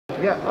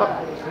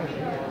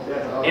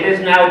It is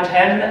now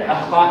 10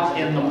 o'clock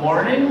in the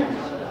morning.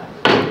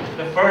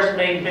 The first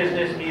main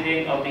business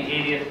meeting of the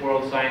 80th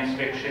World Science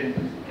Fiction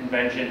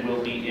Convention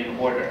will be in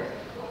order.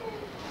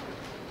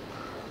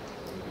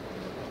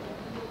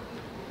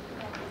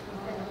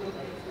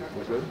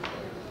 We're good?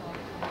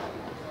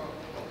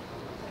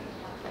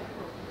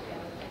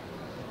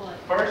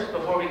 First,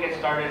 before we get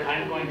started,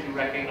 I'm going to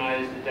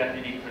recognize the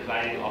Deputy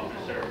Presiding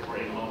Officer for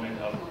a moment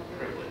of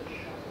privilege.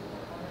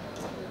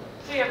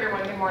 Hey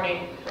everyone, good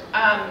morning.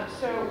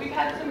 So we've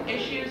had some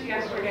issues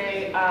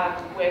yesterday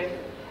with,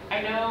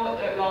 I know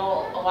that a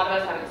lot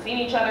of us haven't seen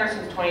each other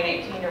since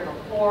 2018 or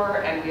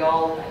before, and we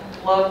all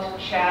love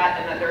to chat,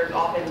 and that there's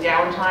often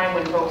downtime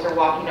when folks are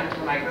walking up to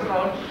the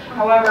microphone.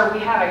 However, we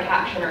have a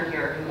captioner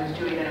here who is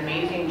doing an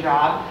amazing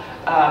job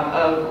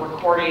of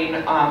recording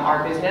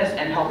our business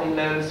and helping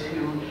those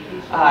who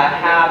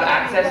have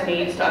access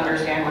needs to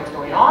understand what's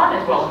going on,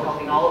 as well as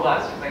helping all of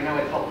us, because I know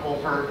it's helpful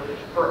for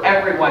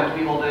everyone to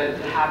be able to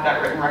have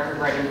that written record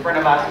right in front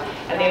of us.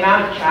 And the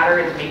amount of chatter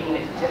is making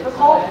it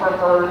difficult for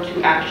her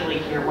to actually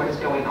hear what is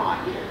going on.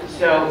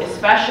 So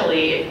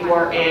especially if you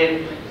are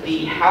in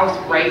the house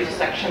right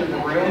section of the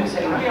room,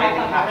 sitting behind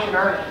the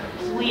captioner,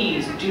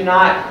 please do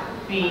not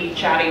be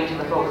chatting to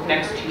the folks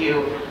next to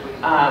you.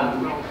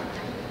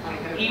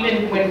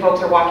 Even when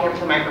folks are walking up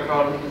to the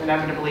microphone, because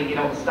inevitably you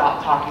don't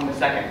stop talking the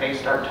second they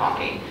start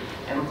talking.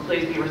 And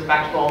please be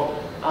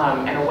respectful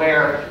and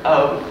aware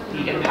of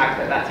the impact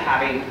that that's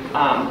having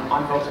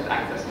on folks with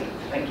access needs.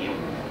 Thank you.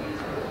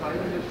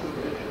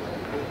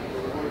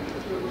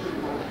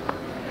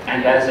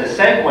 And as a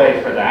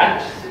segue for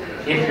that,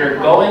 if you're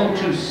going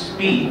to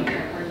speak,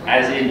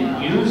 as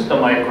in use the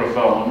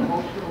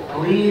microphone,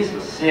 please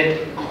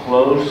sit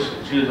close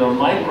to the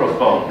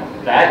microphone.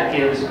 That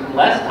gives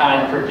less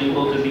time for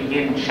people to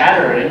begin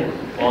chattering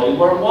while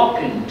you are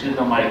walking to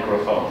the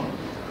microphone.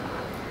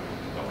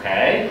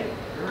 Okay?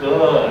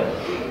 Good.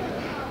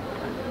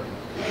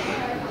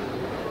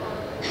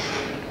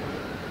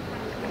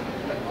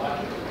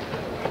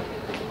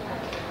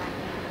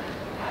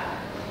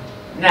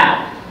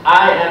 Now,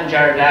 I am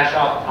Jared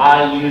Dashoff.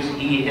 I use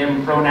he,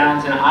 him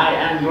pronouns, and I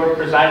am your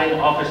presiding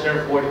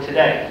officer for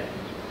today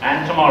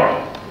and tomorrow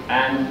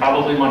and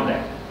probably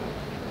Monday.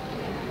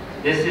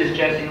 This is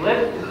Jesse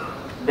Lipp.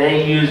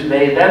 They use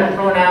they, them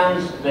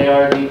pronouns. They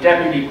are the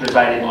deputy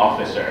presiding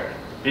officer.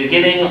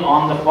 Beginning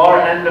on the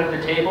far end of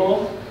the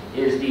table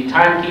is the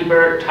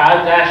timekeeper,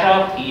 Todd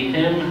Dashoff, he,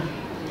 him.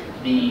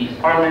 The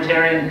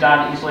parliamentarian,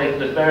 Don Eastlake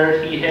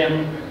III, he,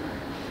 him.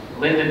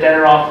 Linda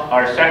Dederoff,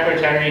 our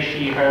secretary,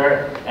 she,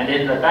 her. And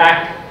in the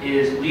back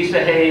is Lisa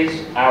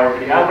Hayes, our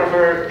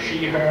videographer,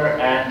 she, her.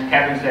 And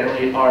Kevin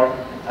Stanley, our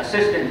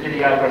assistant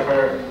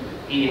videographer,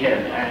 he,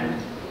 him.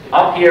 And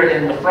up here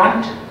in the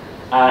front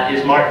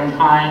is Martin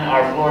Pine,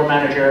 our floor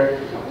manager.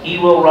 He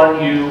will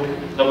run you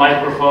the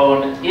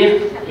microphone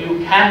if you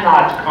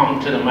cannot come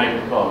to the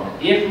microphone.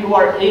 If you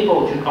are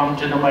able to come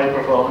to the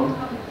microphone,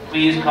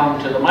 please come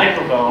to the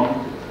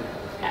microphone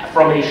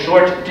from a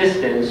short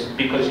distance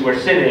because you are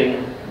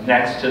sitting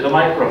next to the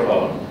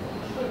microphone.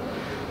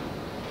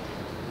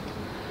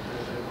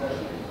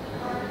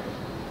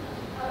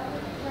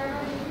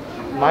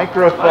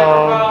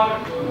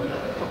 Microphone.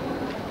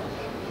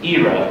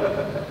 Era.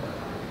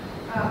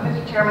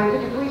 Mr. Chairman,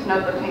 could you please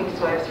note the pink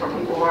slips for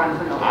people who are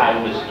unfamiliar?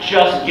 I was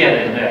just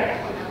getting there.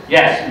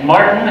 Yes,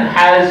 Martin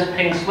has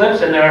pink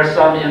slips and there are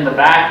some in the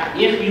back.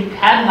 If you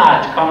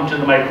cannot come to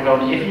the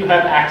microphone, if you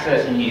have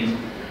access needs,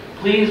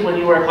 please, when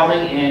you are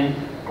coming in,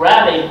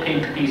 grab a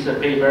pink piece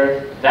of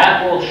paper.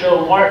 That will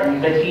show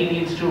Martin that he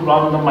needs to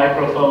run the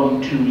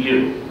microphone to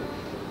you.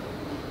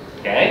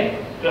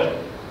 Okay?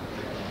 Good.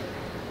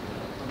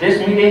 This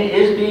meeting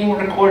is being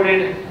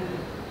recorded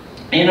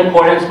in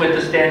accordance with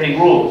the standing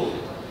rules.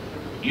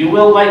 You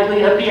will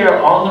likely appear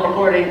on the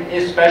recording,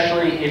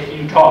 especially if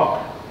you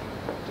talk.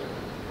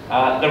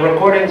 The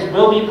recordings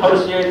will be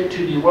posted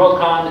to the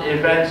Worldcon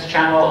events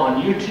channel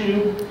on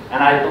YouTube,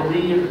 and I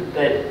believe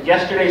that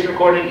yesterday's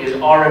recording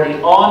is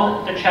already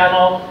on the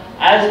channel,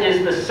 as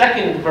is the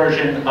second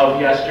version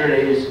of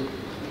yesterday's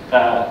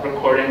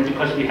recording,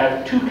 because we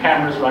have two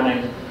cameras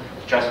running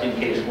just in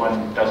case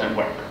one doesn't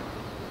work.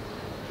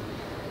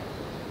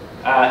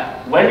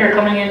 When you're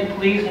coming in,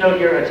 please note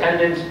your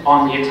attendance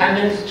on the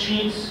attendance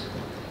sheets.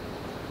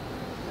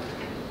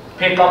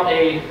 Pick up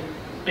a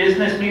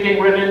business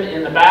meeting ribbon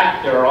in the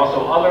back. There are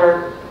also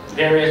other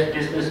various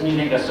business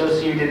meeting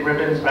associated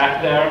ribbons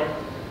back there.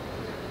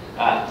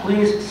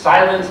 Please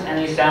silence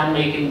any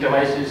sound-making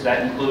devices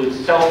that include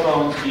cell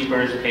phones,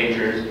 beepers,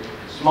 pagers,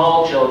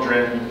 small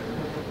children,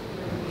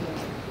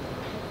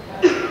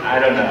 I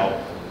don't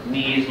know,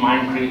 knees,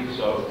 mind creep,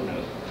 so who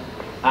knows.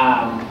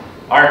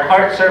 Our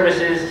cart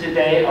services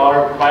today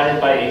are provided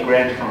by a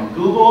grant from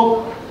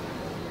Google.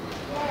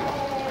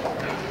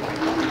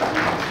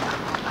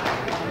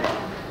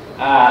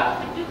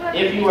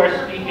 If you are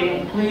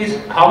speaking,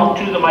 please come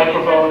to the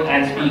microphone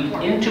and speak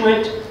into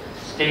it.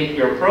 State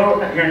your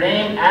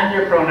name and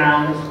your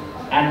pronouns,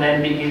 and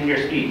then begin your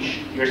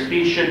speech. Your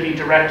speech should be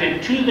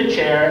directed to the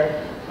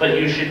chair, but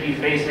you should be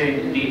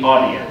facing the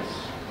audience.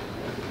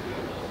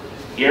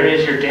 Here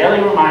is your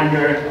daily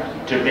reminder: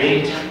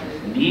 debate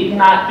need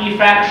not be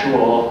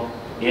factual,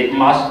 it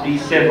must be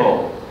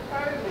civil.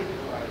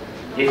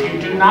 If you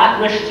do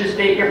not wish to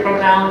state your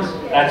pronouns,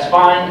 that's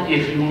fine.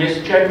 If you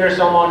misgender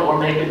someone or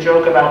make a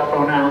joke about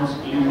pronouns,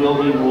 you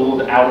will be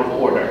ruled out of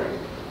order.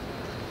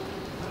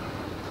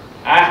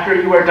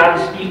 After you are done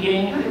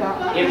speaking,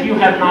 if you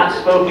have not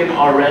spoken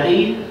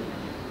already,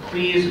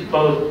 please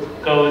both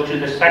go to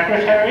the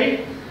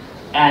secretary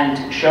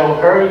and show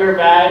her your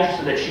badge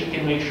so that she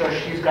can make sure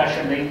she's got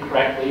your name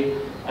correctly.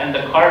 And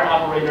the cart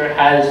operator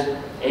has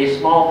a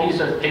small piece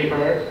of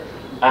paper.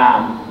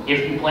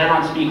 If you plan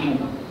on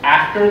speaking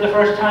after the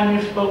first time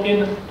you've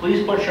spoken,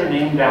 please put your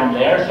name down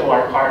there so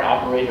our cart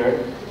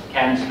operator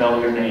can spell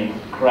your name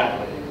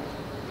correctly.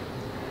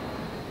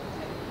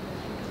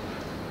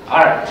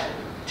 All right,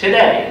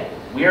 today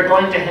we are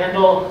going to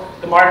handle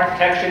the Mark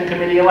Protection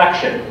Committee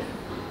election.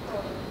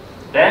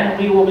 Then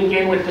we will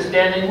begin with the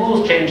standing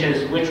rules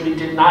changes, which we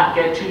did not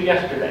get to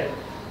yesterday.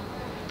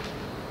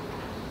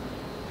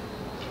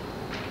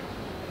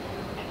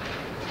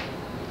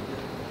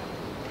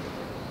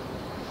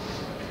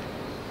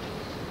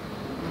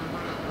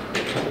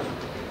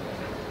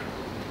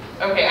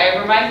 Okay, I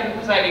reminded the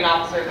presiding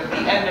officer that at the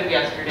end of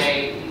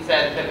yesterday, he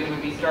said that we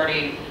would be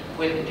starting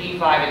with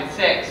D5 and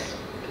 6,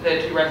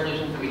 the two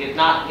resolutions that we did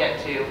not get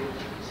to,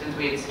 since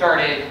we had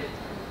started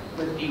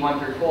with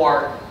D1 through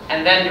 4,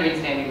 and then doing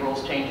standing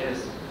rules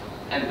changes.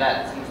 And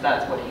that, since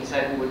that's what he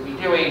said we would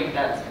be doing,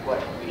 that's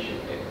what we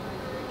should do.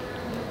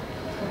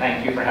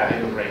 Thank you for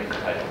having a break.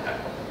 I don't have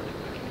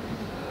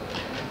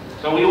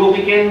one. So we will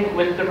begin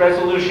with the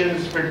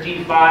resolutions for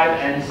D5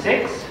 and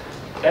 6.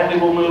 Then we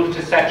will move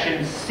to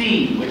section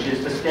C, which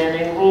is the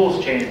standing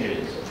rules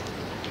changes.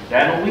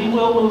 Then we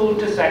will move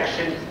to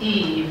section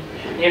E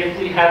if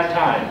we have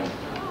time.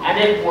 And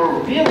if we're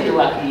really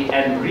lucky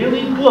and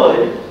really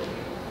good,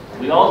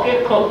 we all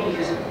get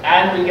cookies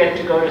and we get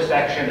to go to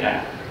section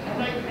F.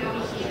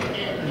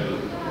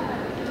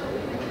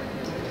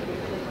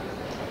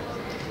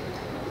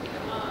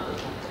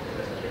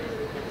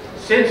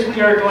 Since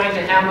we are going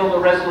to handle the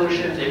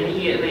resolutions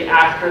immediately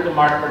after the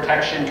Mark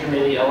Protection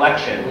Committee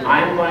election,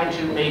 I'm going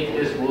to make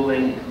this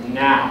ruling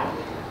now.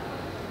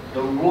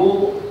 The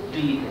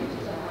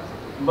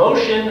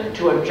motion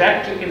to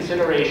object to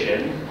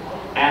consideration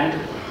and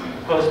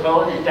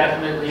postpone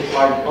indefinitely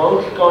are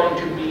both going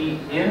to be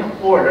in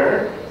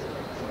order,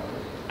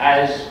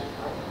 as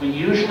we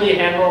usually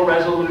handle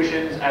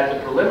resolutions at the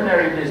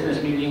preliminary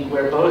business meeting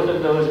where both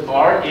of those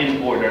are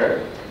in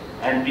order.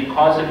 And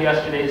because of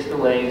yesterday's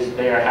delays,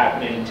 they are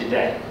happening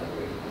today.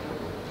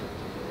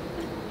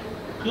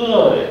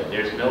 Good,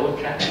 there's no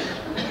objection.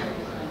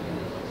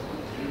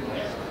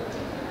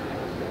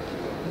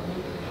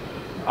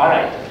 All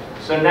right,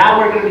 so now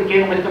we're going to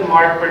begin with the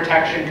Mark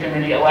Protection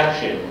Committee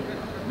election.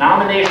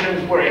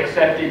 Nominations were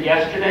accepted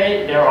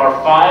yesterday. There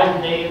are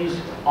 5 names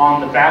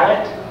on the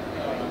ballot.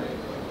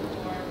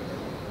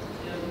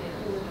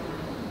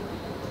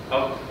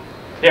 Oh.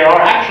 There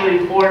are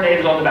actually 4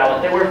 names on the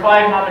ballot. There were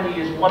 5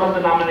 nominees. One of the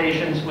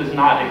nominations was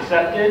not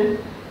accepted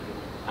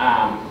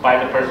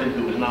by the person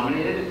who was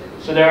nominated.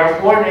 So there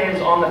are 4 names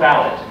on the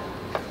ballot.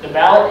 The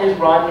ballot is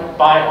run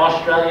by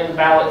Australian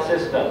ballot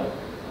system.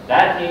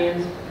 That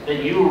means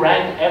that you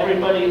rank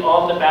everybody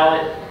on the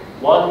ballot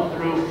 1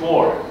 through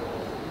 4.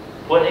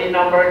 Put a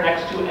number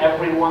next to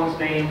everyone's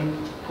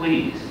name,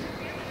 please.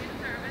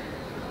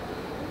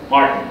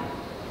 Martin.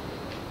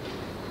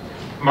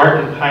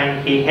 Martin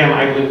Pine, he, him.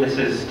 I believe this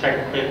is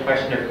technically a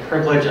question of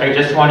privilege. I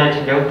just wanted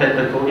to note that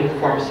the voting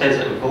form says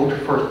vote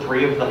for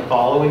 3 of the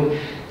following.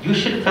 You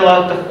should fill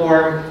out the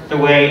form the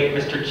way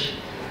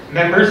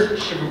members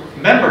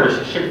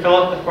should fill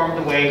out the form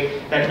the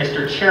way that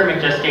Mr. Chairman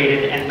just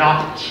stated, and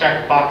not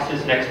check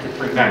boxes next to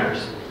 3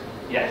 members.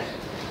 Yes.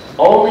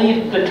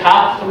 Only the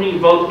top 3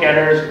 vote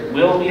getters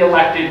will be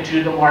elected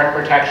to the Mark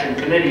Protection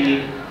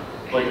Committee,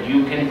 but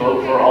you can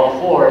vote for all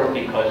 4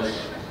 because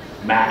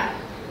math.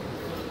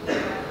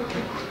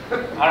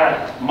 All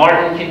right,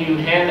 Martin, can you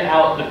hand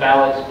out the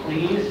ballots,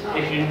 please?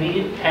 If you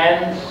need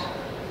pens,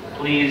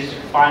 please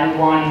find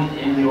one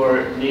in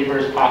your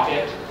neighbor's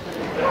pocket.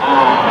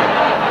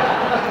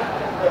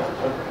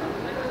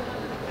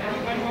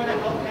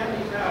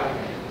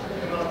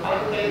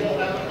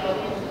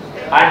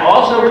 I'm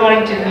also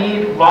going to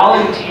need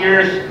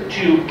volunteers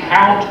to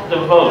count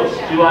the votes.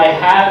 Do I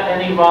have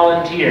any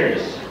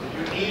volunteers?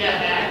 You need a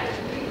hat.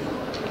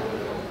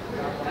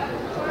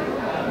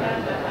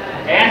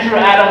 Andrew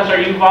Adams, are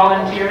you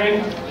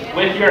volunteering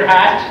with your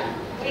hat?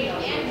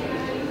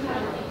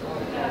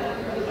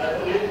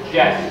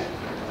 Yes.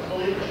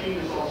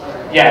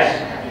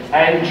 Yes,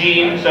 and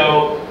Jean.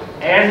 So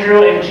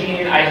Andrew and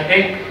Jean, I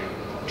think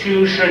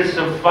 2 should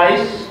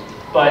suffice,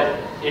 but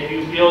if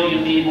you feel you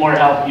need more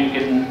help, you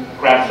can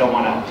grab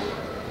someone else.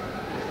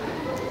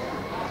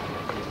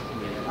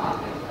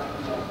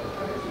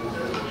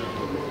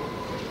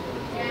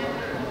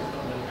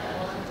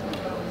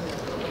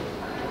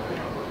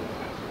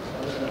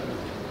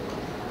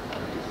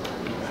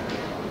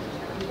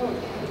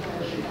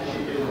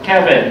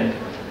 Kevin.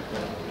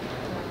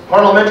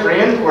 Parliamentary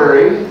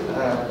inquiry.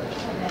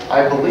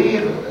 I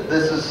believe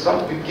this is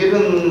something,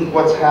 given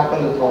what's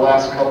happened at the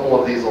last couple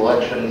of these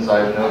elections,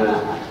 I've noted,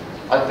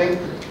 I think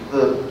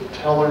the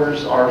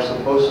tellers are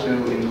supposed to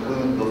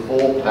include the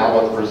full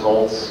ballot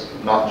results,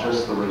 not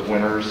just the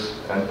winners,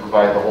 and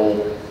provide the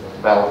whole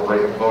ballot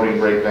voting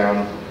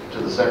breakdown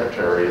to the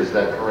secretary. Is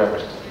that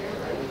correct?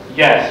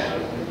 Yes.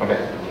 Okay.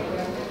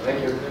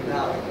 Thank you.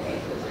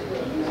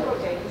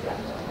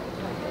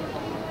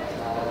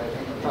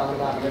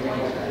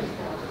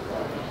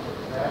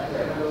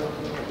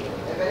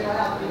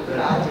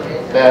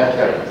 Bad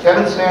Kevin.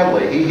 Kevin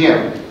Stanley, he,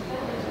 him.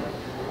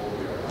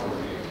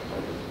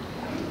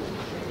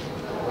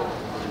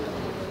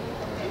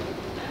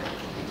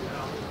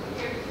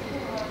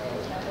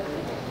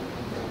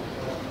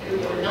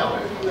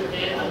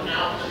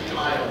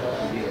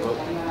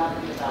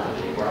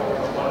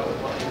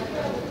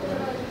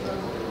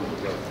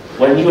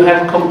 When you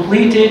have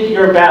completed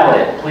your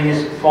ballot,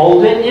 please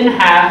fold it in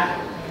half,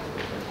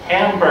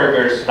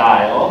 hamburger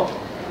style.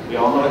 We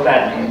all know what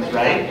that means,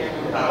 right?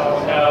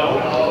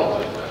 No.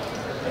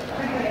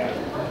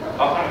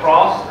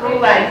 Across the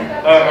length,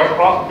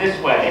 across this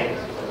way,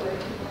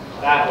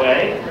 that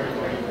way,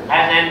 and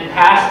then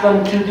pass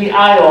them to the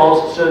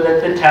aisles so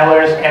that the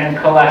tellers can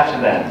collect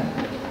them.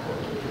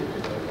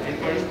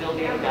 Anybody still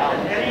need a ballot?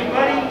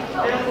 Anybody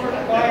still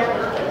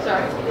require?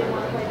 Sorry.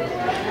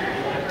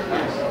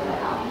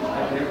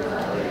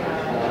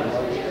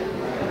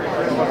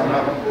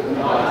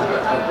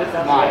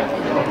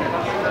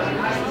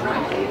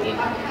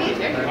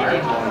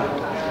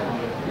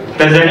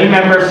 Does any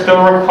member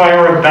still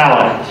require a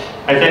ballot?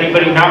 Has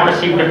anybody not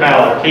received a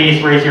ballot?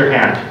 Please raise your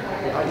hand.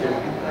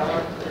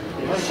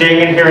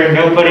 Seeing and hearing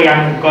nobody,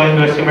 I'm going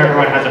to assume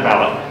everyone has a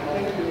ballot.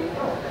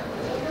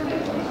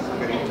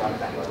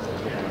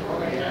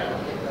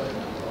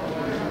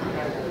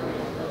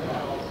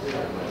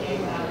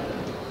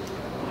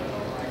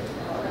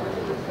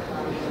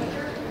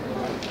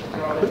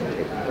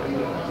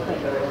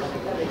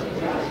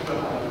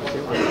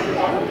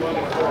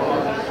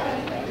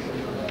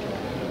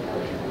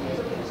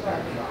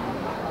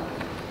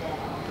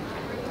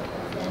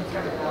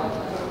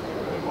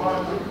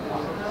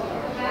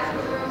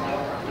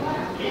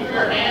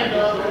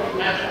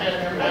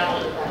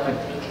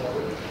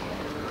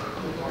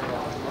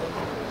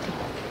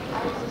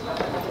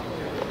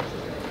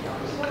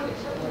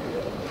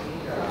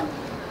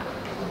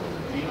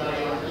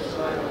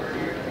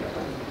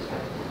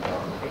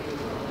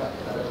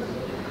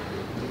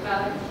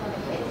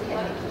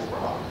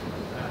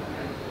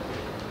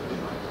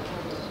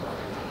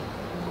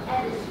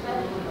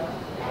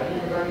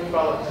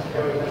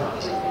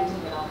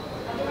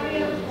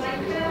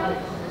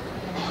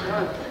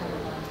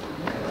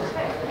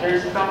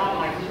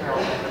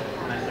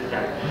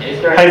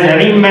 Has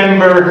any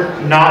member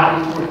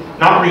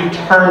not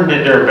returned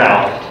their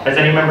ballot? Has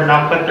any member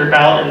not put their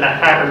ballot in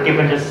that hat or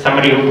given to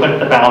somebody who put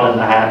the ballot in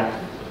the hat?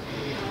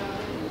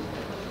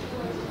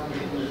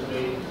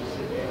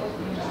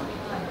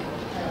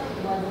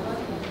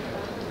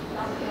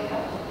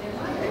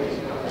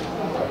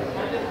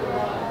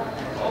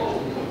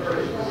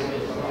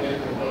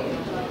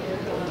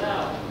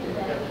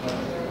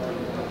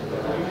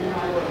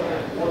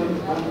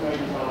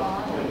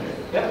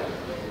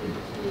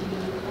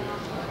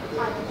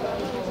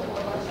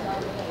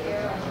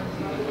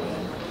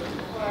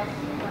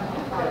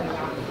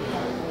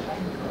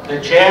 The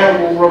chair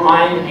will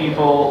remind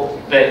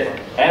people that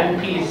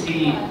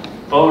MPC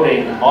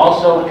voting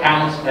also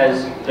counts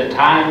as the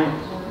time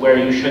where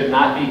you should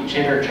not be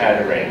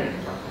chitter-chattering.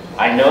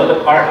 I know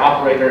the cart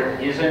operator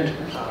isn't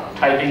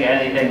typing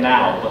anything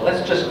now, but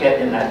let's just get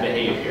in that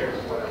behavior,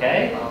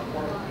 okay?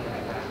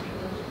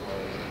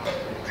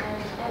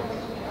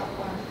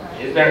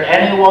 Is there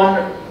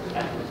anyone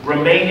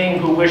remaining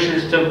who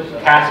wishes to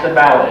cast a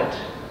ballot?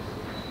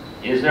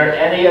 Is there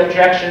any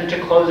objection to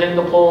closing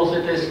the polls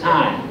at this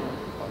time?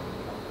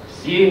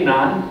 Seeing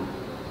none,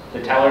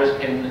 the tellers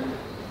can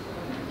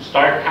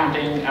start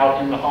counting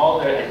out in the hall.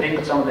 I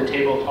think some of the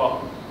table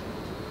talk.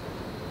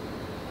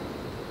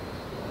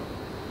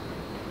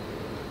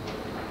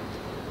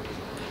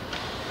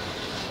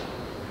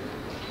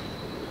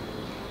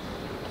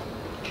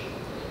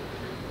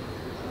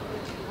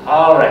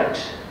 All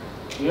right,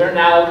 we are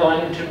now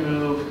going to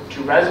move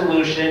to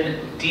resolution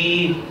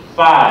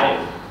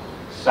D5,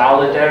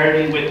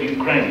 Solidarity with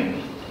Ukraine.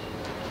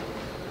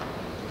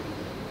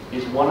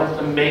 Is one of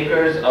the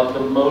makers of the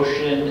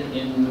motion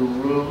in the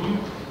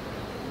room?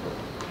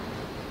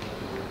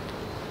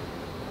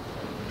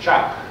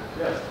 Chuck?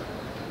 Yes.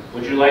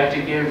 Would you like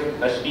to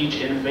give a speech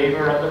in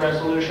favor of the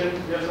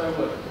resolution? Yes, I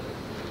would.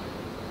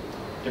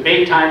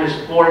 Debate time is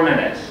 4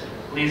 minutes.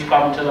 Please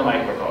come to the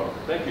microphone.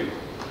 Thank you.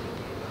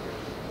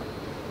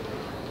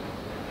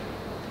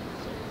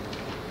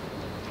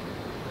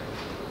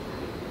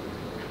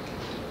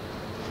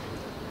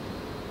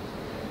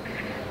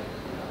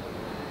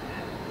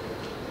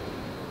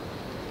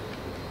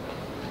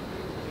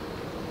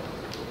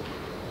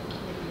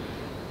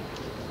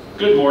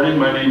 Good morning,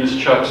 my name is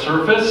Chuck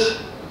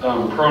Surface.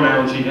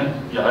 Pronouns he,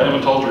 him. Yeah, I am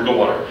a tall drink of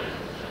water.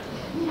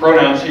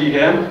 Pronouns he,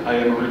 him. I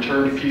am a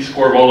returned Peace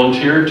Corps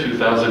volunteer,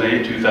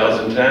 2008,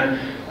 2010.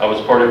 I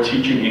was part of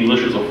teaching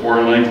English as a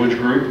foreign language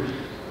group.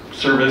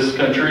 Service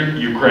country,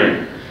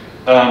 Ukraine.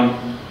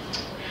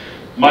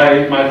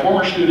 My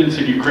former students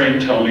in Ukraine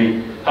tell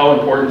me how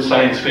important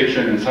science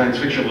fiction and science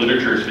fiction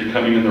literature is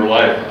becoming in their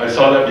life. I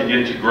saw that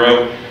begin to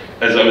grow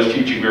as I was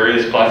teaching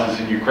various classes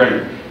in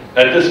Ukraine.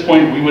 At this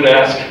point, we would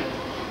ask,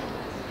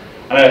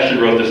 and I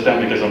actually wrote this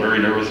down because I'm very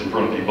nervous in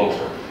front of people.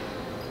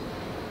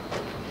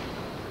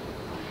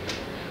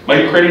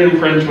 My Ukrainian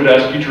friends would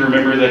ask you to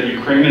remember that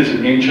Ukraine is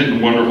an ancient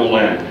and wonderful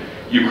land.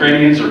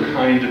 Ukrainians are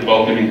kind and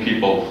welcoming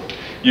people.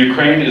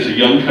 Ukraine is a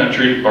young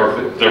country,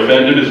 their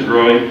fandom is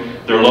growing,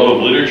 their love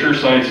of literature,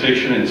 science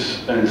fiction,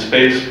 and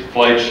space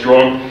flight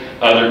strong,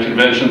 their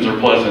conventions are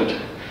pleasant.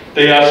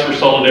 They ask for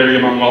solidarity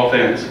among all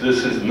fans.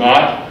 This is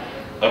not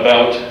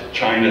about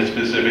China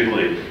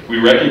specifically. We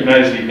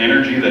recognize the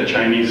energy that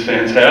Chinese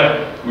fans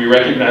have. We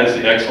recognize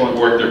the excellent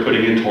work they're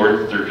putting in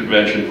toward their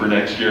convention for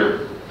next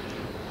year.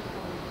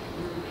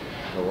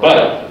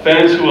 But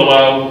fans who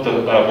allow the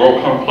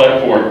Worldcon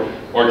platform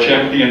or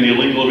champion the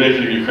illegal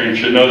invasion of Ukraine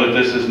should know that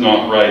this is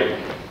not right.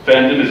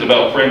 Fandom is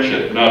about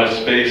friendship, not a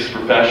space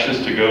for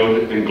fascists to go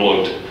and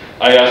gloat.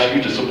 I ask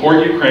you to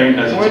support Ukraine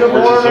as it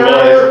supports a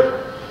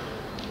civilized...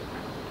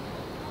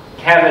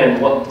 Kevin,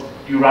 will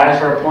you rise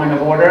for a point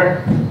of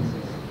order?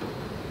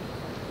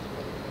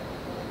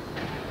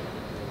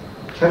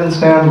 Kevin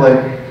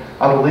Stanley,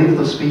 I believe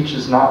the speech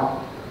is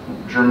not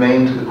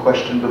germane to the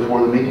question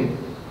before the meeting.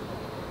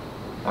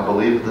 I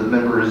believe the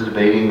member is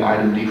debating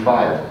item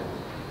D5.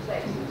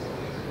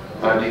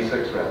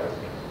 D6 rather.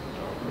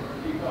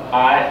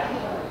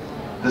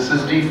 This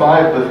is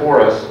D5 before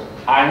us.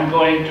 I'm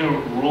going to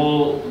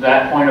rule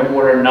that point of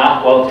order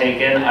not well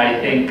taken. I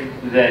think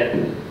that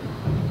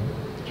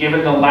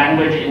given the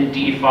language in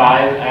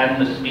D5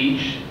 and the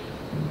speech,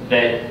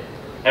 that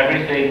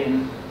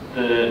everything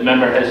the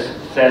member has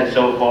said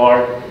so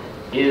far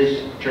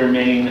is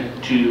germane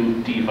to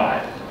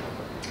D5.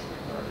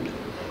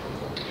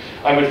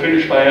 I would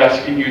finish by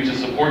asking you to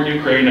support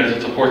Ukraine as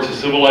it supports a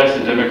civilized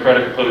and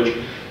democratic approach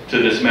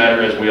to this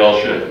matter, as we all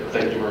should.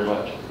 Thank you very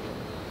much.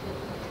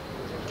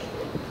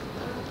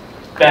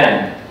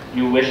 Ben,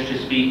 you wish to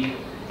speak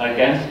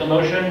against the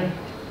motion?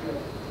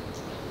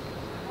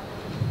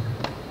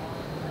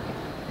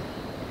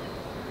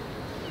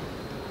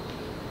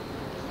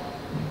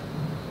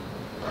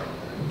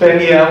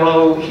 Ben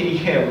Yellow, he,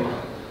 him.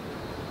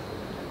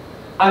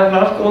 I'm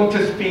not going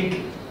to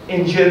speak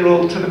in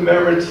general to the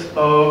merits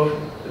of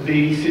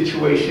the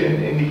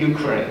situation in the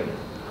Ukraine.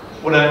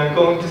 What I'm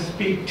going to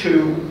speak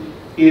to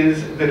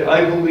is that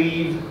I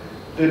believe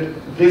that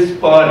this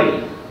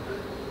body,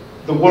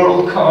 the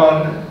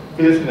Worldcon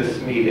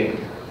business meeting,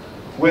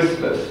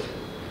 WSFS,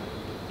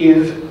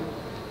 is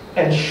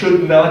and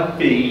should not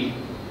be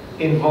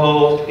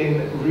involved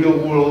in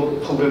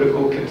real-world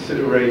political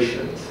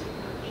considerations.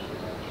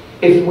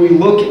 If we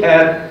look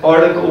at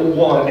Article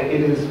 1,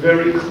 it is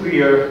very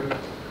clear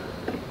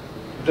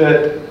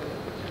that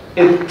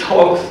it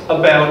talks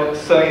about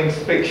science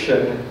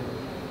fiction,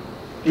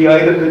 the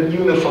item that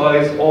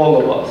unifies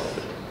all of us.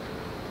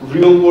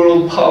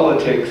 Real-world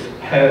politics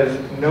has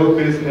no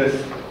business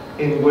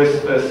in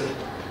WSFS,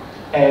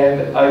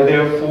 and I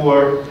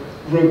therefore,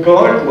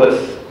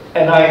 regardless,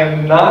 and I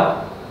am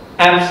not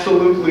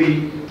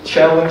absolutely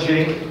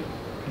challenging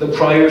the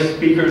prior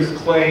speaker's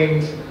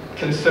claims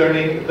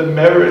concerning the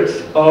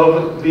merits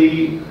of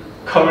the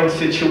current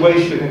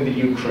situation in the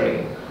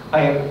Ukraine.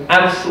 I am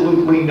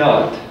absolutely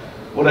not.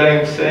 What I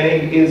am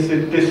saying is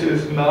that this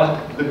is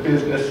not the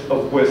business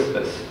of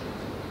WSFS.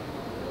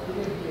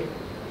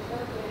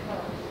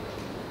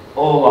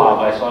 Olav,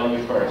 I saw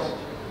you first.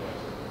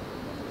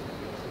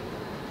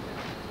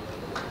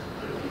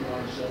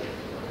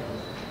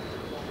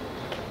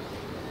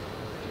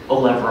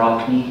 Olev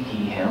Rockney,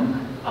 he,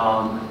 him.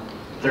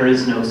 There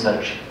is no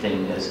such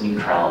thing as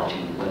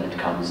neutrality when it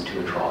comes to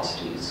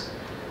atrocities.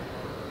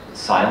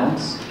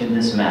 Silence in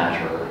this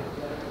matter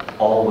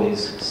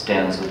always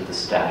stands with the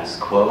status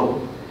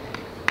quo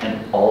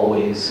and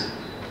always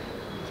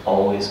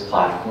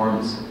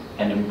platforms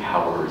and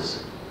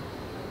empowers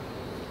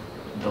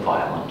the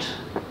violent.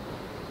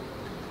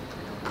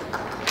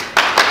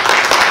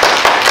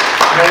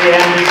 Mary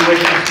Ann, do you wish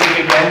to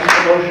speak against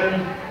the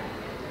motion?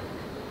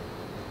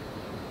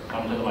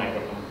 Come to the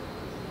microphone.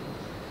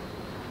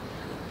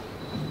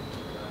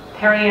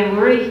 Harry Ann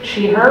Murray,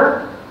 she,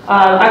 her.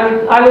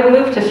 I would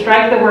move to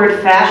strike the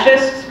word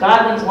fascist.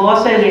 Godwin's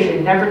law says you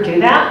should never do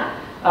that.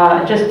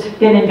 Just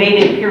been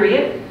invaded,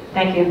 period.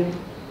 Thank you.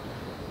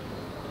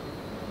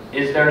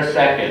 Is there a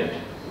second?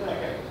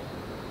 Second.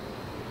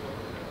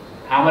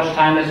 How much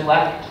time is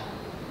left?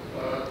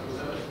 Was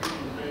that a speech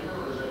in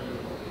favor or is that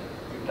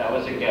you? That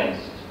was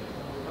against.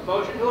 A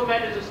motion to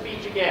amend is a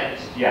speech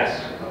against.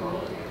 Yes.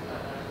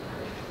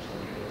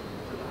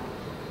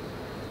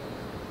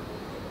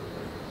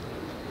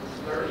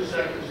 30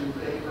 seconds in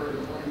favor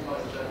and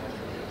 25 seconds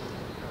against.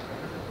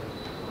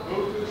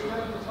 Move to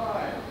extend the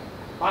time.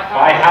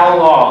 By how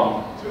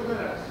long? 2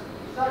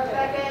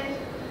 Second.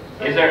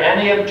 Is there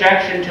any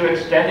objection to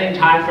extending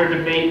time for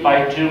debate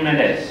by 2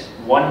 minutes?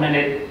 1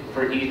 minute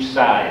for each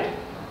side.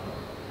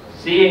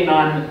 Seeing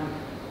none,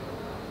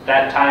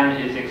 that time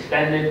is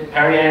extended.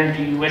 Perry-Ann,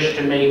 do you wish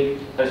to make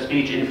a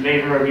speech in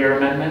favor of your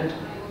amendment?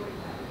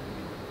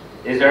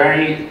 Is there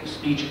any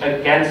speech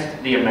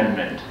against the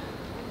amendment?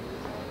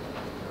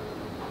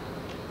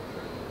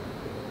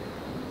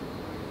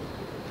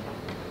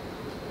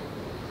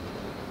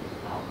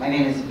 My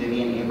name is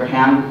Vivian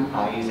Abraham.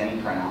 I use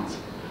any pronouns.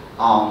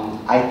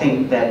 I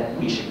think that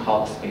we should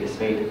call a spade a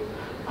spade.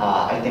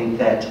 I think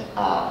that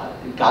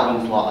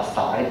Godwin's law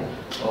aside,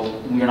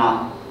 we're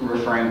not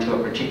referring to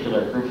a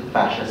particular group of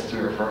fascists.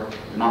 We're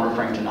not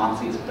referring to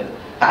Nazis, but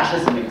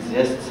fascism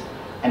exists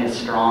and is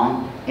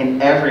strong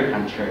in every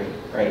country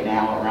right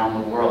now around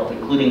the world,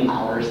 including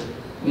ours.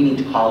 We need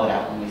to call it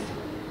out when we see it.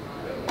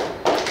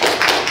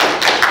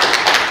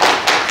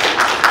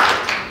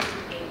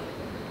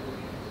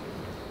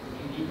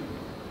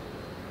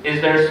 Is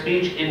there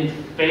speech in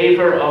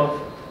favor of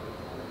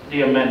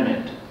the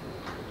amendment?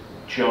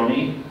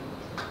 Joni,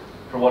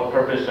 for what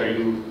purpose are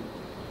you?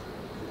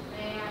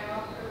 May I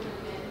offer an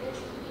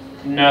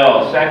amendment?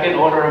 No, second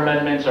order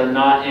amendments are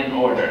not in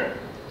order.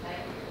 Thank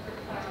you for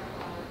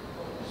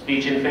clarifying.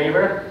 Speech in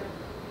favor?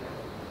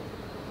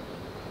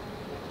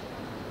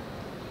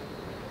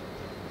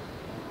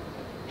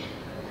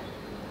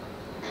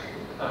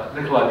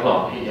 Nikolai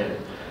Clark, EN.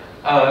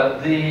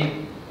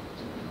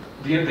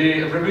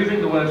 The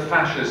removing the word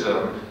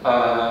fascism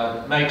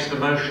makes the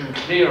motion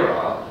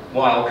clearer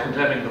while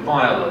condemning the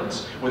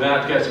violence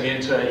without getting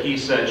into he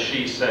said,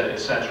 she said,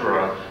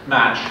 etc.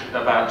 match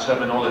about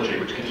terminology,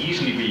 which can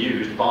easily be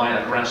used by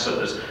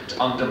aggressors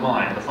to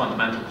undermine the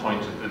fundamental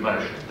point of the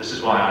motion. This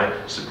is why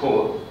I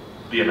support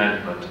the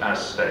amendment as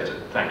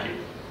stated. Thank you.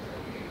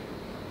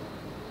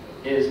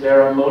 Is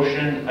there a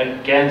motion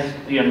against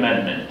the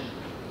amendment?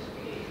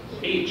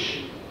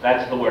 Speech.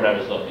 That's the word I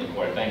was looking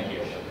for. Thank you.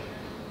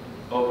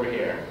 Over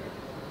here.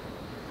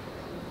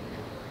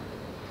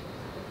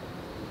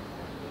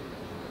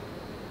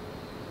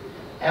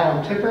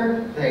 Alan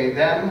Tipper, they,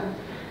 them.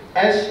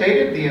 As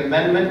stated, the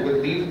amendment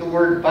would leave the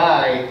word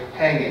by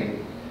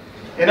hanging.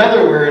 In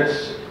other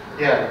words,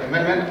 yeah,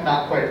 amendment,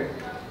 not quite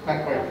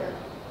there.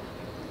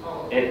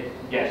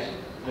 Yes,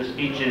 the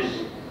speech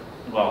is,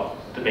 well,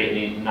 debate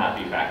need not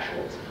be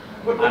factual.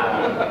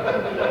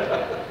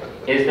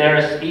 Is there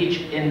a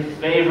speech in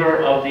favor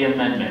of the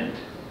amendment?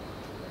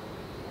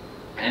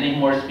 Any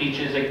more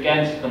speeches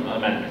against the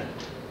amendment?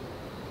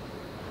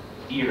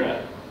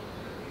 Ira.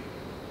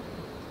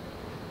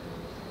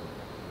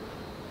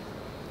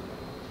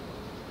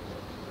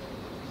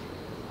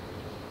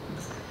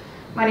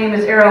 My name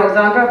is Ira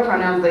Alexandra,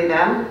 pronouns they,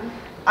 them.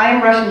 I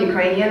am Russian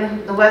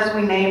Ukrainian. The less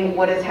we name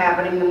what is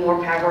happening, the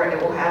more power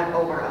it will have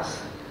over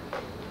us.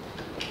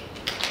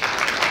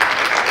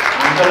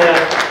 I'm going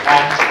to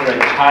ask for a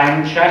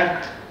time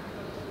check.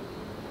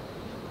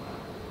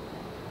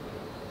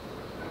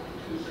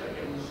 2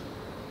 seconds.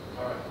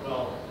 All right,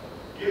 well,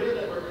 given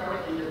that we're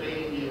currently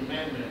debating the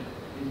amendment,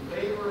 in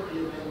favor of the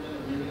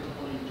amendment, Amendment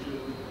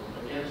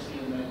 22, against the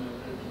amendment,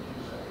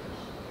 52 seconds.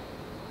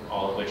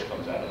 All of which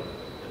comes out of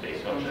the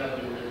base Comes motion. out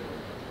of the original.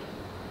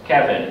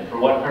 Kevin, for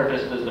what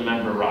purpose does the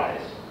member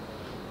rise?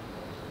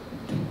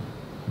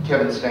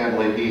 Kevin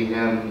Stanley, he,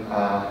 him.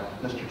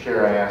 Mr.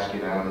 Chair, I ask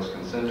you now in this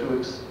consent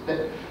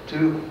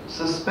to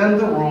suspend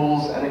the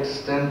rules and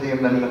extend the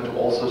amendment to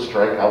also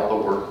strike out the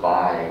word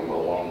by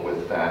along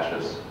with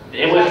fascist.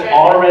 It was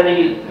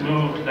already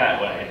moved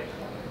that way.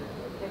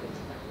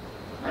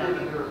 I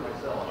didn't hear it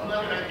myself. I'm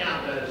not going to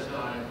count that as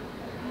time.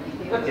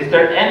 Is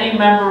there any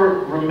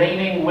member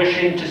remaining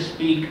wishing to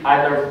speak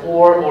either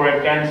for or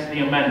against the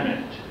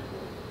amendment?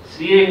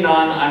 Seeing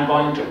none, I'm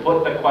going to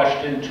put the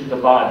question to the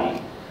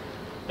body.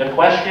 The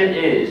question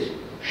is,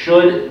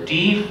 should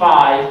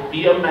D5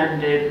 be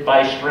amended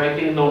by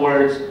striking the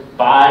words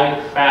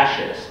by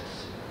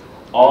fascists?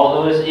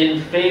 All those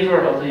in favor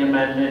of the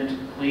amendment,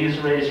 please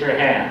raise your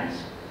hands.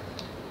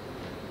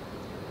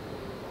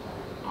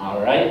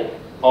 All right.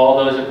 All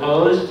those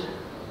opposed?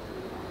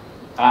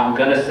 I'm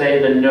going to say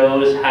the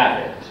noes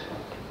have it.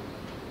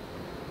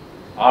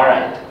 All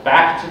right.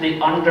 Back to the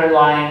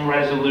underlying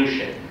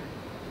resolution.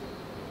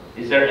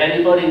 Is there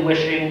anybody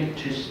wishing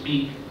to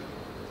speak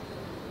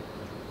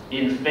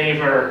in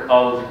favor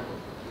of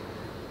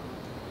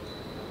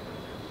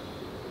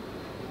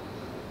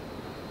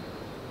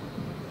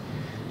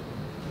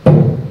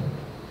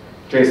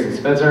Jason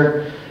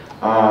Spitzer.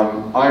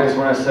 I just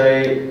want to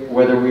say,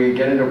 whether we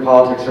get into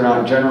politics or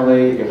not,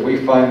 generally, if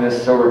we find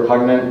this so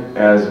repugnant,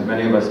 as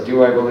many of us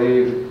do, I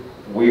believe,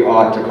 we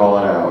ought to call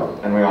it out,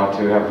 and we ought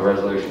to have the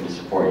resolution to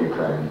support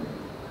Ukraine.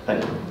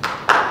 Thank you.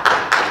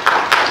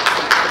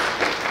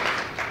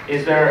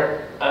 Is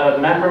there a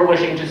member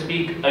wishing to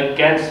speak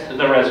against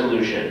the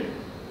resolution?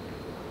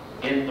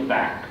 In the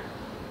back.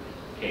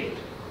 Kate.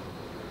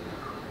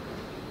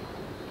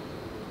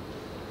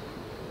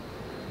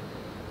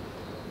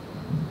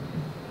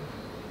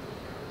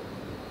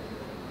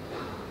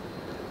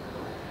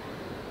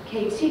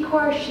 Kate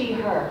Secor, she,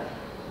 her.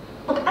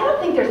 Look, I don't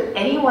think think there's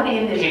anyone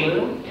in this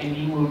room. Can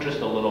you move just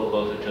a little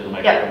closer to the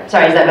microphone? Yep,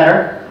 sorry, is that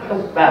better? Oh,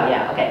 wow,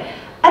 yeah, okay.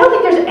 I don't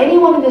think there's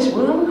anyone in this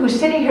room who's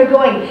sitting here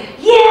going,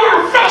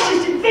 yeah,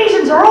 fascist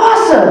invasions are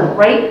awesome,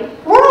 right?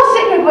 We're all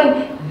sitting here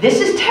going, this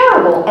is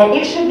terrible, and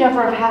it should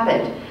never have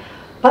happened.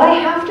 But I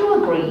have to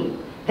agree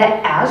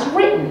that as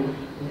written,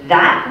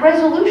 that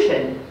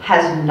resolution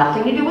has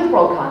nothing to do with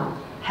Worldcon,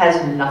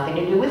 has nothing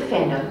to do with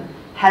fandom,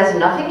 has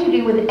nothing to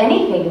do with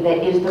anything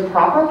that is the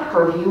proper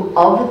purview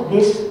of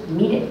this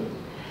meeting.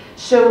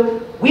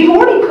 So we've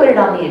already put it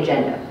on the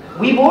agenda.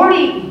 We've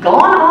already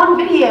gone on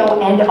video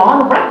and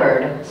on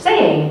record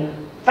saying,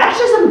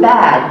 fascism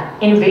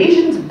bad,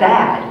 invasion's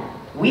bad,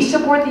 we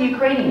support the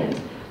Ukrainians.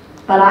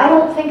 But I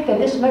don't think that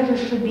this measure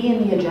should be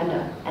in the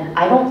agenda. And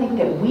I don't think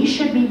that we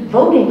should be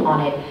voting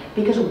on it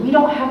because we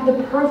don't have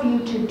the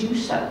purview to do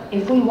so.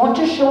 If we want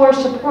to show our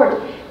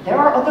support, there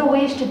are other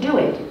ways to do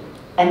it.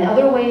 And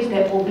other ways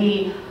that will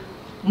be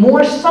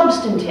more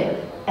substantive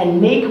and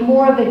make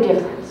more of a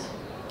difference.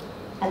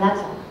 And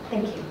that's all.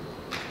 Thank you.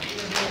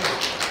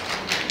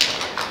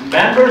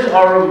 Members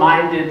are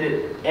reminded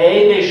that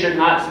A, they should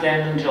not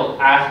stand until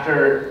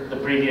after the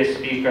previous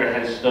speaker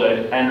has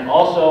stood, and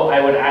also I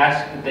would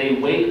ask that they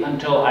wait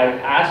until I've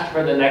asked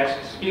for the next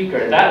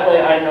speaker. That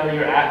way I know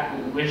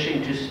you're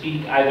wishing to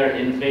speak either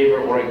in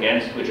favor or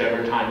against,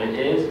 whichever time it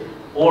is,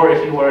 or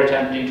if you are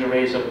attempting to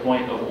raise a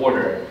point of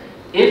order.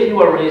 If you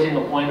are raising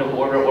a point of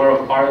order or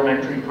of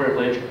parliamentary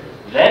privilege,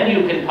 then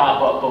you can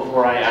pop up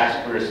before I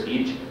ask for a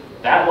speech.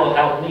 That will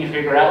help me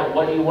figure out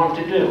what you want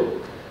to do.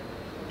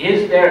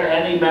 Is there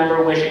any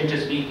member wishing to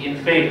speak in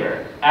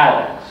favor?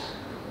 Alex.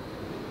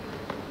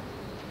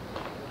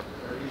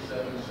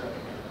 37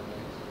 seconds.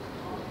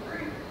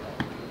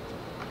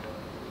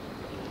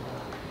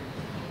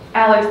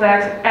 Alex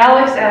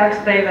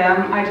Axe, they,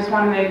 them. I just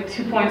want to make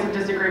 2 points of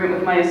disagreement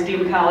with my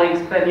esteemed colleagues,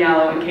 Ben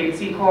Yallow and Kate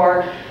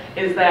Secor,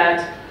 is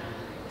that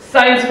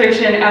science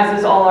fiction, as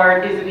is all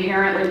art, is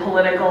inherently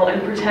political,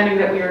 and pretending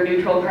that we are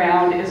neutral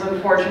ground is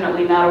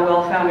unfortunately not a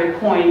well-founded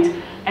point.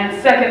 And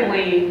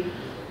secondly,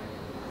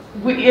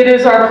 it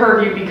is our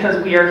purview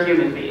because we are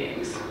human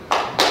beings.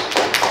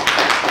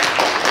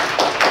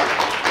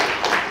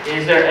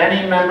 Is there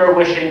any member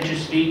wishing to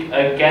speak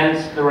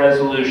against the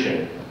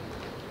resolution?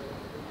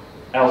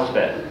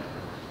 Elspeth.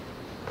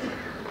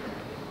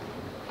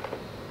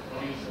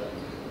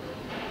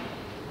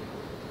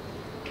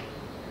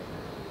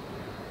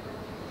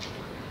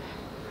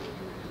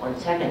 1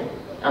 second.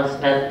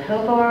 Elspeth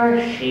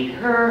Pilbar, she,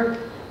 her.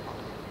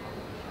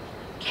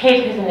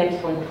 Kate has an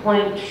excellent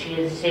point. She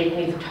has saved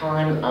me the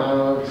time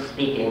of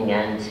speaking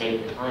and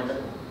saved the time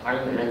of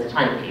Parliament as a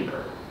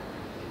timekeeper.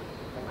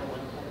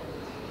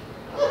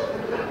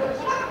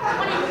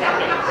 20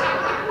 seconds.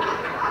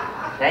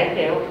 Thank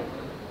you.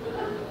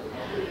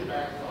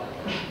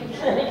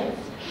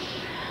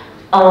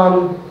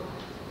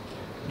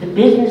 The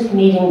business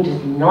meeting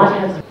does not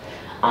have...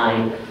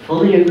 I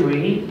fully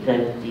agree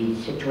that the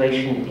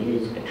situation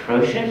is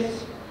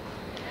atrocious.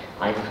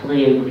 I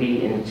fully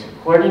agree in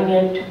supporting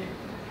it.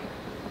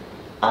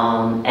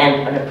 And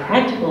on a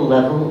practical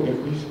level, if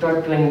we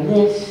start doing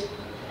this,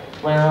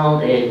 well,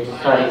 it's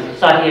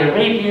Saudi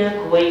Arabia,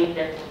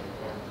 Kuwait...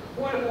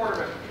 Point of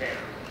order, Mr. Chair.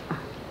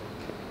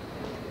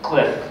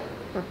 Cliff.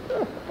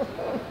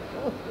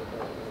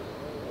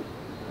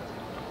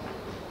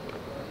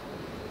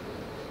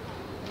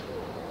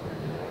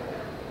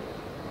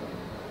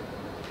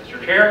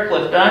 Mr. Chair,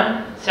 Cliff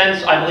Dunn.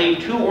 Since I believe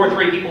 2 or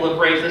 3 people have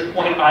raised this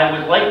point, I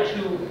would like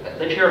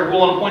the chair to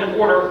rule on point of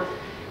order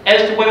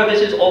as to whether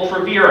this is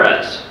ultra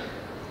vires.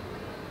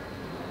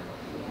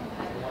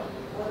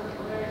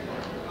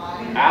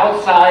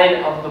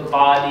 Outside of the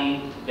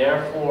body,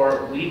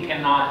 therefore, we do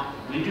not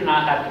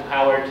have the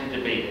power to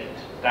debate it.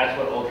 That's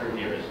what ultra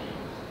vires means.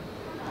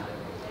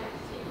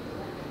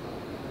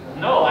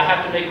 No, I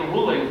have to make a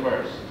ruling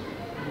first.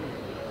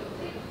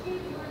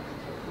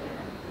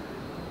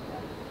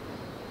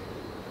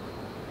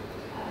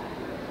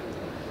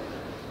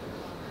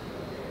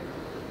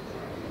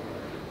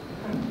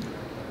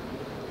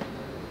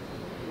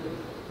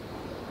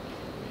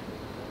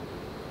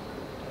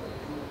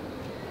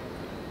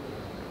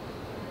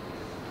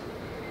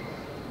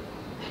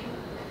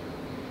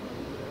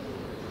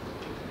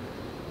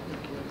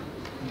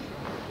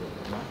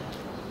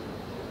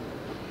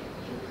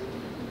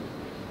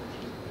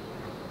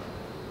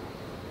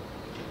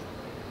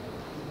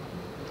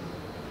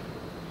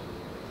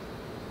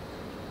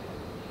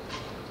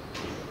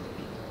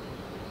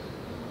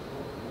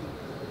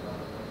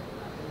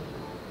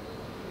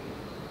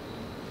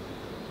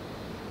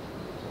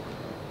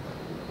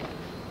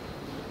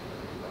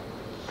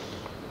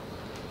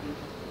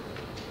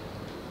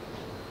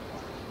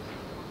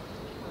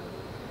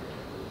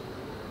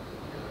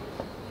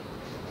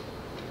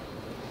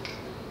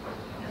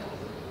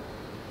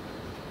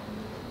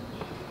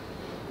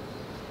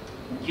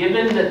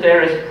 Given that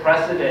there is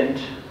precedent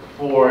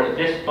for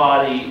this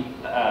body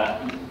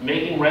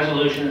making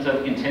resolutions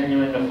of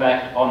continuing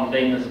effect on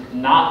things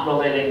not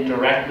relating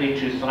directly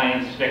to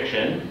science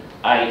fiction,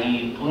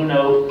 i.e.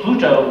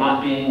 Pluto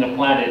not being a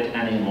planet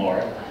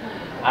anymore,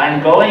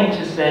 I'm going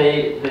to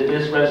say that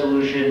this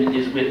resolution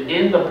is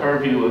within the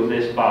purview of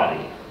this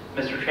body.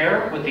 Mr.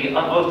 Chair, with the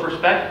utmost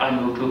respect, I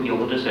move to appeal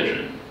the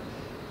decision.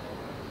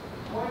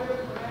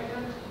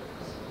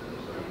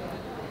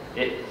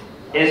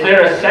 Is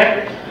there a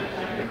second?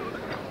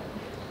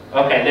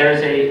 Okay, there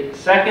is a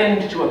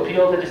second to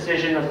appeal the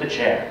decision of the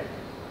chair.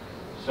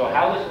 So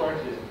how this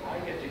works is I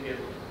get to give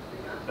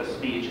a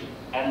speech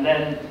and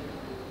then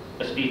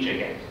a speech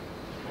again.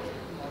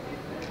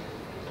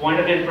 Point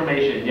of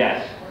information,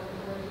 yes.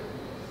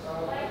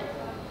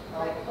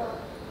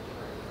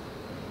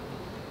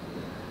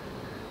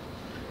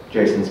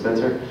 Jason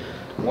Spitzer.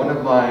 One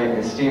of my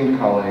esteemed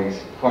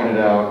colleagues pointed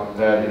out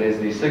that it is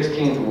the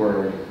 16th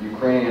word,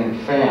 Ukrainian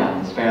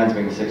fans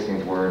being the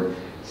 16th word.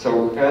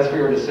 So as for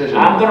your decision...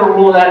 I'm going to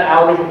rule that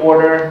out of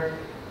order.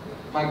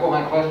 My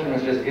question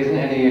was just, isn't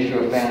any issue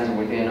of fans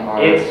within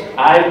our...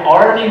 I've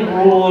already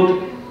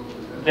ruled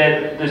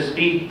that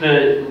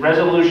the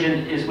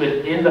resolution is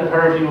within the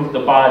purview of the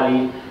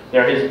body.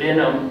 There has been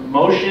a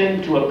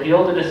motion to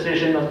appeal the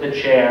decision of the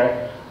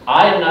chair.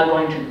 I am now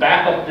going to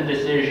back up the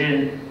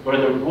decision or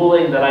the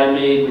ruling that I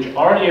made, which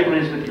already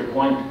agrees with your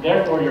point.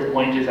 Therefore, your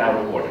point is out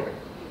of order.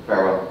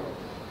 Farewell.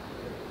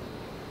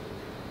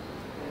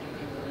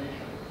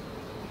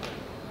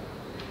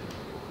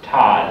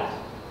 Todd.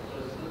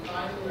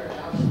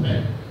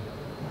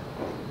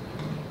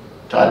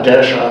 Todd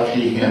Dashoff,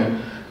 he,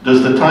 him.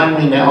 Does the time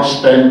we now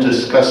spend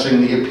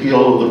discussing the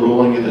appeal of the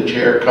ruling of the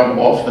chair come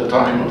off the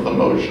time of the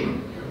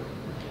motion?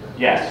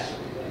 Yes.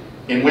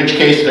 In which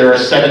case there are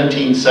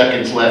 17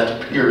 seconds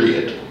left,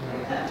 period.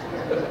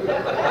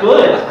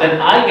 Good.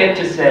 Then I get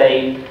to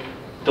say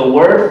the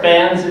word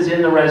fans is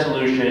in the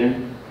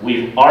resolution.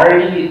 We've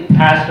already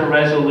passed a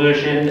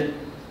resolution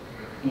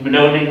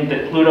noting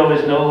that Pluto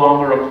is no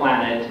longer a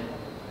planet,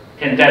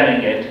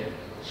 condemning it.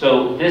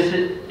 So this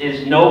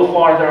is no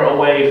farther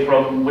away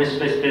from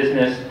WSFS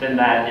business than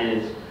that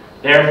is.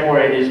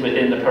 Therefore, it is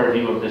within the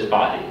purview of this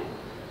body.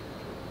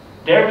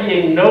 There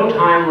being no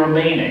time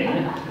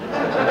remaining,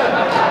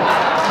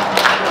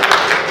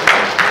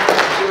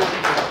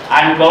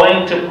 I'm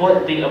going to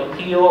put the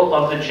appeal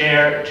of the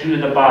chair to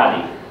the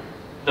body.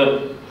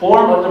 The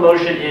form of the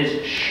motion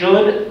is,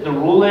 should the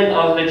ruling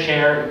of the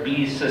chair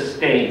be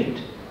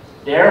sustained?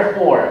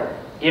 Therefore,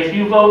 if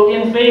you vote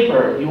in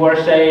favor, you are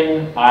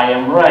saying, I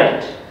am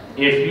right.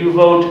 If you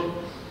vote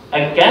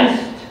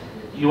against,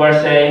 you are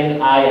saying,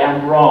 I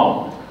am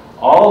wrong.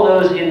 All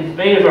those in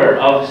favor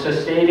of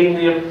sustaining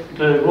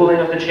the ruling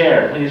of the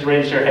chair, please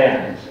raise your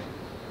hands.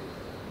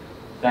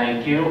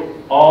 Thank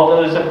you. All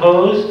those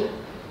opposed?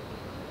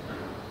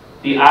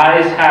 The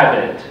ayes have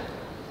it.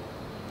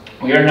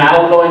 We are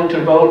now going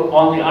to vote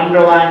on the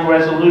underlying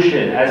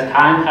resolution as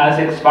time has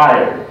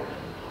expired.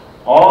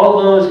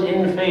 All those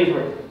in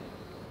favor,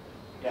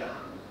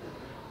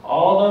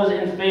 all those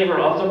in favor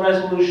of the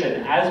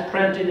resolution as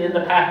printed in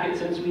the packet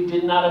since we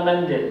did not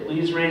amend it,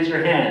 please raise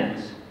your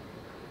hands.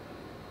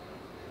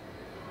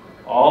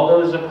 All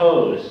those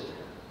opposed?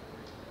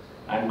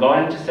 I'm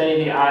going to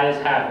say the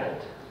ayes have it.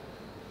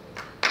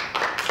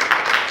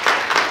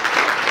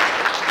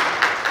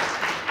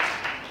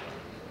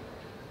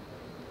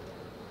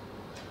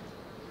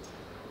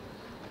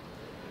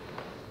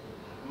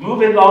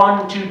 Moving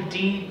on to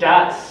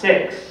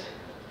D.6.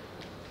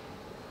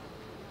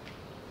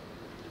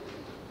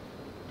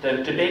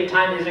 The debate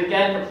time is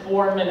again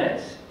 4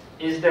 minutes.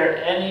 Is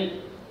there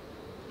any,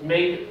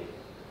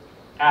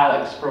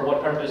 Alex, for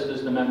what purpose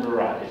does the member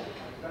rise?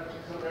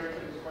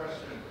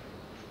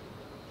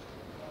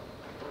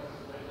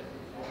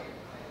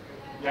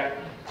 Yeah.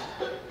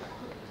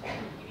 You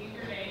need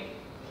your name.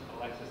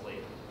 Alexis Lee.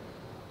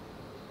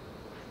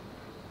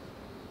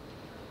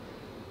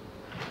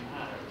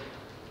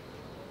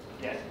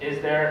 Yes.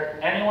 Is there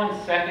anyone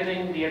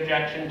seconding the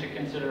objection to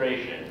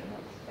consideration?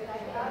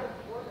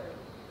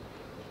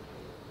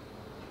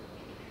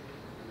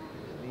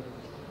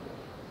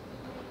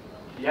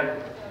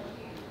 Yep.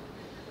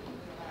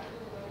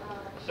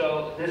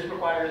 So this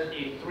requires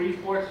a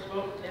 3/4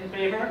 vote in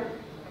favor?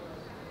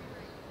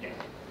 Yes.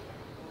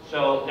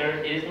 So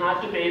there is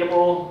not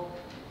debatable.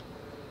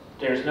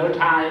 There's no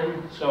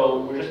time,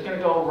 so we're just going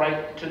to go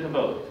right to the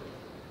vote.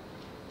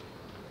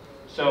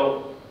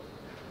 So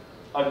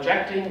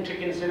objecting to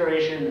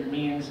consideration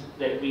means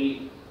that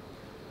we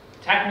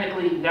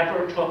technically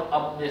never took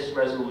up this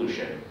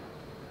resolution.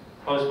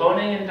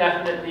 Postponing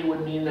indefinitely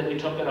would mean that we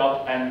took it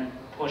up and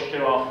pushed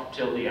it off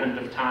till the end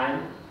of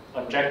time.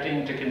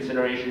 Objecting to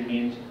consideration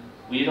means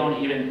we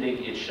don't even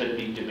think it should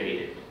be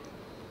debated.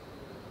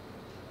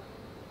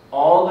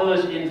 All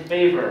those in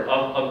favor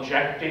of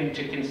objecting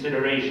to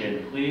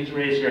consideration, please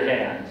raise your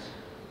hands.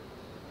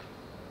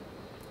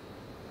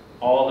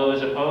 All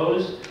those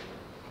opposed?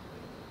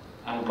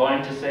 I'm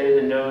going to say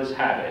the noes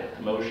have it.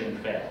 The motion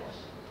fails.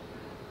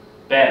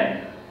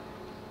 Ben.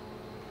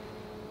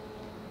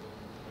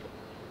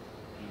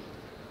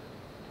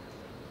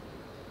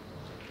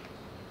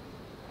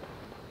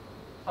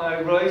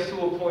 I rise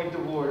to a point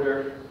of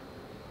order.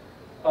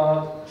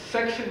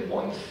 Section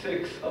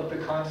 1(6) of the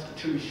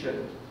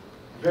Constitution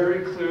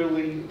very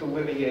clearly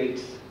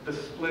delineates the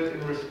split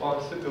in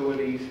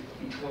responsibilities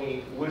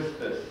between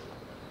WSFS,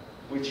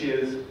 which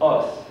is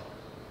us,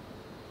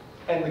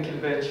 and the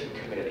Convention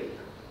Committee.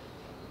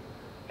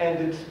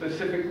 And it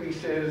specifically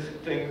says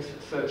things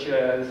such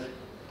as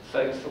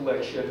site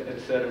selection,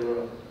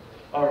 etc.,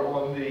 are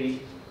on the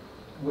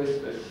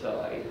WSFS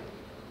side.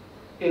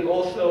 It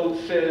also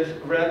says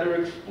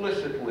rather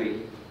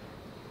explicitly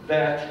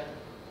that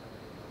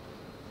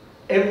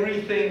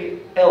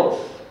everything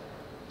else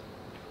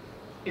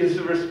is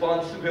the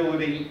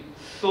responsibility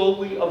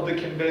solely of the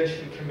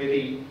Convention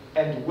Committee,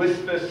 and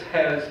WSFS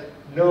has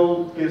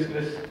no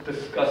business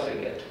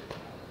discussing it.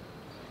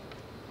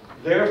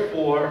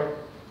 Therefore,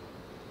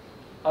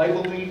 I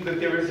believe that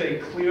there is a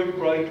clear,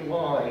 bright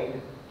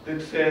line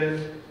that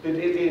says that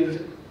it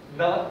is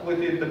not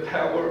within the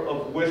power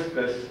of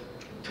WSFS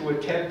to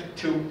attempt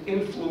to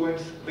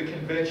influence the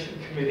Convention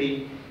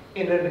Committee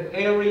in an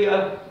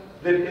area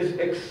that is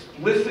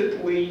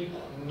explicitly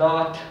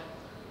not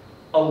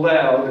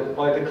allowed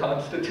by the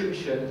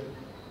Constitution.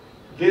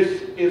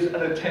 This is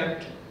an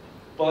attempt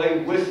by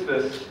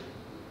WSFS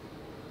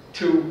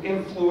to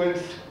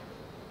influence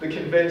the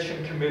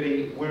Convention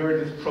Committee where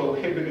it is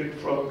prohibited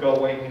from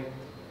going,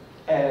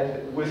 and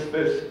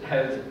WSFS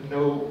has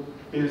no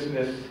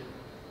business,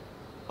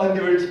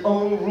 under its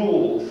own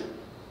rules,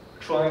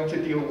 trying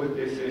to deal with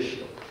this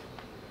issue.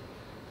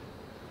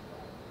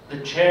 The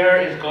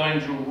chair is going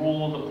to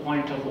rule the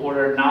point of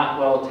order not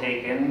well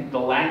taken. The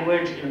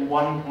language in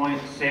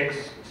 1.6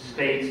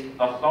 states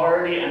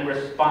authority and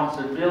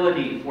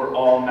responsibility for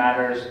all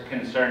matters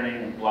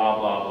concerning blah,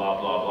 blah, blah,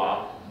 blah,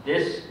 blah.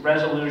 This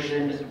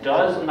resolution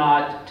does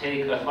not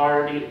take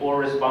authority or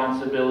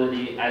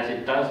responsibility, as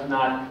it does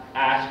not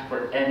ask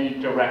for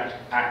any direct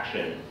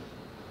action.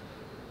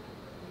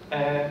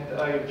 And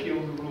I appeal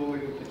the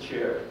ruling of the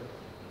chair.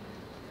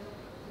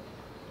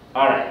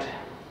 All right.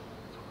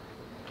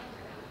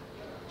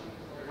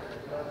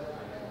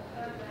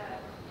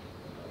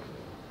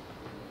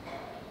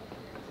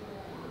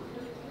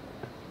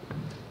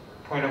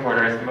 Point of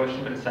order, has the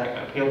motion been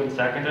appealed and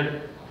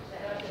seconded?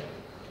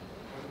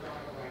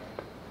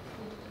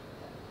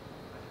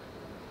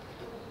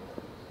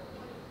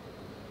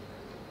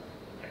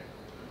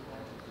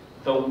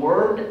 The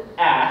word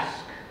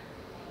ask,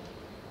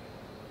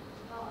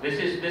 this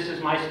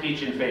is my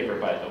speech in favor,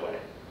 by the way.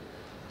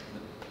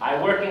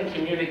 I work in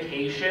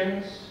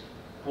communications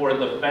for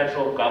the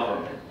federal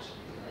government.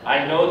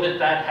 I know that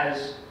that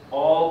has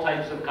all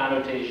types of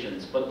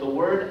connotations, but the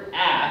word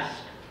ask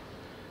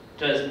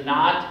does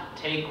not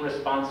take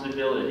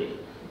responsibility.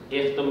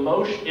 If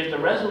the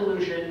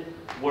resolution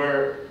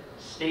were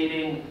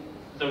stating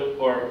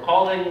or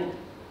calling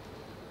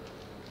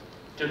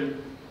to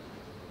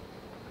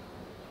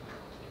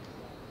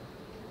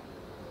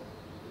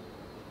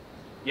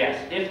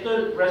yes, if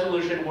the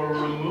resolution were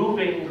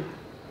removing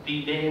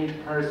the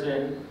named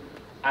person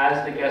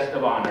as the guest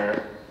of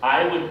honor,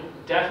 I would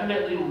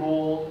definitely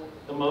rule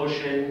the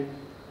motion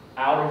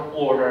out of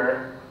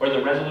order, or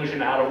the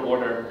resolution out of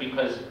order,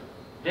 because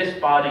this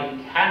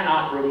body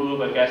cannot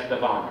remove a guest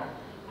of honor.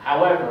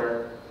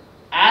 However,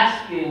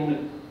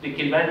 asking the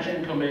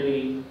Convention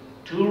Committee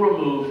to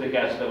remove the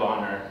guest of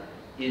honor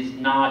is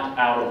not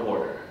out of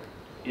order.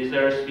 Is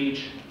there a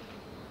speech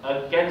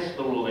against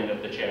the ruling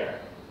of the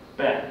chair?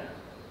 Ben?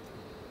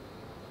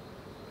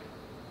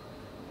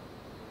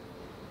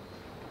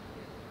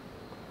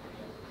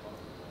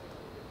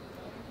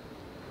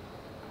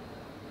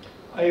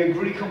 I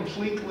agree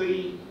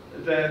completely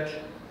that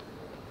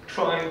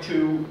trying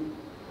to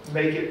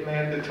make it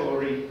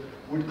mandatory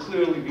would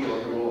clearly be on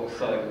the wrong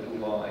side of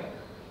the line.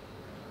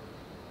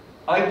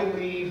 I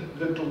believe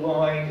that the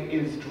line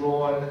is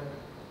drawn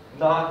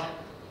not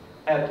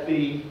at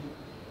the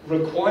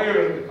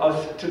requiring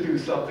us to do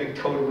something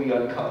totally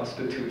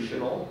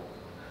unconstitutional,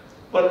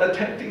 but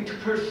attempting to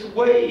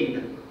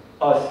persuade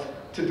us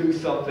to do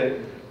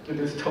something that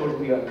is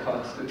totally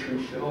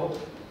unconstitutional.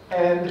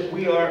 And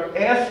we are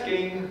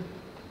asking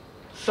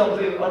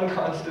something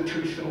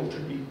unconstitutional to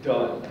be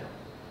done.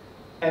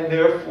 And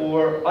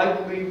therefore, I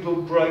believe the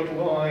bright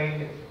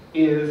line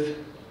is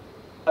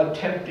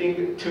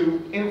attempting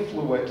to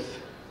influence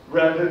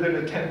rather than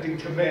attempting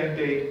to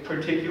mandate,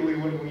 particularly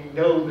when we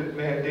know that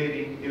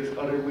mandating is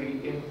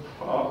utterly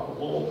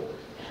improbable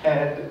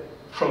and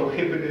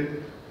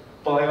prohibited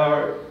by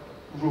our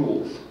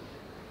rules.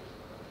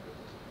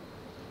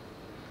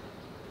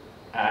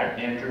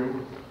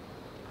 Andrew?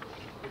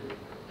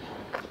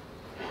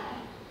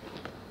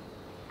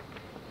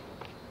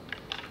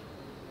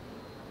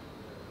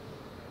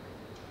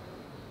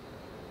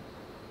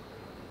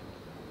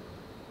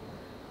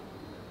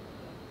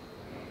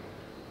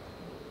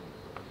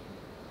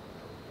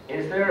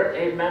 Is there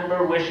a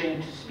member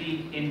wishing to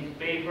speak in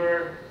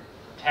favor?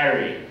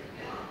 Terry?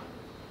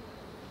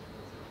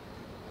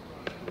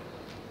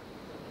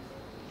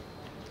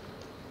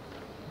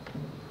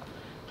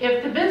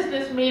 If the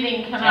business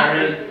meeting cannot...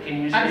 Terry,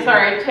 can you speak? I'm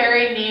sorry,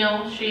 Terry,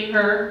 Neil, she,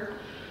 her.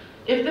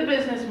 If the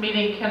business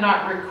meeting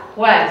cannot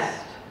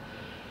request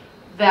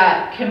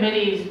that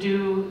committees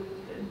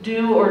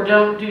do or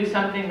don't do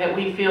something that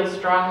we feel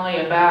strongly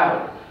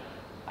about.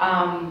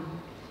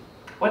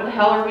 What the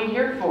hell are we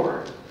here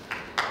for?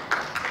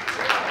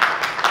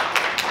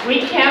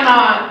 We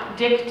cannot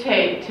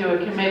dictate to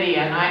a committee,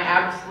 and I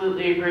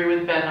absolutely agree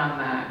with Ben on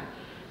that.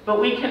 But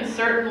we can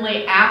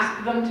certainly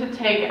ask them to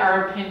take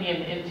our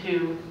opinion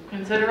into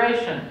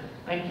consideration.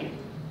 Thank you.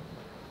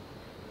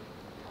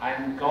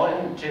 I'm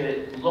going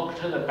to look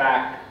to the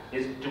back.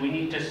 Do we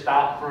need to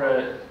stop for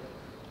a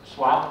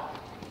swap?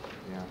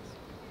 Yeah.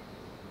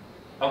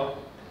 Oh,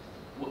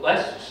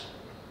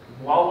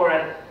 while we're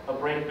at a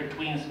break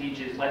between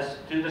speeches, let's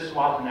do the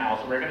swap now.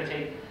 So we're going to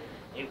take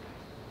a...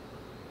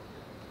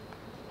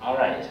 All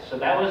right, so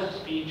that was a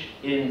speech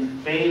in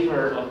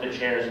favor of the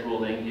chair's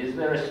ruling. Is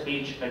there a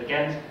speech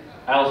against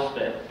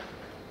Elspeth?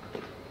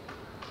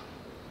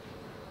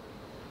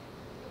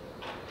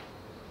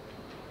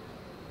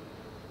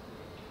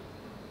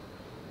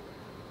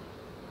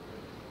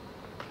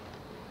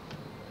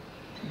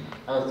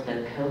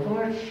 Elspeth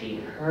Coburn, she,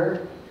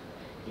 her.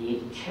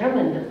 The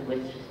chairman of the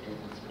Witness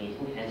Business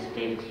Meeting has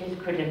stated his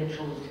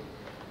credentials.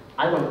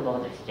 I won't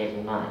bother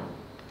stating mine.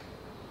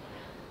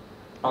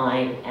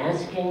 By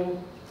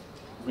asking,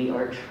 we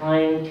are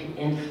trying to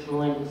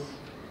influence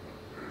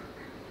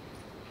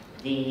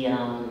the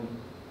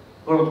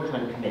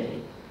Worldcon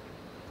committee.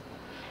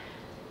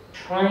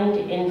 Trying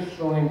to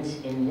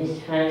influence in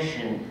this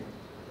fashion,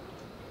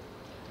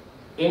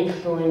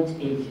 influence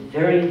is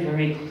very,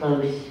 very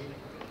close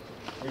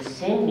to the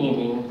same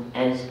meaning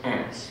as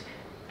ask.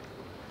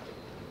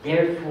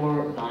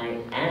 Therefore, by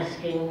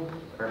asking,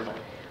 or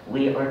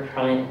we are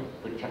trying,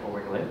 whichever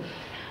we're doing,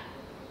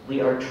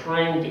 we are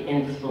trying to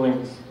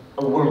influence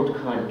a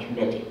Worldcon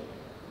committee.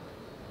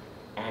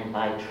 And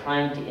by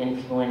trying to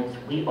influence,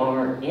 we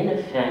are in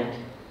effect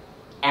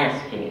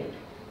asking it.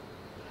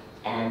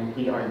 And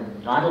we are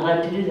not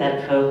allowed to do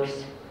that,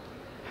 folks.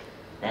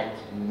 That's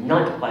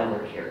not why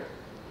we're here.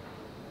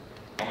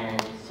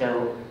 And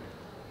so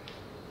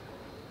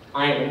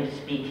I am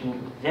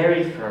speaking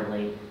very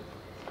firmly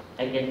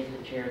against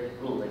the chair's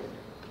ruling.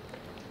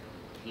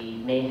 He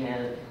may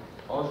have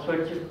all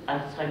sorts of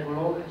outside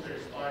world.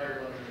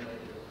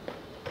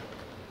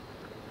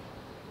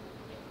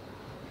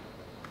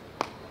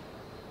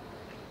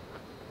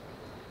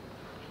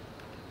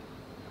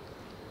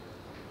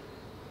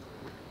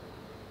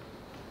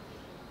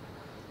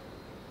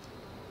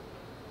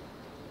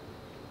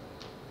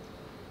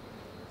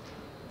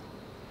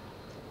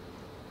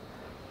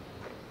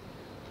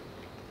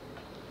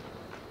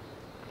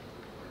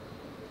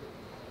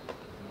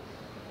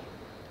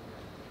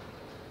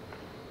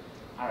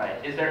 All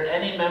right, is there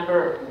any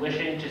member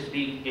wishing to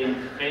speak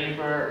in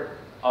favor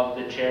of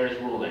the chair's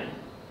ruling?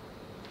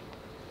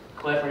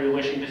 Cliff, are you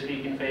wishing to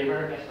speak in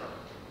favor? Yes, sir.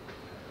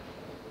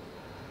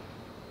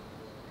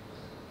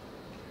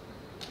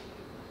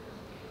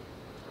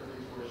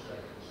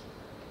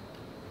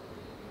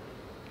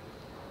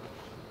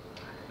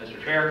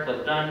 Mr. Chair,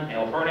 Cliff Dunn,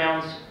 male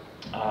pronouns.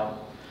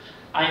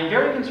 I am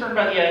very concerned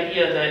by the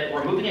idea that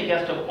removing a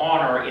guest of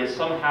honor is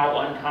somehow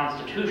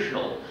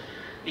unconstitutional,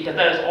 because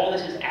that is all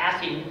this is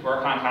asking for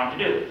a Concom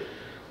to do.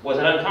 Was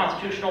it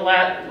unconstitutional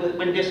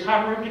when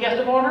Discon removed a guest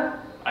of honor?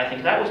 I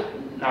think that was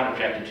not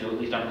objected to,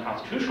 at least on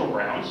constitutional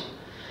grounds.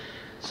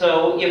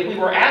 So if we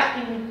were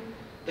asking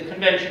the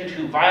convention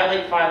to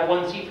violate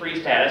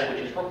 501c3 status, which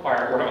is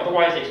required, or to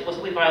otherwise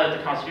explicitly violate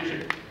the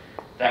Constitution,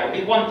 that would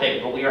be one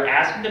thing, but we are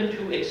asking them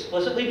to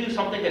explicitly do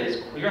something that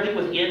is clearly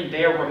within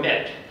their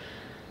remit.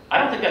 I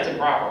don't think that's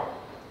improper.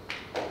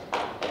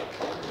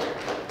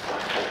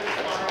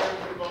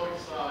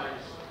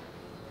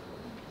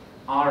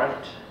 All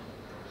right.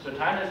 So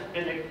time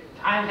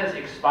has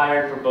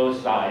expired for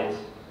both sides.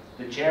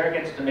 The chair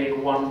gets to make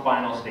one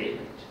final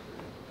statement.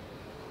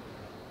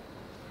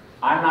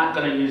 I'm not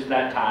going to use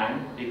that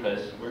time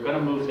because we're going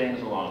to move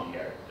things along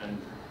here. And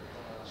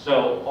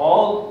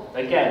so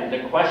again,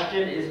 the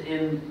question is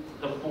in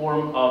the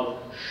form of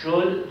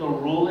should the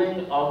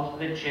ruling of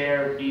the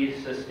chair be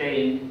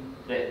sustained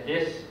that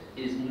this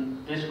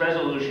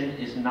resolution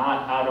is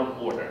not out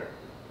of order.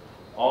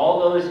 All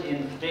those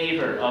in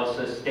favor of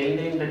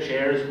sustaining the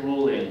chair's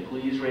ruling,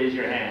 please raise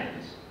your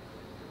hands.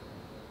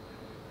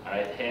 All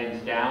right,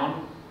 hands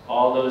down.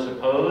 All those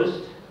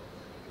opposed?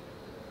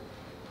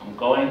 I'm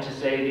going to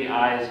say the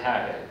ayes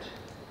have it.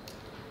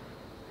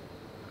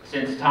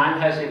 Since time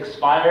has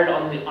expired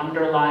on the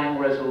underlying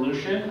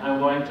resolution, I'm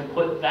going to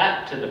put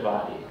that to the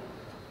body.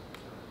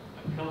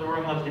 Appeal the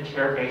ruling of the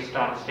chair based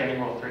on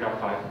Standing Rule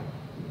 3.5.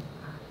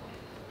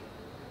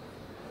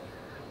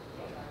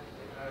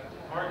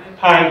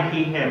 Time,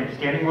 he, him.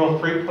 Standing Rule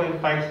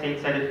 3.5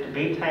 states that if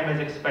debate time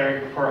has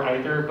expired before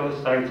either or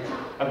both sides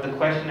of the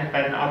question have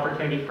had an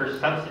opportunity for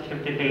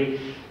substantive debate,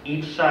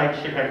 each side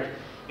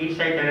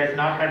that has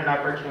not had an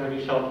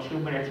opportunity shall have 2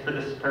 minutes for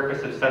this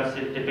purpose of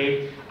substantive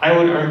debate. I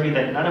would argue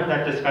that none of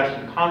that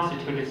discussion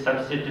constituted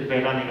substantive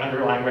debate on the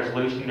underlying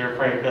resolution,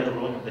 therefore I appeal the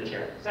ruling of the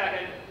chair.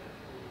 Second.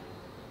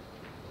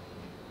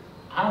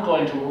 I'm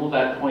going to rule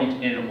that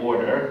point in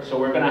order. So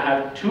we're going to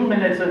have 2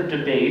 minutes of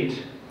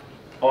debate.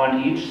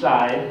 on each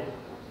side.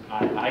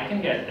 I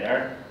can get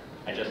there.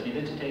 I just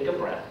needed to take a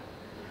breath.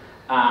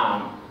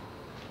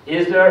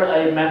 Is there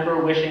a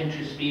member wishing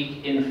to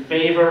speak in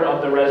favor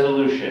of the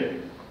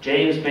resolution?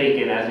 James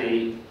Bacon as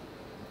a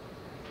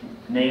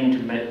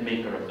named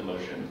maker of the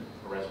motion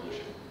or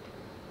resolution.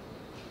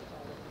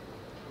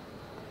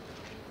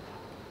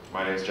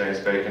 My name is James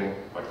Bacon.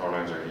 My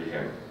pronouns are he,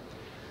 him.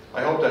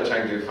 I hope that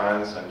Chengdu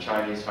fans and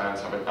Chinese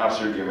fans have an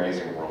absolutely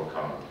amazing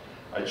Worldcon.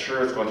 I'm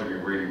sure it's going to be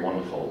really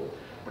wonderful.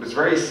 But it's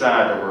very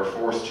sad that we're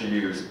forced to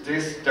use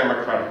this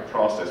democratic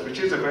process, which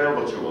is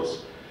available to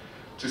us,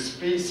 to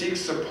seek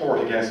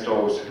support against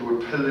those who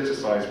would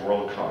politicize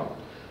Worldcon.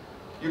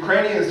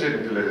 Ukrainians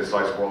didn't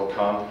politicize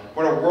Worldcon.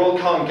 When a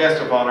Worldcon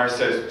guest of honor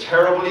says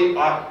terribly,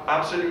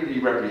 absolutely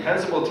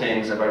reprehensible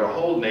things about a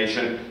whole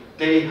nation,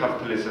 they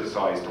have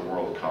politicized the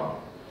Worldcon.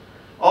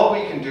 All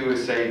we can do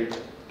is say,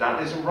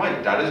 that isn't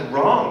right, that is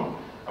wrong.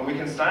 And we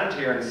can stand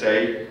here and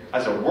say,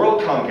 as a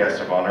Worldcon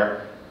guest of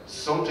honor,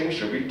 something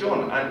should be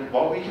done. And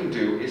what we can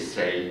do is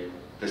say,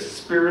 the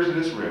spirit of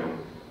this room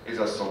is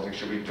that something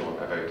should be done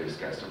about this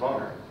guest of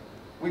honor.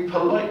 We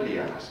politely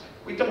ask.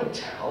 We don't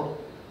tell.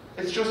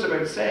 It's just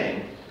about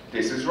saying,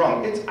 this is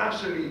wrong. It's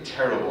absolutely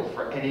terrible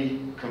for any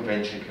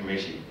convention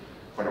committee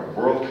when a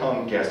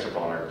Worldcon guest of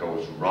honor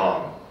goes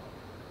wrong.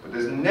 But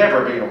there's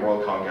never been a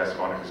Worldcon guest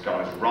of honor who's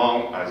gone as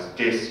wrong as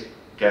this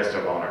guest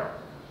of honor.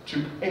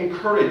 To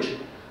encourage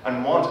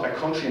and want a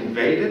country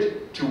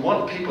invaded, to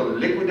want people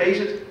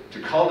liquidated,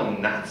 to call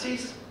them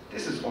Nazis,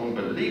 this is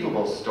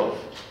unbelievable stuff.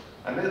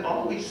 And then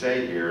all we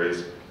say here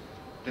is,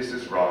 this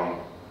is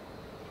wrong,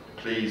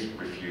 please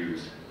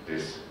refuse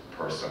this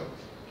person.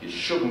 He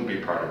shouldn't be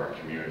part of our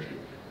community,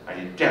 and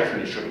he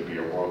definitely shouldn't be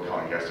a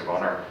Worldcon guest of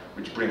honor,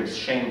 which brings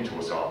shame to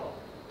us all.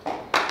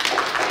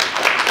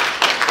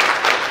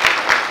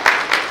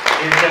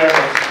 Is there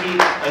a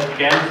speech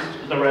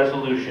against the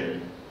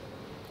resolution?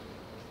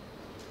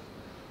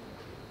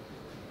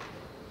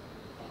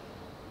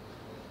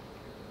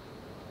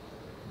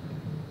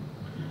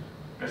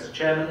 Mr.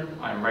 Chairman,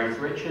 I'm Rafe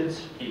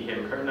Richards, he,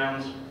 him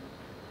pronouns.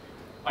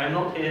 I am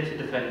not here to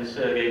defend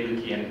Sergei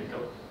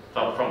Lukienko,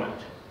 far from it.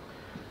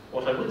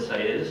 What I would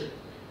say is,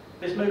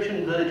 this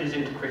motion verges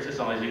into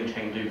criticising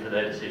Chengdu for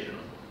their decision.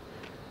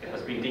 It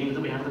has been deemed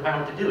that we have the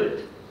power to do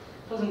it.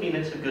 Doesn't mean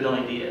it's a good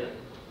idea.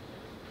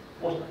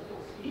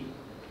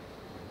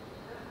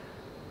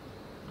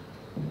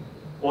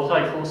 What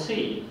I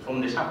foresee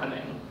from this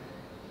happening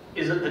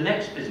is that the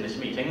next business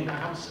meeting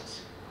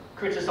perhaps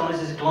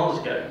criticises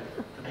Glasgow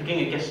for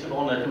picking a guest of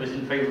honour who is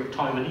in favour of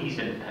Taiwanese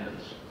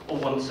independence, or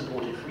one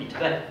supported free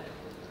Tibet.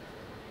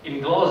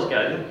 In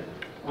Glasgow,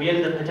 we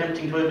end up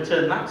attempting to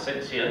overturn that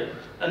censure,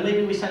 and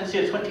maybe we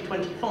censure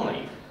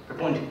 2025,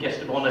 appointed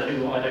guest of honour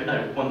who, I don't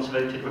know, once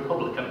voted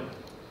Republican.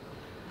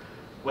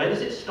 Where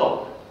does it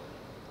stop?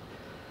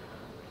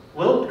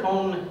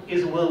 Worldcon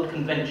is a world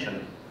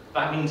convention.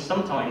 That means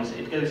sometimes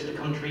it goes to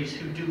countries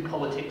who do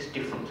politics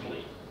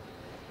differently.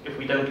 If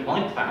we don't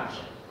like that,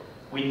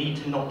 we need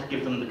to not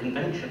give them the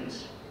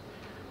conventions.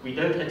 We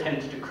don't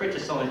attempt to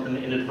criticise them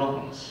in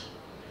advance,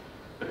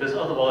 because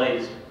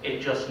otherwise it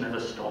just never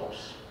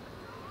stops.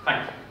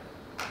 Thank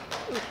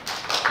you.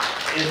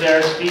 Is there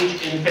a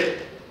speech in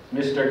favor?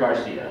 Mr.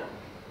 Garcia.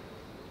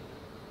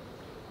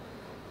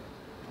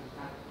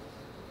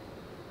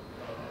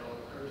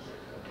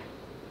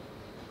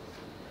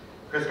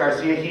 Chris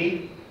Garcia,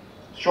 he,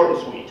 short and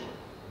sweet.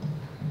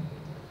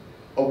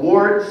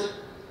 Awards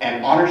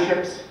and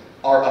honorships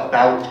are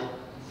about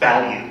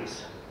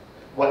values,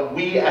 what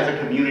we as a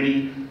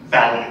community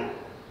value.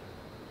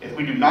 If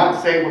we do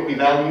not say what we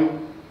value,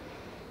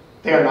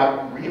 they are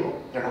not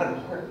real, they're not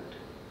important.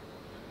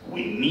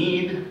 We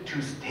need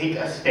to take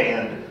a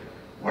stand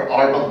where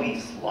our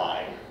beliefs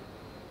lie.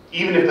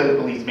 Even if those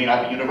beliefs may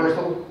not be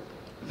universal,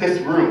 this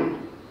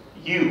room,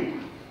 you,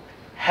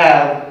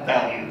 have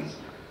values.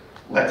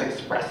 Let's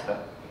express them.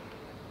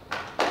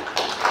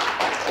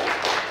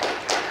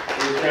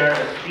 Is there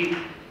a speech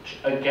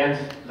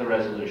against the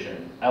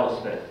resolution?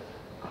 Elspeth.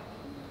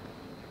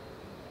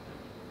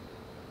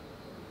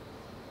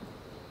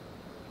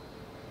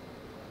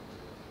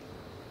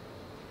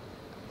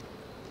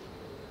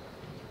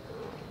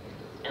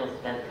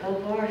 Elspeth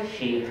Kovar,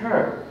 she,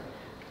 her.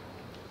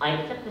 I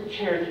accept the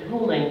chair's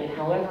ruling,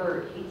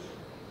 however, he's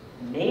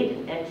made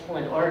an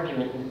excellent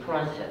argument in the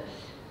process.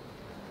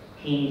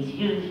 He's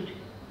used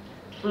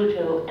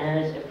Pluto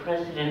as a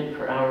precedent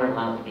for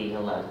our being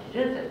allowed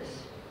to do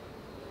this.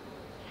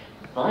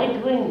 By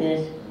doing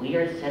this, we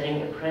are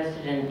setting a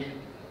precedent,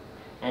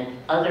 and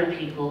other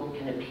people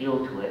can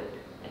appeal to it,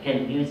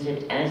 can use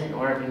it as an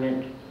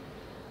argument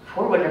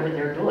for whatever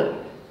they're doing.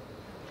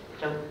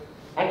 So,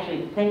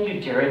 actually, thank you,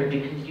 Jared,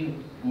 because you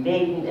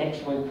made an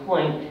excellent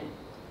point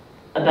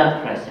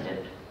about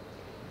precedent.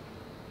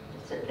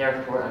 So,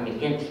 therefore, I'm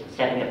against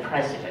setting a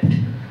precedent.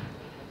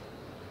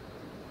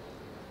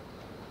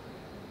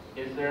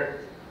 Is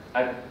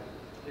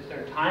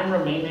there time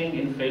remaining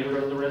in favor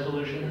of the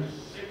resolution?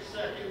 6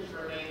 seconds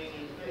remaining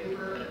in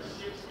favor and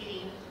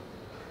 16.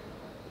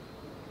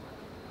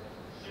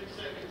 6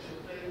 seconds in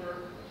favor,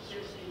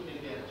 16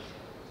 against.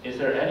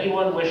 there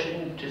anyone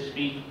wishing to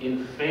speak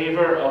in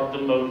favor of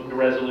the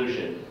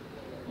resolution?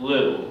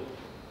 Lou.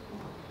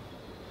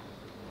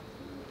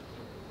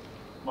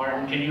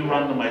 Martin, can you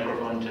run the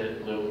microphone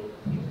to Lou?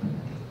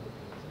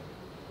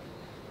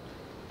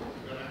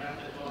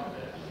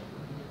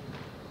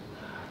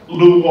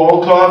 Lou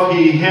Wolkoff,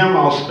 he, him,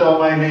 I'll spell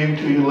my name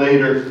to you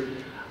later.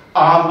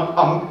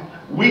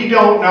 We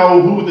don't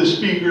know who the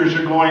speakers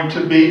are going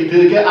to be,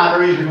 the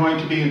honorees are going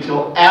to be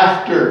until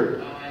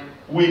after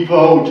we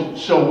vote,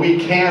 so we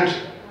can't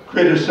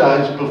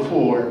criticize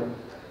before.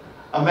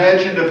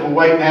 Imagine if a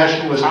white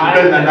nationalist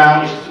had been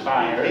announced.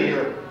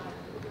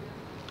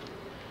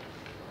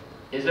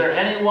 Is there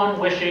anyone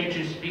wishing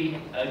to speak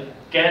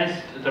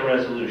against the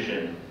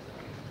resolution?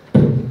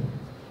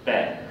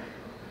 Ben.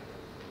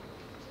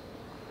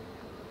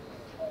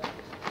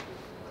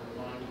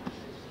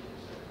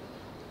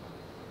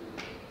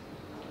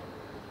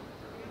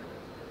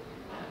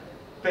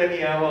 Ben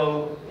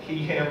Yellow, he,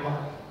 him,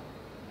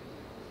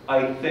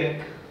 I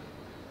think,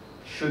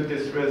 should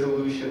this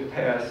resolution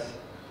pass,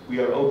 we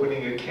are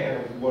opening a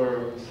can of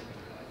worms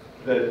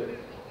that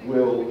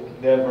will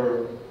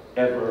never,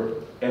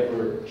 ever,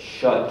 ever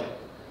shut.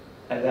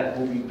 And that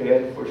will be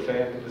bad for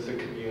fandom as a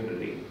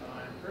community.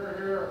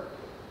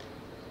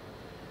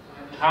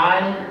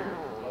 Time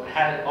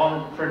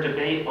for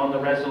debate on the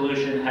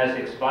resolution has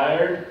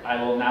expired.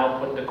 I will now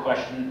put the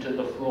question to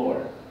the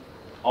floor.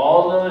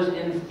 All those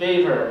in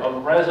favor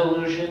of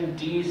resolution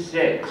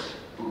D6,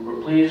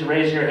 please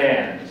raise your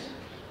hands.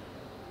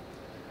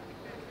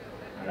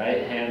 All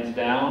right, hands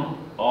down.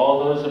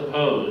 All those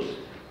opposed?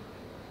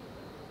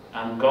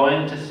 I'm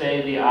going to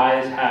say the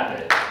ayes have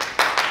it.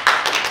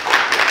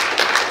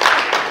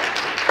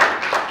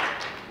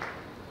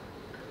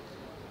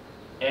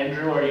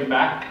 Andrew, are you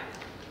back?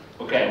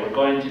 Okay, we're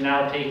going to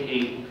now take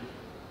a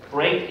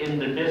break in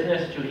the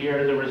business to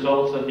hear the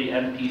results of the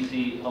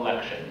MPC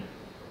election.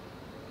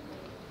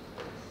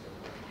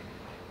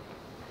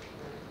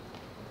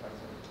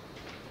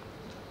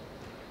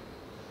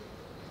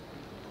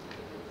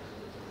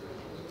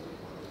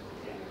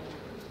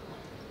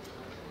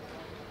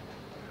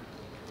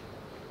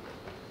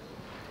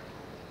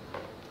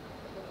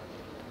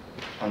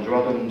 Andrew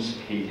Adams,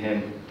 he,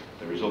 him,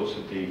 the results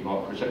of the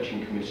Mark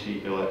Protection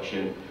Committee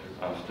election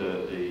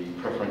after the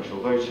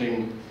preferential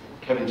voting,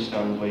 Kevin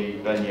Stanley,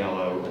 Ben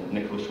Yellow and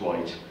Nicholas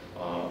White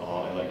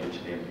are elected to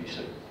the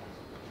MPC.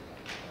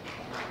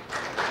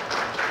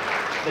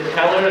 The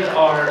tellers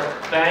are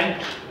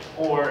thanked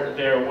for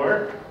their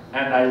work,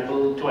 and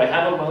do I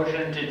have a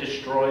motion to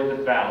destroy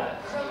the ballot?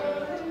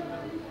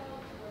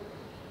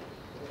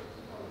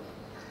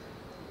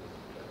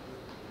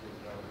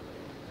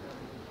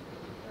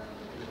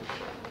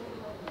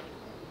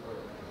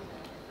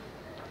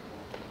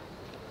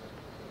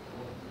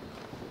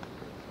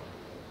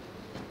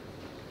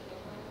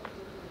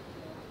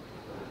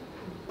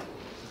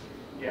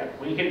 Yeah,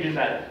 we can do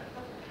that.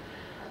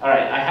 All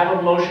right, I have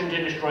a motion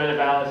to destroy the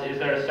ballots. Is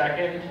there a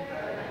second?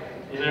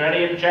 Is there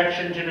any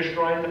objection to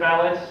destroying the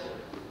ballots?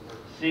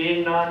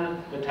 Seeing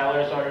none, the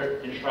tellers are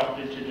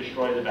instructed to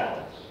destroy the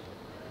ballots.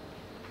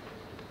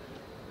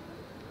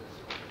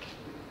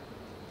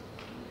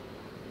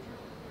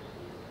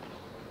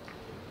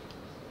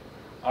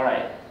 All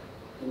right,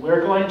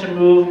 we're going to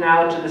move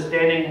now to the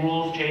standing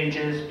rules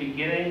changes,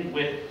 beginning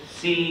with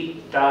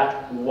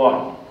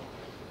C.1.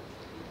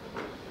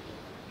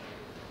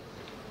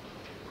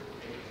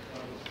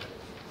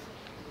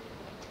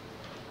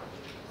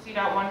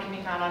 C.1 can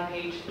be found on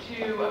page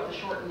 2 of the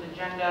shortened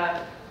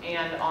agenda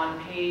and on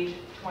page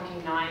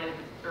 28 of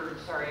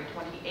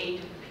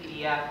the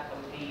PDF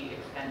of the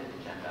extended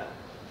agenda.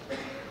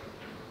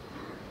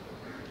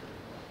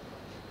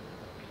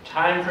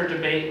 Time for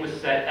debate was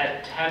set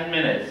at 10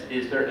 minutes.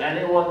 Is there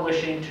anyone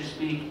wishing to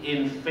speak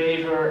in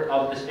favor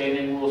of the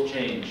standing rules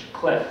change?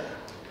 Cliff.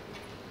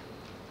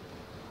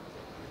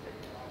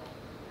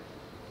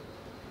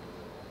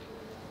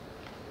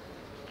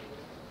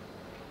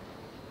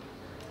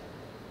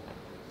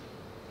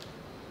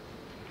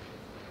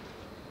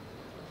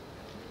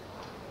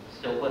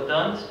 Still Cliff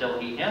Dunn, still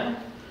he, him.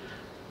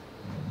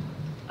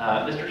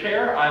 Mr.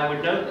 Chair, I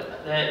would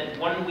note that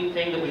one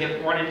thing that we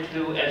have run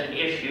into as an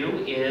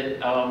issue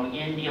is,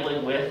 in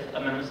dealing with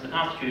amendments to the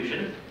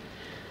Constitution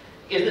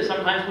is that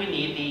sometimes we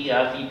need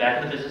the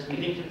feedback of the business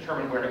meeting to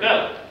determine where to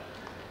go.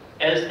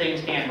 As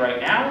things stand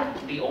right now,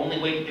 the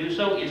only way to do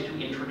so is to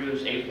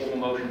introduce a formal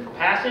motion for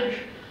passage,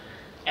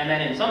 and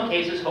then in some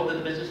cases hope that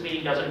the business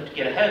meeting doesn't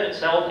get ahead of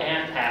itself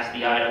and pass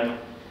the item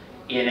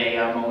in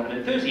a moment of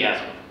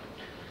enthusiasm.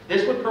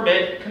 This would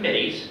permit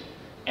committees,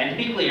 and to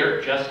be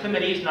clear, just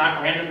committees,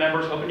 not random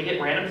members hoping to get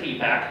random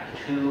feedback,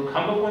 to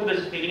come before the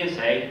business meeting and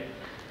say,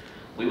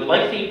 we would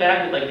like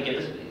feedback, we'd like to get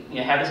this,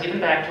 have this given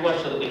back to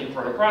us so that we can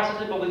further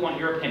process it, but we want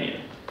your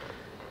opinion.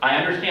 I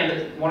understand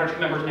that one or two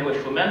members may wish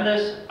to amend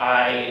this.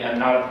 I am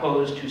not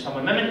opposed to some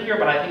amendment here,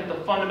 but I think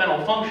the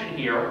fundamental function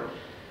here,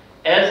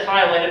 as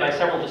highlighted by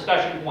several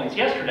discussion points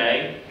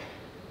yesterday,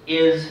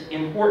 is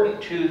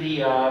important to the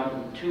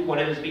to what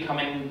is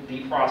becoming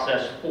the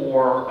process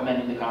for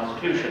amending the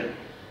Constitution.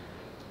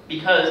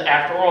 because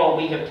after all,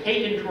 we have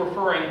taken to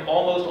referring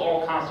almost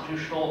all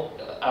constitutional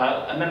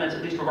amendments,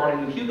 at least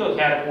regarding the Hugo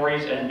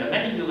categories and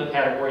amending Hugo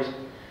categories,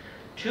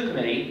 to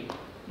committee,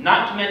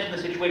 not to mention the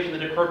situation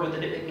that occurred with the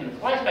nitpicking and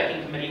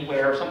fly-specking committee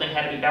where something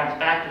had to be bounced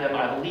back to them,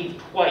 I believe,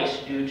 twice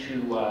due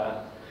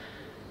to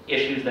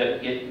issues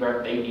that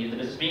where they needed the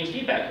business meetings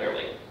feedback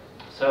clearly.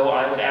 So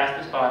I would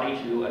ask this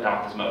body to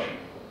adopt this motion.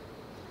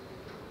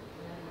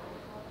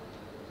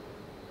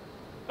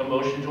 A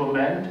motion to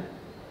amend?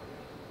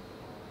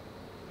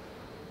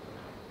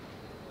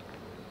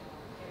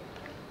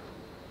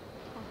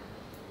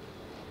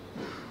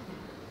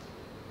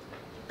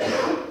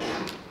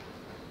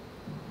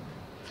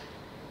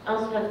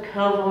 Elspeth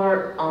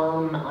Kovar,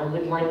 I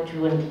would like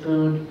to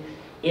include,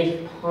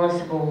 if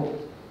possible,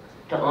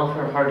 to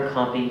offer hard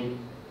copy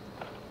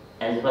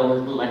as well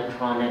as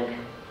electronic.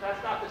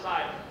 That's not this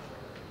item.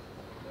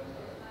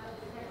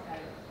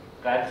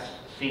 That's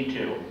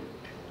C2.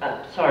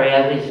 Sorry,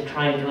 I was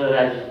trying to,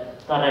 I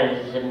thought I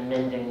was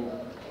amending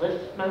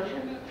Cliff's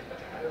motion.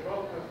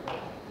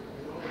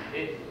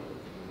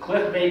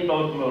 Cliff made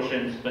both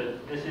motions,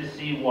 but this is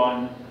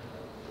C1.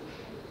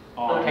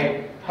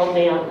 Okay, help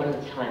me out one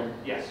at a time.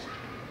 Yes.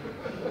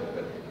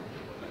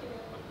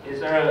 Is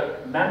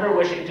there a member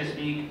wishing to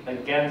speak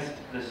against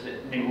this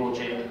new rule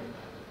change?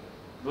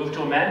 Move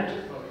to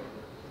amend?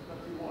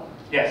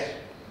 Yes.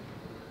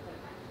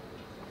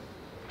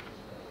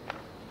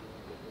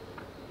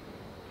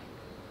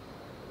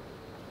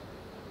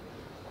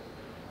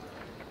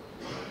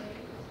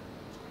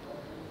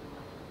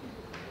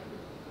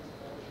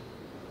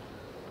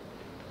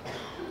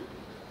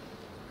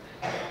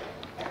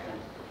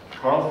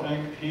 Carl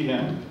Fink, he,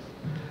 him.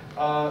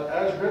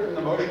 As written,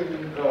 the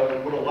motion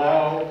would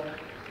allow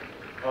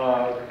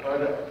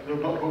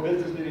the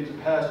business meeting to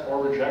pass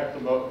or reject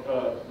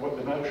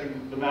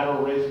the matter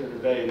raised for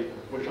debate,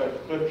 which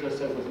Cliff just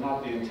said was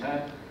not the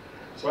intent.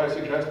 So I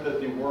suggest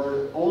that the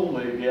word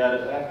only be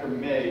added after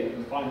may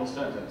in the final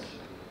sentence.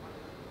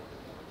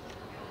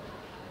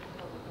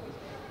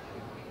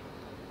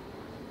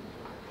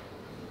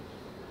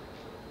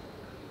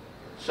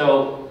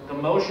 So the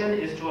motion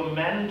is to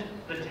amend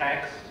the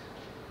text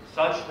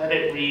such that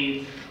it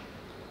reads,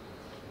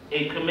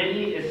 a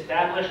committee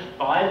established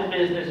by the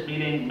business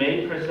meeting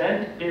may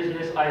present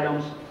business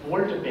items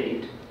for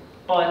debate,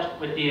 but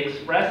with the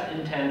express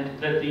intent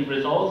that the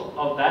results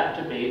of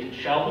that debate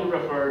shall be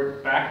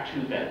referred back to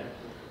them.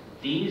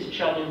 These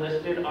shall be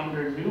listed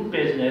under new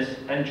business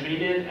and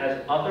treated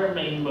as other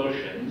main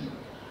motions,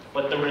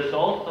 but the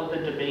result of the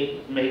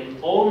debate may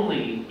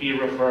only be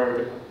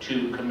referred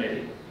to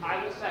committee.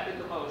 I will second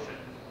the motion.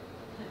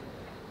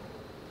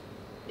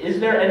 Is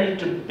there any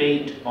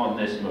debate on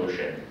this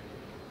motion?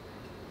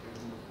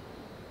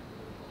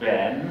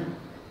 Ben?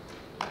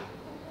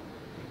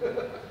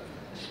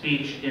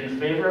 Speech in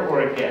favor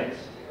or against?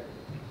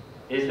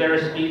 Is there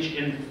a speech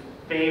in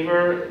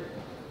favor?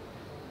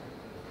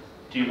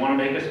 Do you want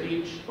to make a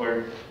speech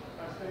or?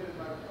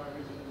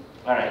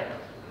 All right.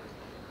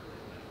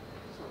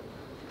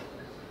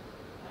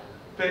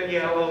 Ben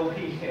Yellow,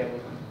 he, him.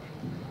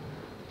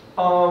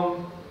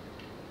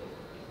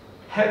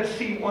 Had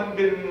C1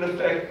 been in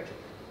effect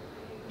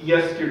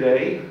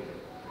yesterday,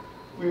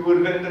 we would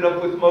have ended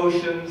up with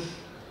motions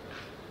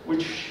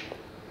which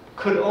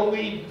could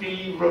only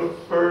be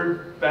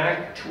referred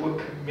back to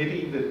a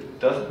committee that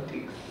doesn't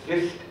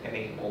exist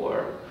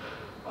anymore.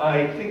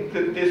 I think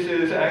that this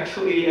is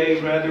actually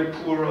a rather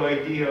poor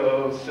idea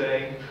of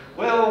saying,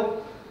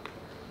 well,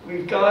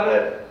 we've got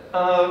it,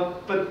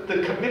 but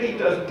the committee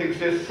doesn't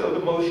exist, so the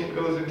motion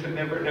goes into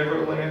Never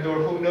Never Land,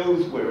 or who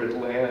knows where it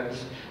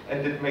lands,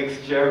 and it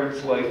makes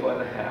Jared's life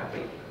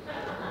unhappy.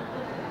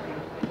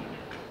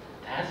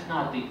 That's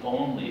not the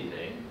only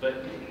thing,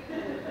 but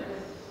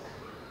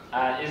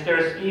is there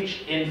a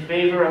speech in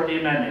favor of the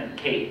amendment?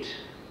 Kate?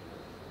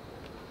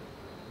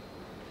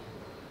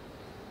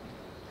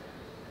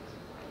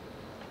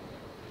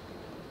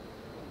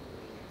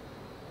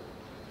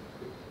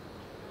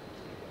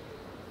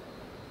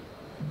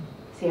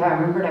 See how I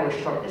remembered I was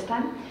short this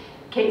time?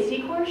 Kate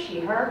Secor, she,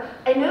 her.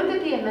 I know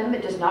that the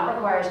amendment does not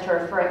require us to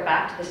refer it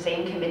back to the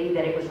same committee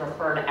that it was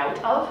referred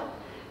out of.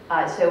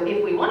 So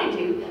if we wanted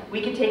to,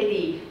 we could take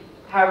the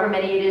however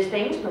many it is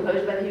things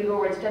proposed by the Hugo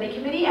Word Study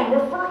Committee and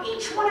refer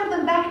each one of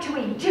them back to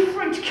a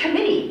different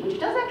committee,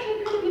 which does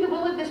actually appear to be the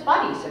will of this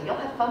body, so you'll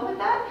have fun with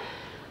that.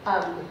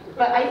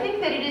 But I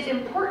think that it is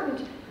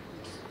important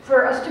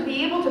for us to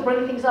be able to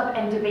bring things up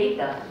and debate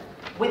them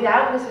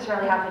without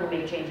necessarily having to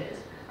make changes,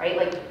 right?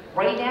 Like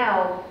right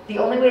now, the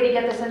only way to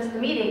get the sense of the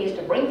meeting is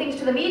to bring things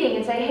to the meeting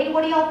and say, hey,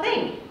 what do y'all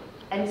think?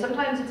 And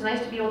sometimes it's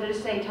nice to be able to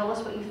just say, tell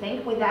us what you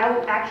think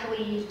without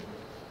actually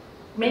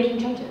making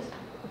changes.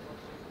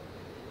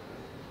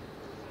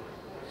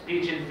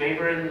 Speech in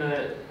favor in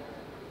the,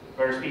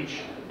 or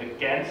speech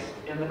against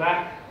in the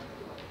back?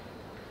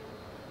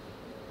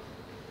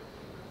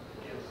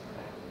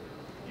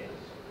 Yes.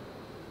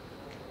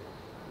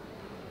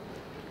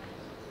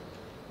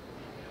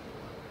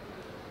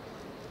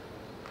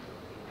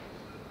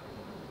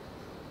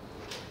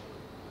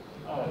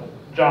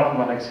 Jonathan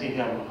Lennox, he,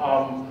 him.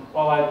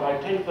 While I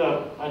take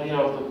the idea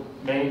of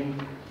the main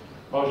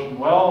motion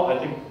well, I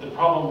think the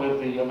problem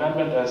with the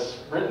amendment as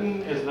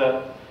written is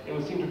that it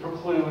would seem to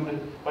preclude,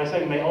 by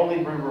saying may only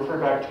be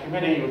referred back to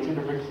committee, it would seem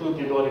to preclude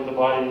the ability of the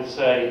body to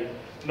say,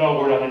 no,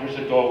 we're not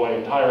interested, go away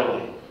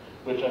entirely,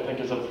 which I think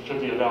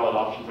should be a valid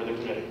option for the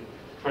committee,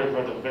 for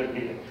the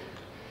meeting.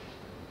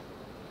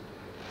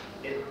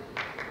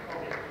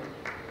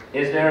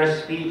 Is there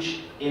a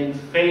speech in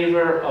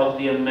favor of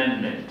the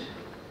amendment?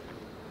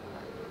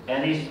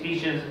 Any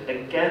speeches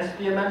against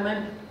the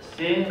amendment?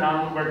 Seeing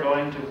none, we're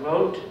going to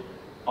vote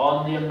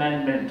on the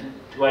amendment.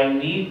 Do I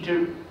need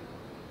to,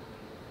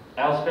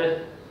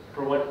 Elspeth,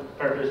 for what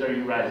purpose are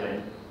you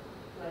rising?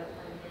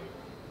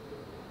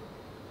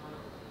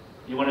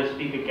 You want to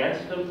speak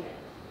against them?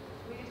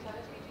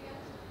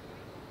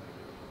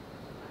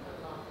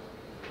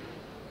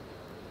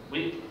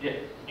 Yeah,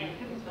 you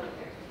can.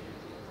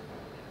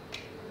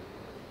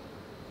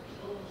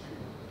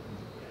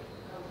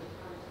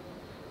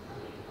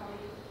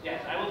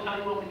 Yes, I will tell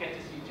you when we get to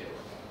C2.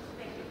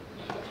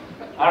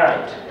 All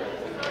right.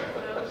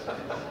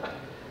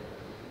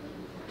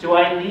 Do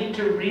I need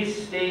to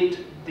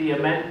restate the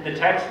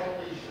text?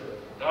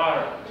 All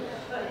right.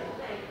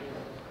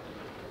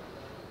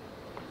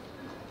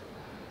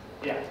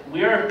 Yeah,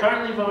 we are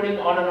currently voting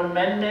on an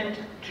amendment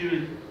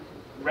to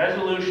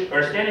resolution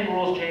or standing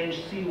rules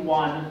change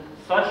C1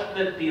 such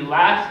that the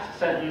last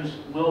sentence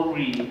will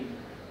read,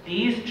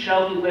 these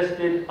shall be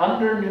listed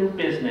under new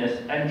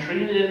business and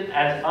treated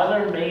as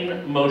other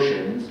main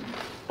motions,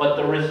 but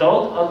the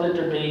result of the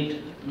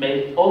debate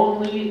may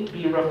only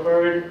be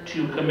referred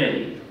to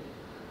committee.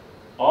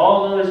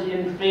 All those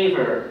in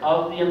favor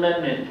of the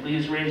amendment,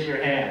 please raise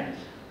your hands.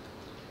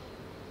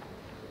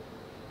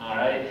 All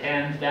right,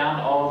 hands down,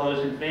 all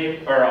those in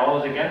favor, or all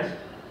those against?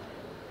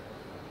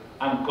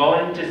 I'm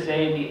going to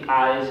say the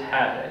ayes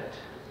have it.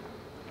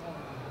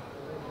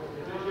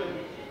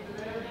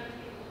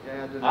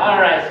 All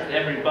right,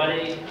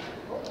 everybody,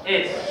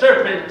 it's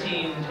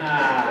serpentine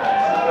time.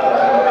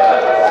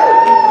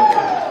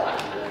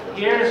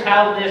 Here's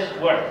how this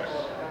works.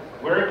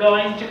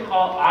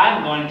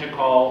 I'm going to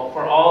call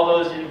for all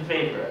those in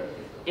favor.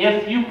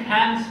 If you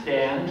can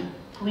stand,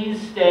 please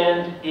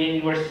stand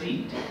in your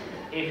seat.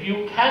 If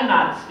you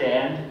cannot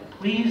stand,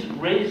 please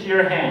raise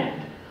your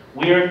hand,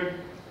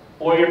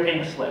 or your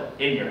pink slip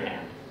in your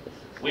hand.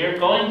 We're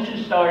going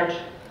to start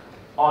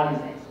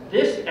on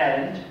this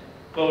end,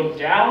 go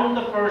down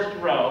the first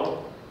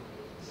row.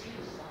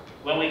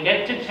 When we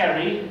get to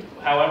Terry,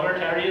 however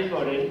Terry is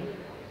voting.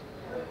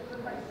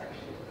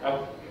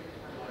 Oh.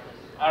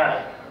 All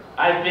right.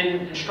 I've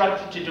been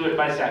instructed to do it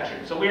by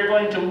section. So we're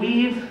going to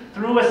weave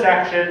through a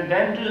section,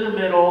 then to the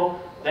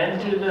middle, then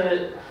to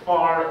the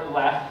far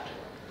left.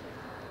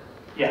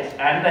 Yes,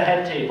 and the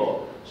head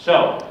table.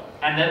 So,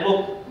 and then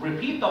we'll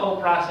repeat the whole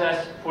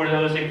process for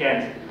those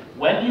against.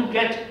 When you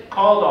get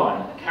called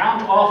on,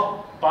 count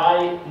off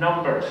by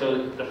number.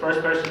 So the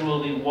first person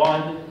will be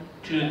 1,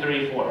 2,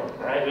 3, 4.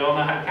 Right? We all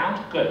know how to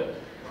count? Good.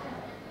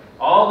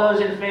 All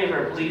those in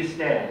favor, please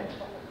stand.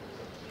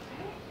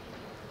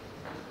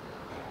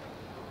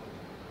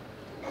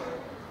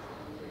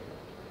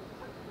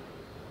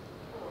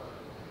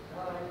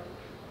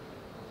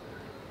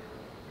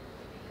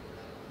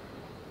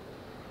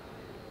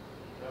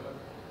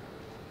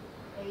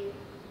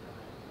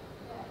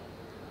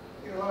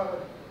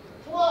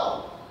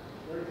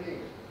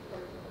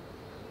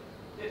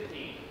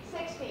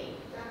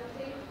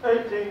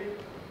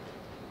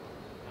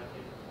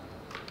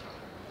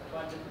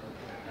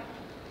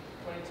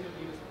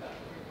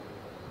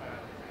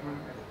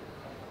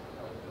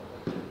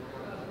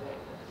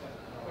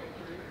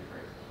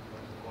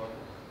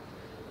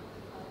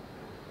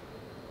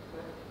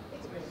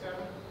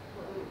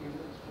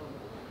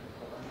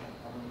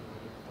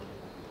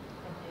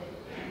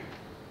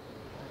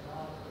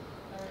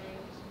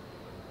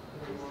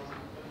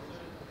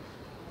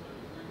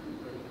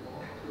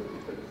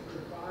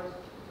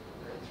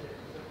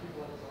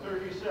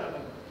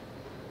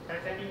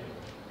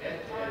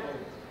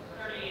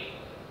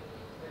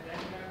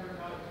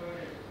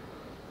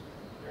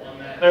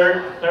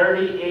 Third,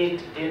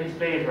 38 in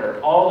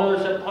favor. All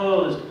those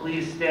opposed,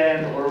 please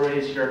stand or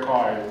raise your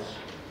cards.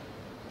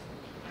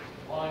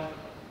 1,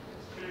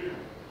 2,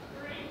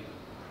 3,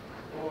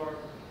 4,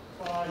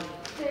 5,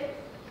 6,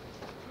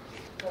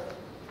 7,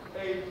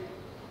 8, 9,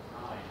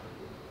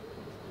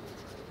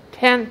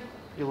 10,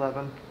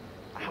 11,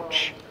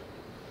 ouch,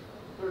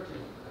 13,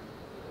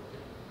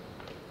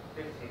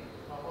 15.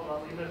 Oh, hold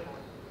on, leave this one.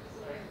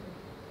 Sorry.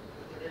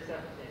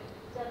 17.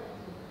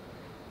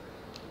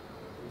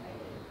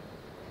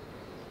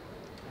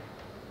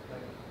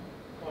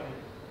 20.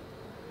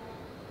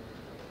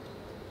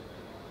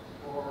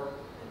 4,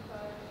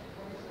 26,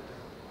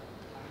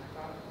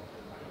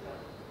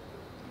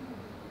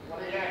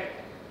 28,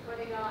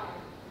 29,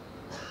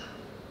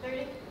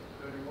 30,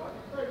 31,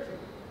 32,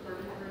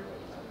 33,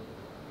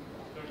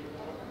 34,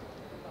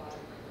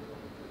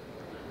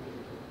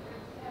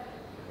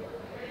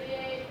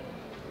 38,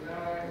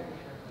 39,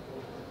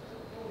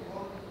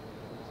 41,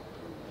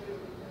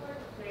 42,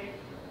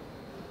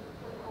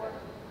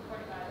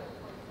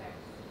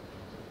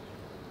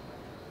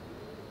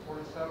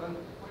 47?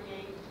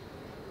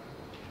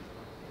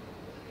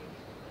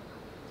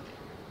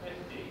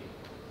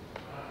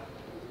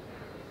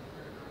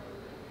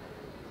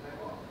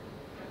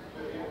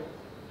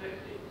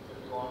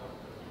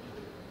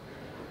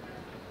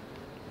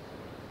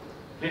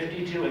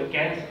 52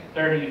 against,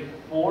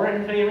 34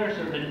 in favor,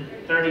 so the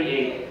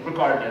 38,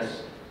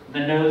 regardless. The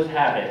noes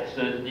have it,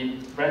 so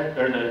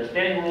the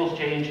standing rules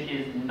change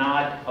is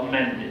not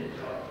amended.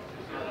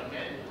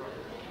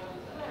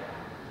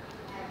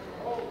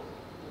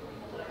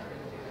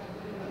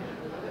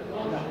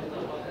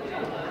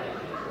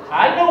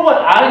 I know what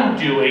I'm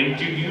doing.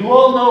 Do you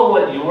all know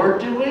what you're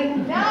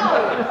doing?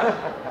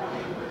 No.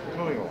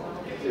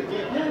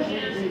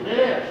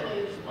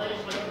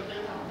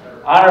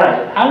 All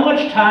right, how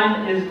much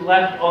time is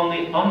left on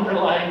the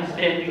underlying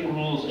standing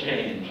rules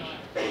change?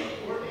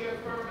 For the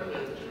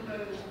affirmative, 2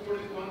 minutes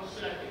 41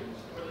 seconds.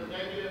 For the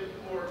negative,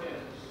 4 minutes.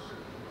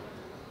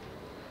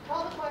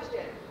 Call the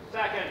question.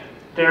 Second.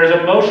 There is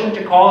a motion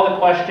to call the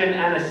question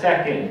and a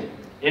second.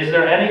 Is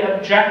there any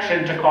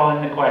objection to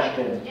calling the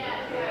question? Yes.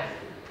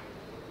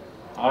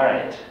 All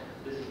right.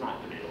 This is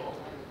not debatable,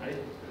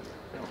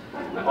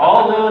 right?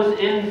 All those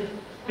in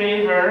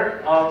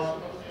favor of...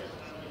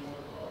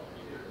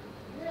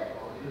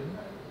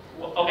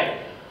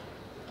 Okay.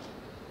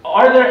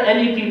 Are there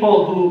any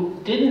people who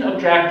didn't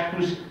object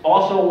who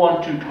also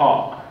want to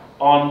talk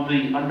on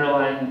the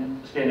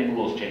underlying standing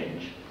rules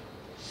change?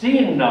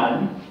 Seeing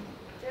none.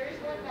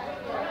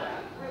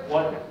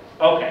 What?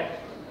 Okay.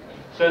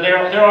 So there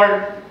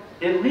are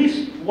at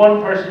least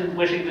one person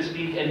wishing to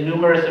speak and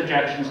numerous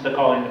objections to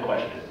calling the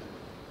question.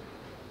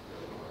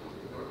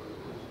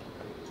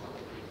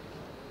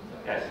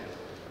 Yes.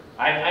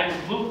 I'm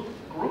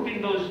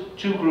grouping those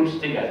two groups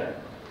together.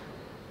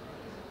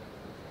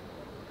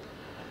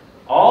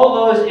 All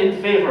those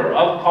in favor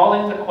of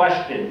calling the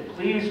question,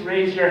 please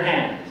raise your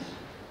hands.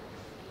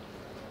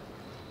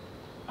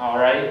 All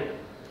right.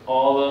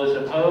 All those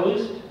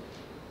opposed?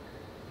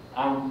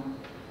 I'm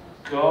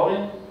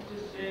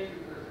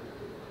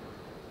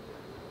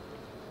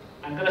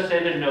going to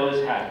say the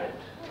noes have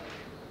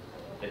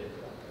it.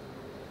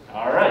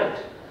 All right.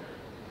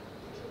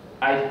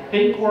 I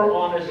think we're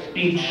on a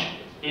speech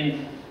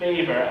in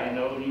favor. I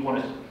know you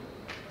want to...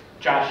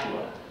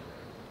 Joshua.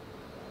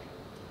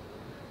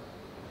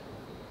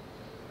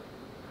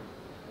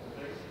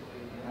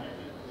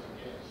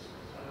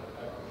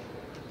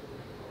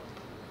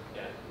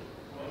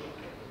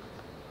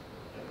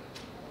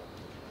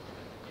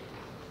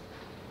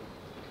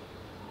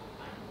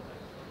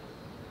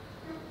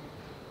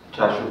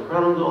 Joshua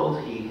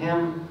Cronengold, he,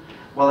 him.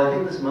 While I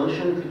think this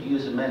motion could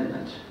use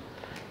amendment,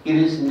 it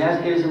is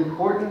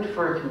important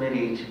for a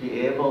committee to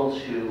be able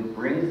to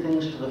bring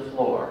things to the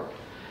floor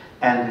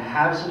and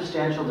have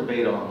substantial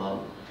debate on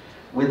them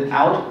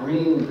without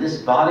bringing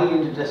this body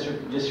into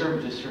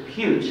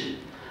disrepute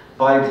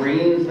by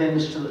bringing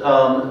things to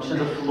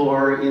the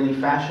floor in the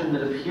fashion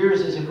that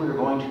appears as if we were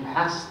going to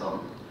pass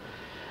them,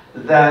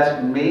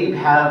 that may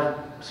have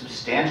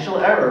substantial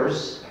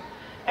errors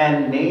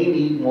and may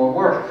need more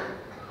work.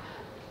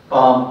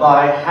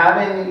 By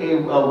having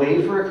a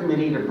way for a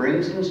committee to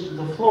bring things to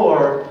the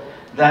floor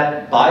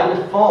that by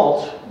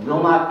default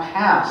will not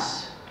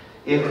pass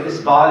if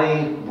this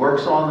body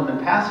works on them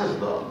and passes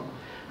them,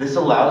 this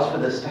allows for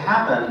this to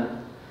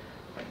happen.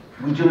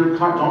 We don't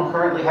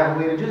currently have a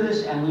way to do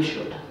this, and we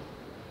should.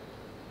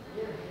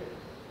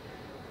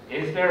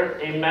 Is there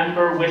a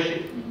member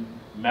wishing?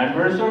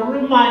 Members are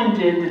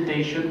reminded that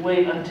they should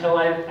wait until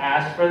I've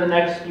asked for the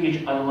next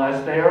speech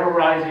unless they are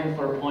arising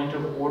for a point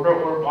of order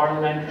or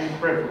parliamentary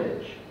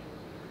privilege.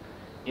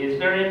 Is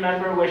there a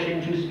member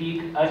wishing to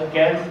speak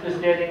against the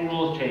standing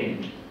rules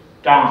change?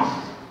 Dom.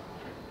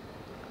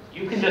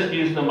 You can just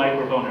use the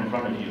microphone in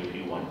front of you if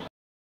you want.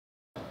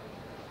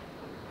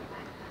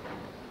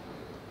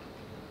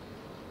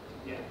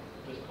 Yeah,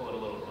 just pull it a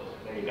little closer.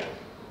 There you go.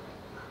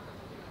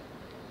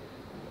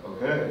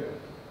 Okay.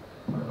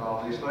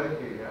 I'll just like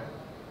you, yeah.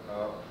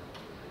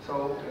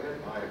 So,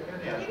 in my opinion...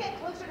 Can you get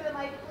closer to the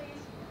mic,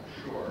 please?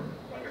 Sure.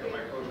 I'll get the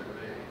mic closer to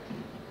me.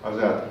 How's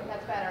that?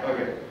 That's better.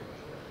 Okay.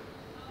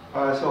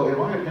 So, in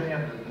my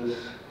opinion, this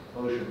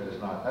motion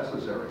is not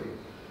necessary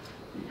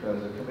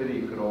because the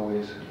committee could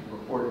always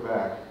report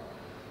back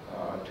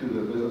to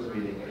the business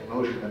meeting a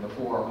motion in the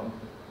form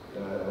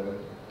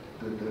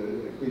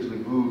basically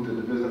move to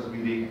the business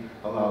meeting,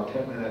 allow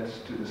 10 minutes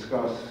to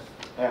discuss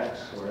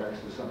X or X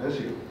is some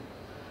issue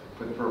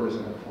for the purpose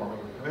of informing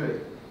the committee.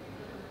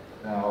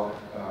 Now,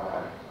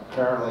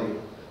 apparently,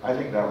 I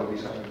think that would be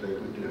something they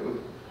could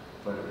do,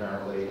 but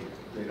apparently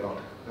they don't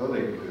know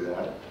they can do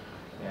that.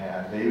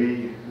 And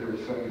maybe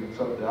there's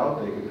some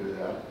doubt they could do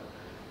that.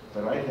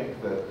 But I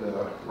think that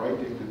the right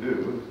thing to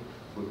do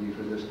would be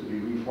for this to be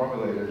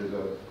reformulated as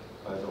a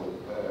I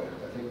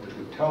think which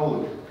would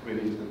tell the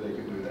committees that they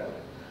could do that.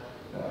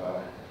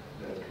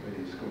 That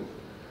committees could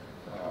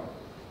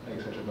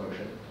make such a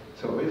motion.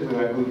 So basically,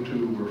 I move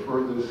to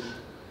refer this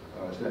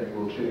standing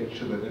rule change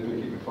to the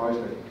nitpicking and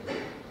fly-spitting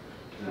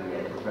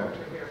to perfect.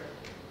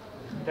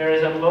 There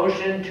is a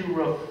motion to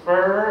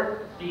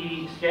refer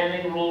the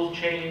standing rules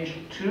change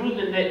to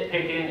the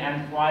nitpicking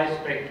and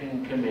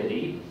fly-specking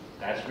committee.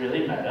 That's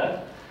really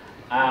meta.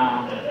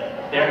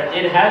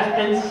 It has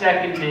been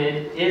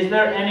seconded. Is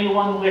there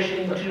anyone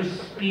wishing to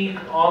speak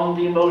on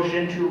the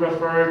motion to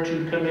refer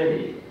to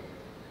committee?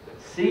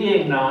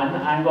 Seeing none,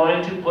 I'm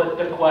going to put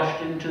the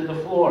question to the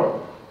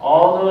floor.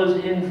 All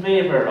those in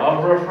favor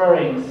of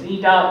referring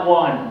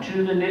C.1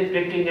 to the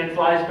nitpicking and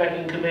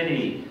fly-specking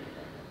committee?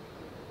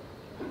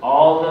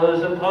 All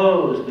those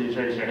opposed, please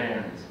raise your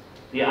hands.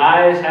 The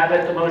ayes have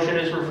it. The motion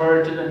is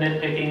referred to the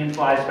nitpicking and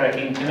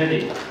fly-specking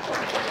committee.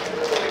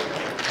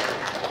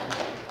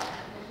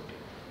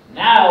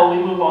 Now we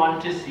move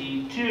on to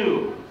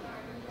C2.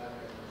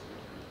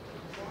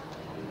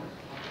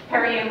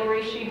 Perry and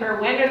Marie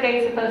Sheeher, when are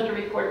they supposed to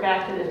report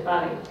back to this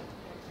body?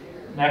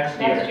 Next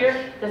year. Next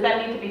year? Does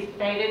that need to be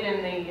stated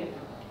in the...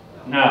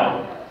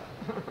 No.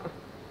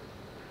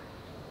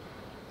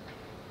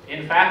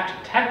 In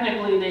fact,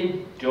 technically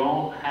they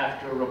don't have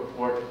to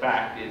report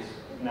back. It's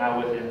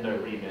now within their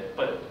remit,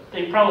 but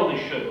they probably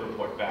should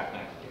report back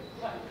next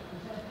year.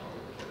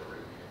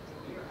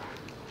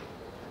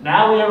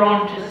 Now we are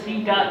on to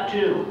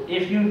C.2.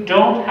 If you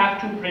don't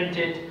have to print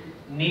it,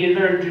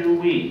 neither do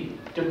we.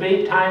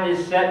 Debate time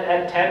is set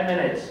at 10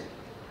 minutes.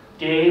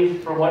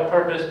 Dave, for what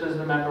purpose does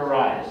the member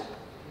rise?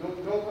 No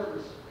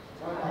purpose.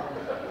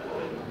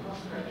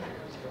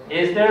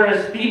 Is there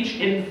a speech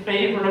in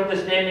favor of the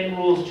standing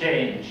rules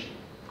change?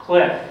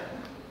 Cliff.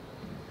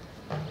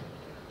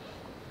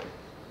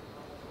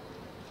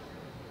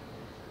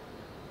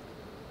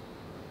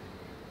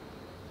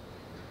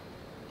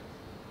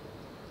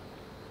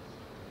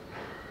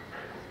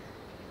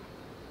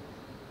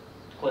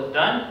 Cliff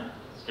Dunn,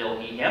 still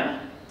he, him.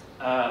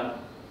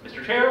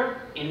 Mr.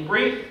 Chair, in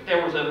brief,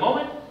 there was a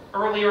moment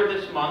earlier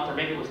this month, or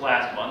maybe it was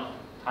last month,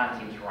 time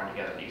seems to run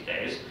together these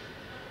days,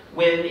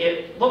 when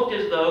it looked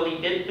as though the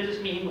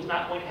business meeting was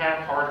not going to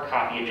have hard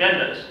copy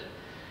agendas.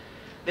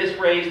 This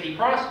raised the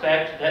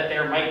prospect that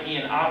there might be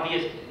an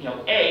obvious,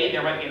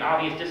 there might be an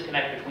obvious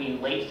disconnect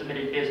between late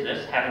submitted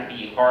business having to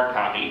be hard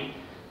copied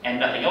and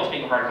nothing else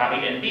being hard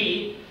copied, and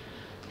B,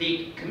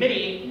 the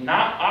committee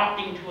not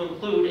opting to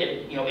include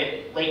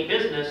late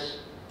business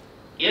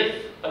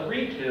if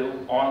agreed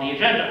to on the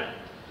agenda.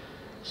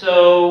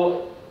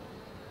 So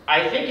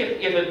I think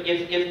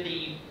if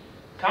the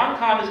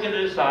CONCOM is going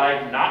to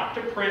decide not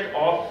to print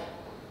off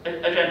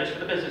agendas for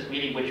the business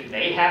meeting, which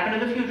may happen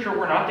in the future,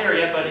 we're not there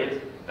yet, but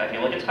I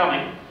feel like it's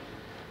coming,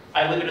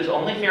 I believe it is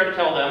only fair to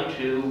tell them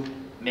to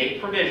make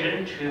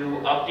provision to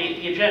update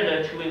the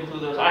agenda to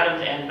include those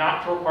items and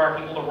not to require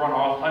people to run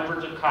off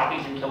hundreds of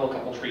copies and kill a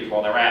couple trees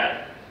while they're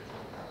at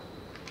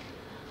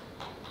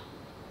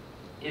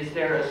it. Is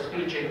there a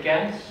speech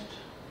against?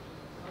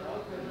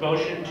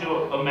 Motion to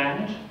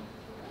amend?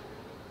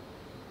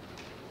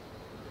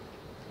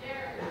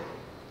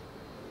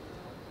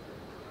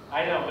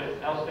 I know,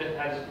 but Elspeth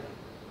has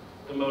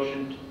the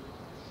motion.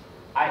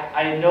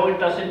 I know it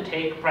doesn't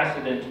take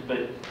precedent,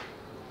 but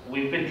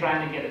we've been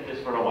trying to get at this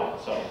for a while,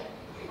 so.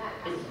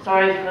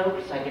 Sorry,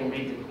 folks, I can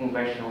read the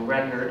congressional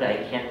record. I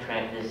can't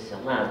track this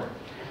aloud.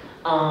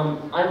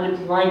 I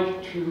would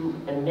like to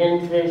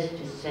amend this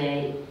to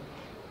say,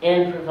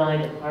 and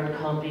provide hard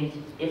copies,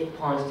 if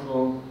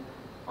possible,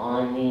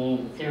 on the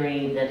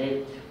theory that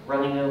it's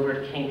running over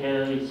to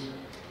Kinko's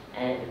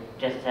and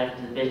just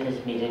after the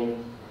business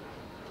meeting,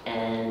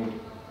 and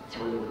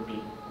so it would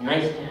be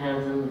nice to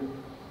have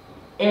them.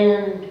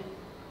 And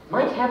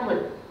my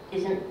tablet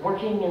isn't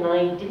working, and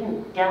I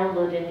didn't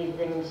download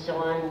anything,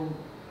 so I'm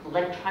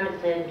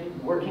electronically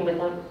working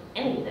without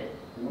anything.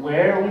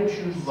 Where would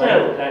you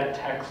like that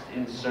text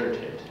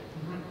inserted?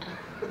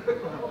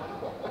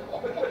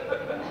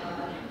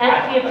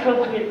 At the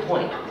appropriate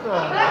point.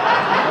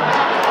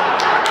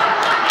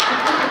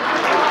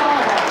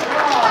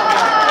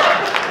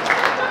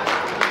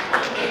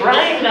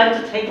 Trying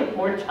not to take up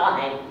more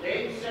time.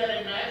 Date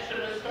setting match in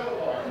the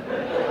store.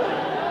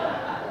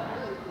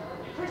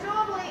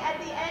 Presumably at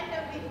the end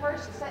of the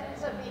first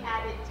sentence of the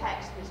added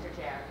text, Mr.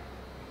 Chair.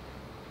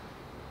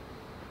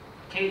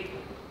 Kate,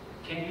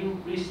 can you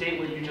restate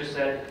what you just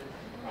said?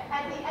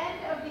 At the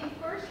end of the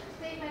first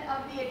statement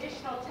of the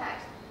additional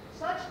text,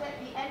 such that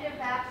the end of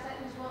that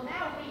sentence will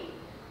now read,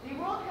 the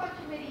Worldcon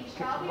committee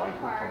shall be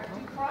required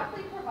to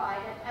promptly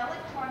provide an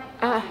electronic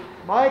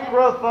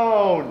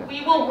Microphone.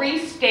 We will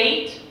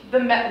restate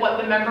what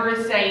the member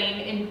is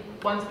saying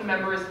once the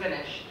member is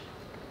finished.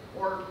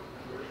 Or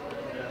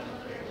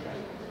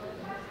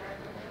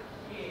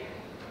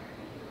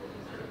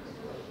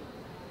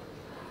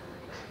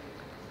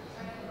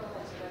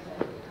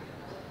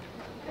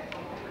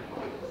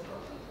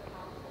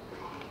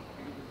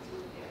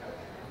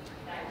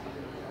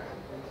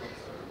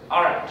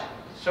All right,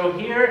 so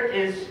here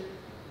is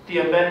the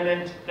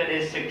amendment that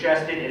is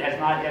suggested. It has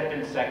not yet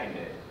been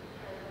seconded.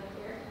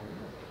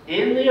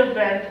 In the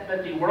event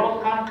that the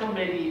Worldcon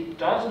committee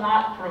does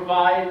not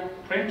provide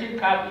printed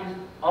copies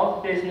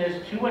of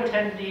business to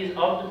attendees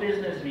of the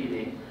business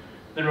meeting,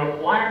 the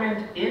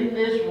requirement in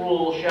this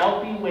rule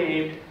shall be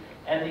waived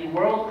and the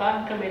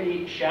Worldcon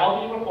committee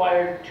shall be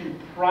required to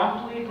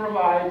promptly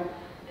provide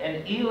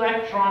an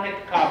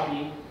electronic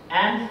copy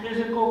and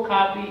physical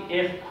copy,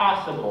 if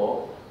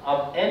possible,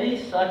 of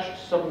any such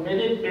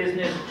submitted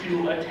business to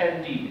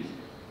attendees.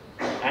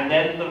 And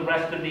then the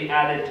rest of the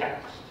added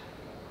text.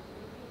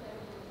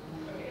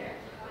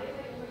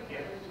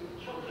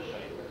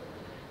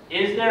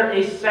 Is there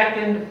a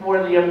second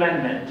for the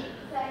amendment?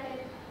 Second.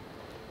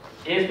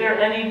 Is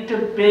there any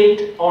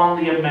debate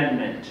on the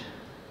amendment?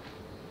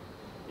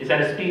 Is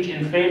that a speech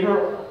in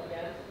favor?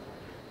 Yes.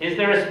 Is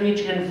there a speech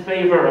in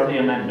favor of the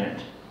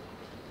amendment?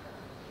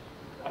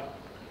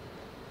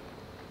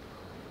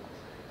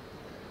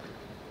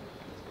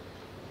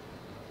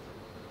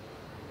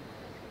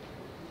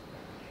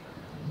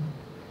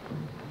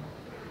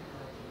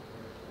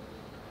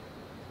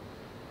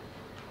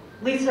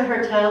 Lisa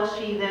Hertel,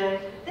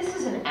 this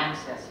is an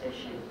access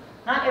issue.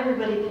 Not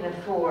everybody can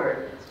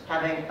afford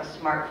having a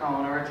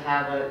smartphone or a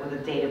tablet with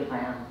a data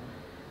plan.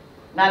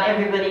 Not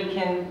everybody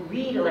can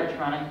read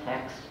electronic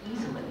text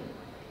easily.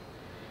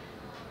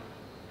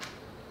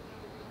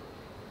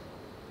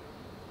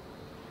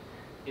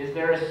 Is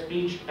there a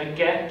speech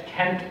against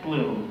Kent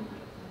Bloom?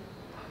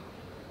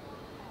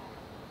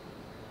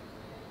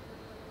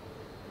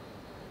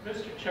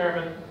 Mr.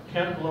 Chairman,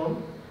 Kent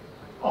Bloom.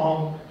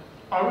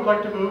 I would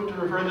like to move to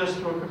refer this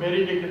to a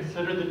committee to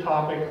consider the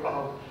topic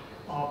of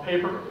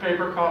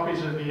paper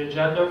copies of the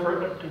agenda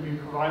to be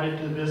provided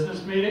to the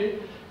business meeting,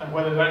 and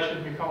whether that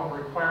should become a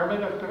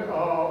requirement of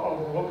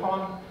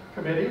Worldcon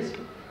committees,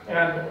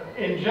 and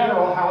in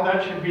general, how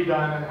that should be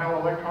done and how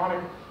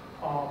electronic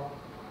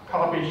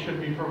copies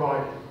should be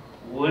provided.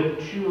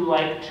 Would you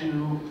like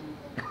to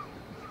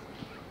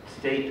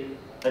state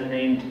a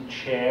named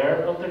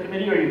chair of the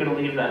committee, or are you going to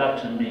leave that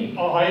up to me?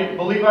 I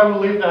believe I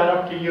will leave that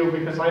up to you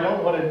because I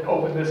don't want to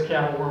open this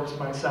can of worms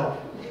myself.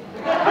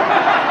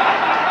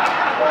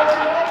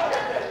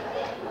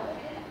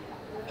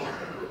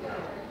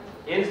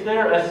 Is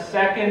there a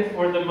second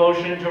for the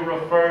motion to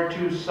refer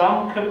to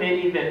some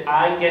committee that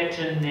I get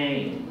to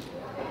name?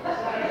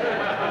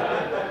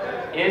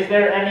 Is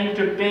there any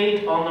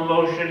debate on the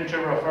motion to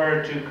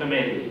refer to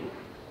committee?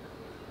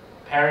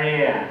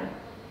 Perry Ann.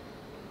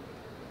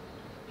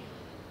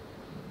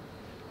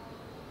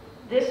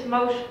 This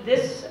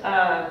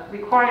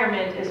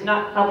requirement is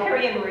not,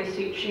 Perry Ann Marie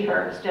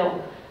Sheeher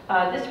still.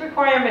 This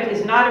requirement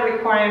is not a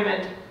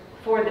requirement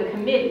for the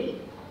committee.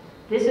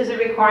 This is a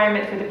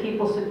requirement for the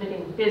people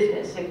submitting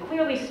business. It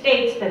clearly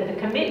states that the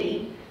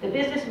committee, the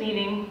business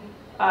meeting,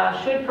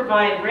 should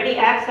provide ready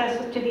access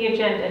to the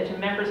agenda to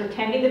members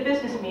attending the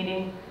business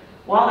meeting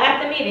while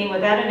at the meeting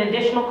without an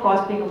additional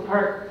cost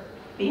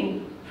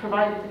being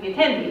provided to the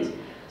attendees.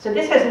 So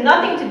this has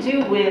nothing to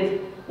do with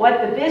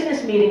what the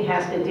business meeting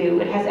has to do.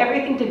 It has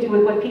everything to do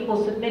with what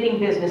people submitting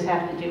business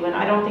have to do, and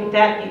I don't think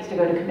that needs to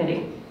go to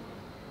committee.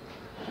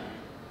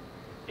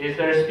 Is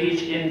there a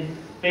speech in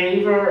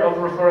favor of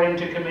referring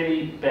to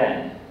committee?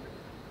 Ben.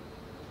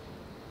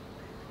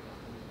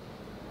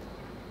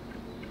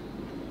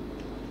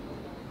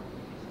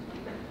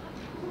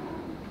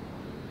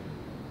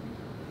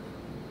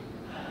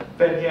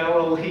 Ben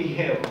Yowell, he,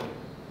 him.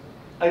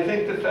 I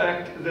think the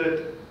fact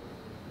that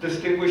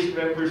distinguished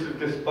members of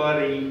this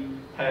body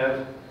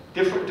have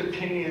different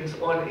opinions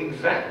on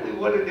exactly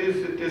what it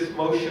is that this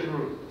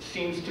motion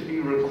seems to be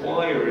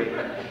requiring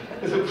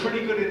is a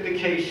pretty good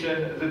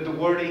indication that the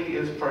wording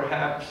is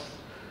perhaps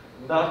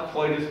not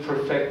quite as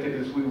perfected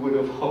as we would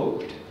have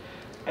hoped.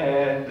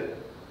 And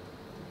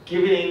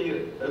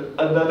giving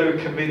another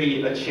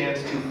committee a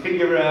chance to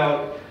figure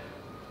out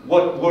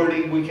what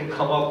wording we can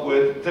come up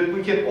with, that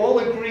we can all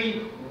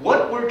agree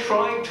what we're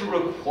trying to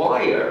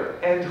require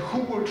and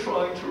who we're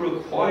trying to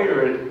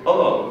require it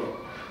of,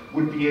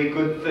 would be a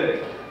good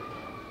thing.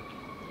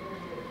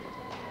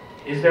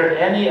 Is there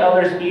any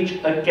other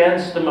speech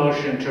against the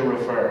motion to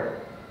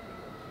refer?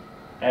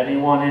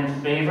 Anyone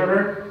in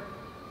favor?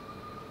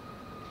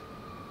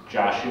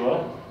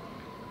 Joshua?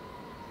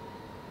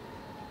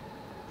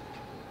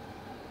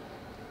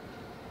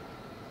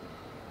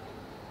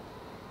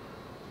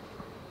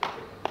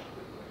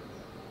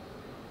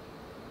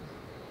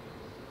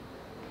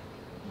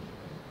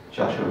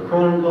 Joshua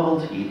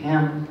Cronengold, he,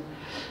 him.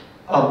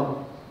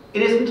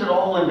 It isn't at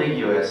all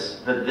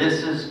ambiguous that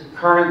this is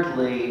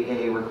currently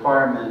a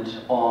requirement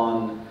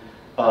on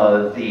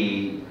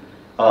the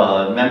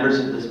members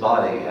of this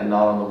body and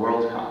not on the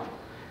Worldcon.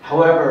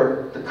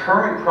 However, the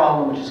current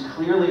problem, which is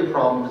clearly a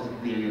problem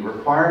with the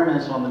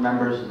requirements on the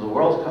members of the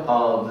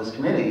of this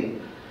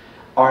committee,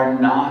 are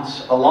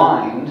not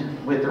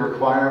aligned with the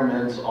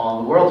requirements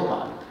on the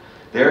Worldcon.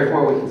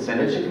 Therefore, we can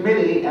send it to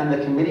committee, and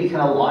the committee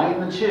can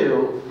align the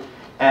two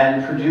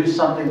and produce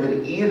something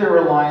that either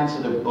aligns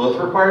so they're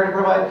both required to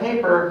provide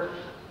paper,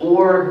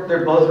 or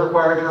they're both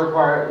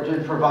required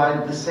to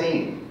provide the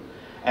same.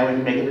 And we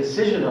can make a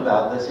decision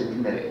about this in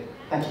committee.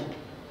 Thank you.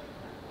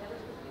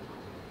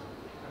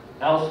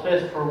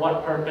 Elspeth, for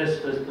what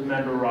purpose does the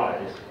member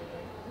rise?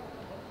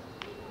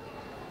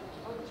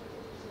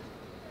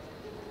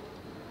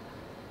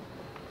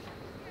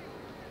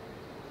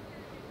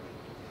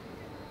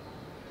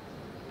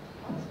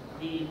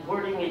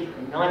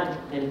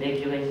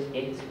 non-ambiguous.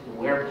 It's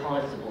where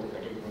possible,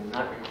 but it's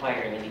not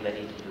requiring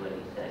anybody to do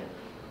anything.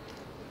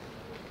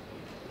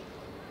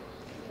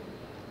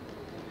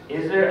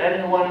 Is there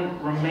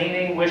anyone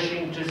remaining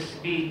wishing to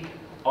speak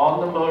on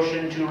the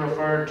motion to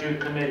refer to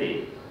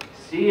committee?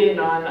 Seeing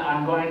none,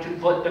 I'm going to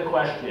put the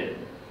question.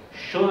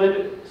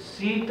 Should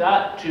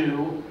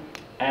C.2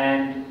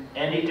 and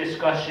any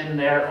discussion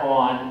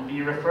thereon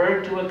be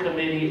referred to a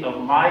committee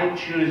of my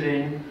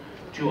choosing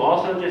to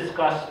also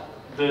discuss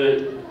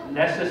the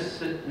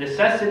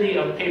necessity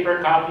of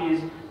paper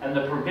copies and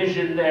the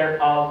provision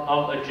thereof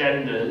of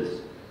agendas?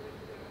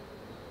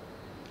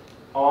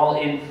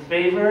 All in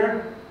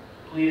favor,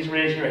 please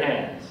raise your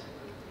hands.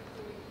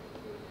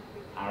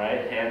 All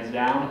right, hands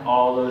down.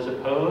 All those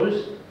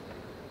opposed?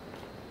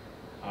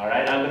 All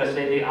right, I'm going to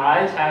say the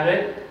ayes have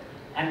it.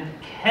 And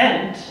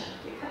Kent,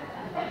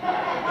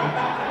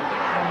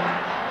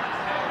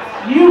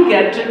 you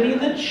get to be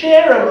the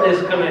chair of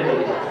this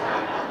committee.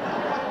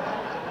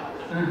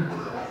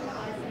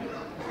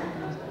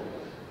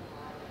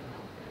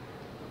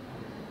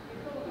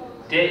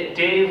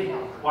 Dave,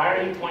 why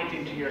are you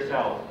pointing to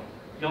yourself?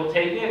 You'll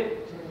take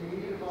it?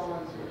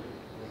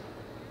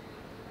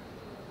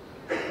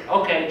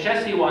 Okay,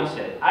 Jesse wants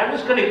it. I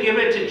was going to give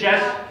it to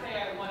Jess. I did not say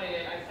I wanted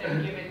it. I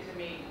said give it to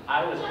me.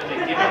 I was going to give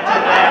it to them.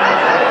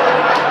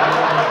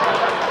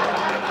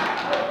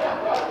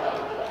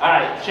 All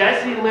right,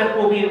 Jesse Lipp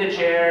will be the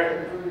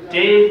chair.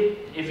 Dave,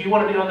 if you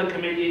want to be on the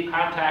committee,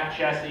 contact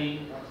Jesse.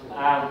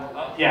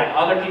 Yeah,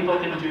 other people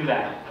can do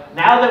that.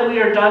 Now that we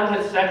are done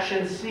with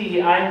section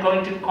C, I'm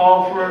going to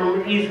call for a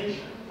reason.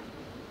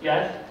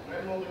 Yes?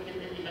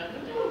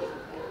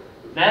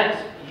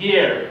 Next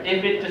year,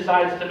 if it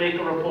decides to make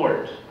a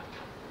report.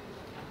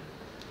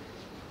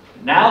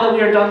 Now that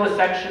we are done with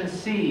section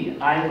C,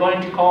 I'm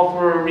going to call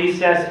for a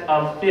recess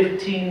of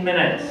 15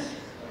 minutes.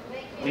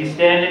 We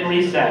stand in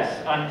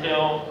recess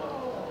until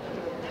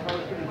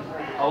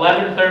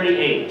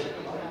 11:38.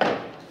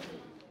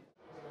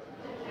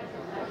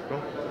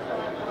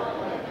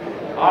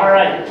 All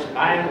right,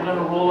 I am going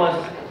to rule us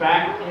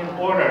back in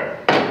order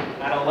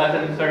at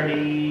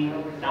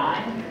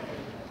 11:39.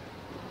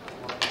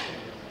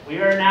 We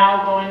are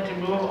now going to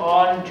move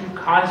on to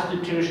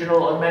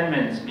constitutional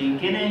amendments,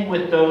 beginning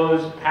with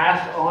those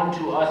passed on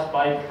to us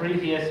by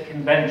previous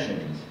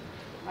conventions.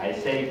 I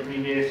say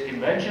previous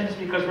conventions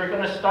because we're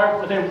going to start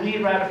with a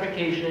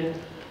re-ratification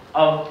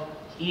of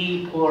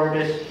E.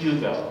 Pluribus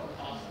Hugo.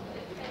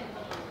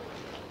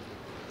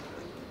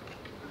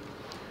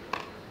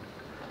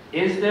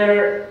 Is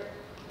there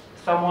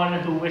someone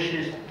who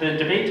wishes, the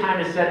debate time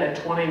is set at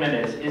 20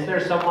 minutes. Is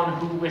there someone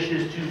who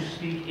wishes to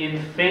speak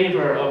in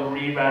favor of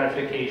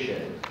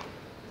re-ratification?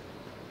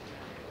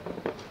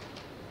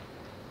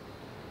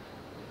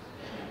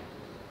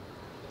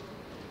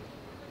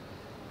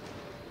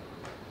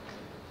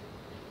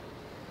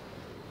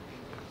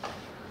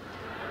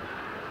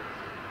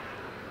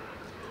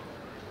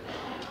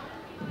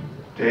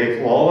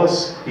 Dave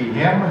Wallace, he,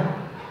 him,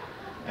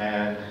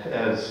 and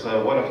as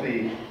one of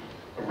the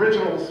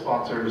original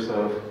sponsors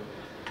of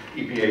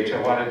EPH,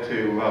 I wanted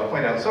to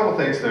point out several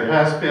things. There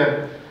has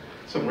been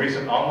some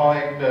recent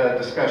online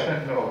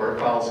discussion over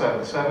File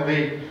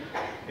 770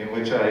 in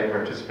which I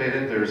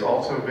participated. There's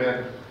also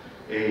been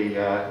a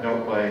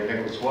note by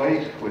Nicholas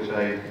White, which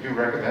I do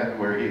recommend,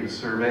 where he was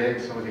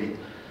surveying some of the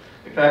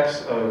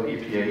effects of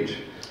EPH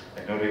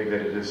and noting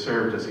that it has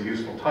served as a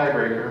useful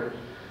tiebreaker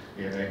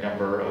in a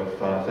number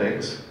of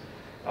things.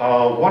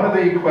 One of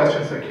the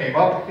questions that came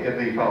up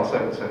in the File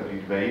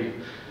 770 debate,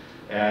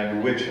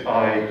 and which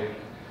actually,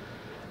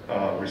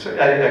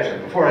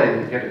 before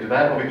I get into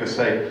that, let me just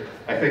say,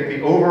 I think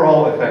the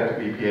overall effect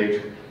of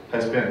EPH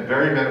has been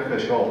very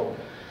beneficial.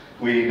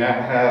 We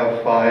now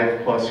have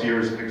 5+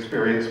 years of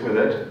experience with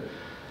it.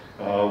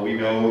 We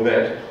know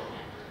that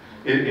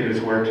it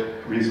has worked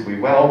reasonably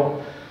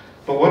well.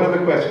 But one of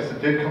the questions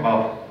that did come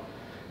up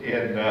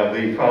in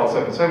the File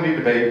 770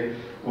 debate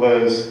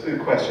was the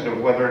question of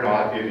whether or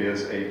not it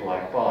is a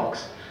black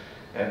box.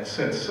 And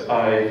since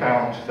I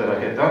found that I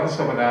had done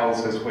some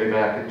analysis way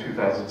back in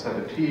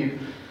 2017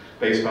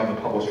 based on the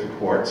published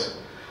reports,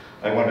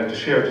 I wanted to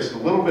share just a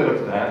little bit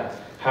of that,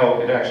 how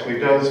it actually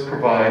does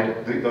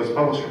provide, those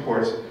published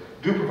reports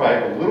do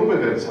provide a little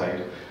bit of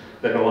insight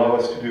that allow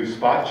us to do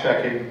spot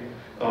checking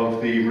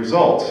of the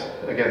results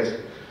against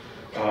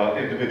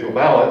individual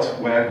ballots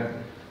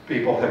when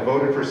people have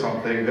voted for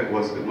something that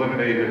was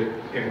eliminated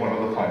in one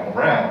of the final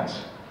rounds.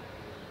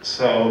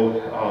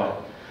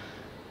 So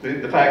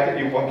the fact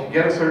that one can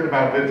get a certain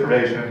amount of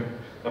information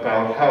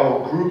about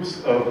how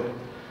groups of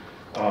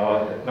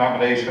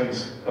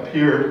nominations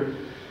appeared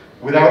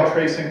without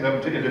tracing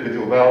them to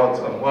individual ballots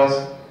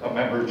unless a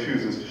member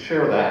chooses to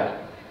share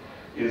that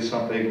is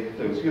something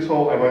that was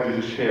useful. I wanted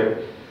to just share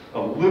a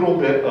little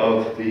bit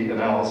of the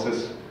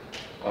analysis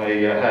I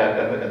had,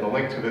 and the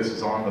link to this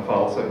is on the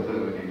File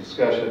 770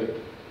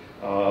 discussion,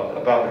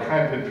 about the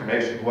kind of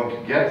information one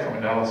can get from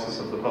analysis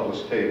of the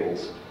published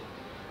tables.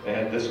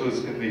 And this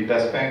was in the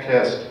Best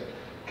Fancast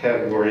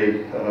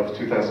category of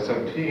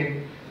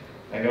 2017.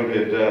 I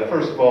noted,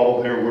 first of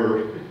all, there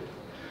were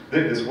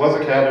This was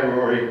a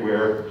category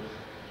where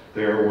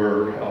there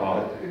were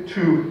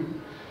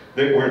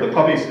where the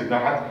puppies did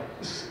not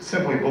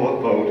simply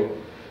bullet vote.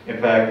 In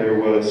fact, there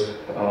was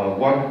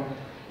one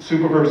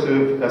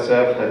superversive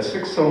SF had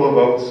 6 solo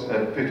votes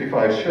and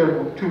 55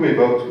 shared two-way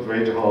votes with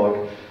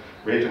Rageaholic.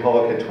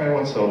 Rageaholic had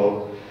 21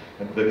 solo,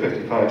 and the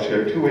 55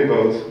 shared two-way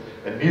votes,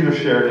 and neither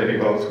shared any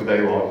votes with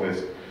a long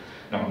list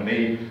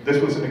nominee.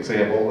 This was an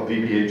example of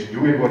EPH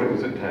doing what it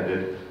was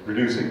intended,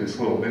 reducing this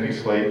little mini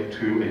slate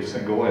to a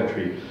single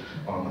entry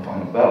on the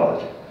final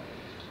ballot.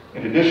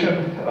 In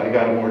addition, I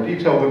got a more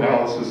detailed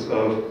analysis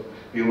of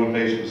the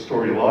elimination of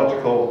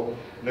Storylogical,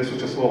 and this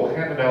was just a little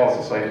hand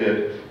analysis I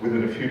did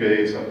within a few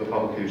days of the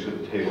publication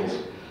of the tables.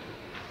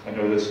 I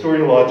know that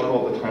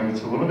Storylogical, at the time of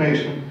its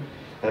elimination,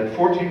 had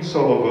 14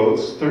 solo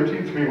votes,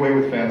 13 three-way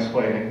with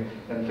Fansplaining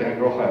and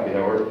Fangirl Happy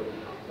Hour,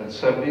 and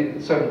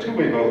 7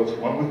 two-way votes,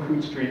 1 with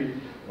Coot Street,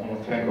 1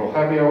 with Fangirl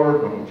Happy Hour,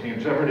 1 with Team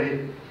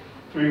Jeopardy,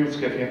 3 with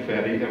Skippy and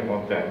Fandy, and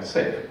 1 Family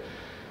Safe.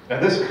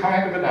 Now this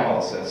kind of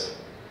analysis,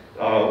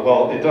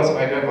 while it doesn't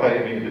identify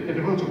any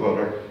individual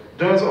voter,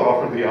 does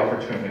offer the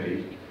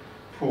opportunity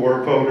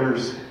for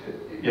voters,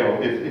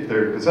 if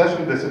they're in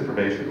possession of this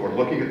information or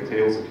looking at the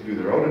tables and can do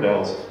their own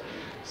analysis,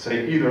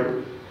 say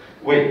either,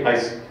 wait,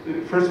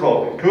 first of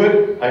all,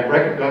 good, I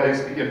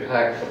recognize the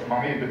impact of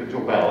my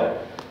individual ballot,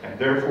 and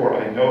therefore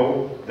I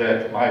know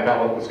that my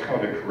ballot was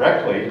counted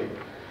correctly,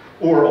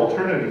 or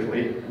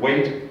alternatively,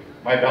 wait,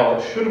 my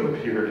ballot should have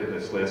appeared in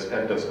this list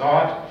and does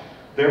not,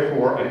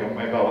 therefore I know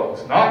my ballot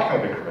was not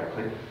counted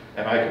correctly,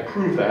 and I can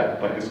prove that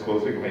by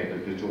disclosing my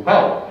individual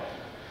ballot.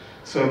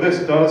 So this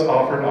does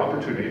offer an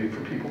opportunity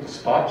for people to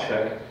spot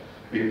check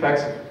the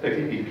effects of the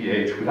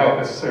EPH without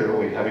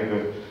necessarily having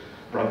to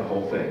run the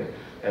whole thing.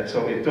 And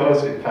so it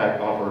does, in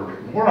fact, offer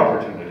more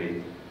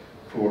opportunity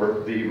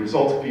for the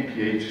results of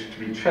EPH to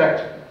be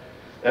checked,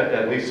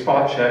 at least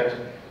spot checked,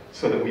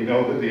 so that we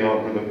know that the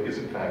algorithm is,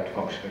 in fact,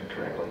 functioning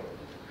correctly.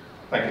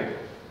 Thank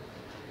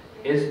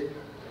you.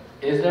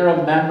 Is there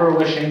a member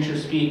wishing to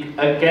speak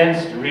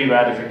against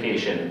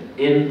re-ratification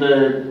in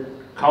the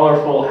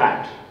colorful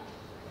hat?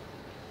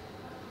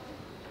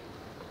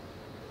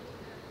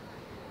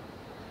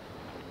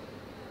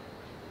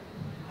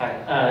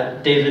 Hi,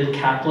 David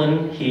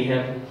Kaplan, he,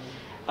 him.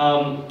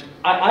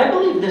 I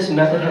believe this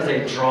method has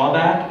a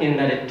drawback in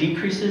that it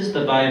decreases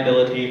the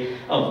viability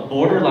of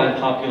borderline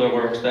popular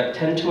works that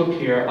tend to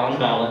appear on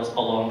ballots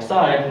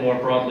alongside more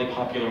broadly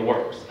popular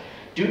works.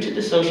 Due to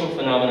the social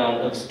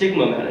phenomenon of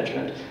stigma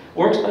management,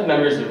 works by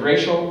members of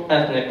racial,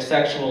 ethnic,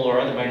 sexual, or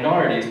other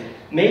minorities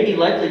may be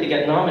likely to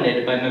get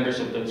nominated by members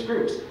of those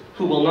groups,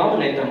 who will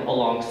nominate them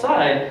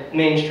alongside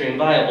mainstream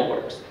viable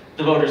works.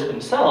 The voters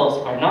themselves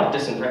are not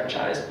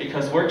disenfranchised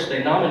because works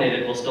they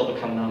nominated will still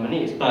become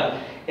nominees, but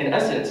in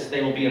essence,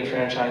 they will be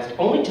enfranchised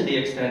only to the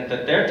extent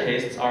that their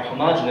tastes are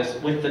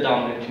homogenous with the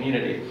dominant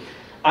community.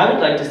 I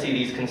would like to see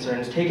these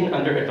concerns taken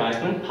under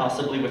advisement,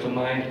 possibly with a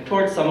mind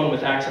towards someone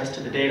with access to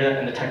the data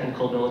and the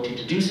technical ability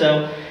to do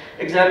so,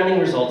 examining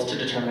results to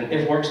determine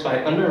if works by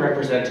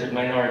underrepresented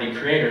minority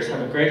creators have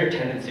a greater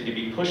tendency to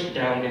be pushed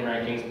down in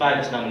rankings by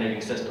this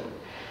nominating system.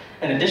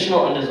 An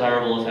additional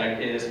undesirable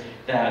effect is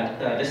that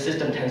this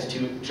system tends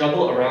to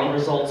juggle around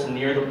results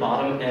near the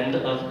bottom end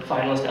of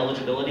finalist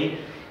eligibility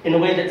in a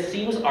way that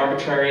seems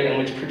arbitrary and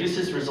which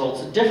produces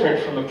results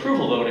different from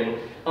approval voting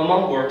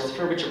among works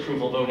for which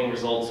approval voting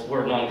results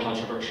were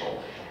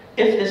non-controversial.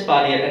 If this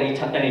body at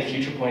any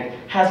future point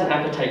has an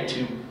appetite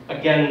to,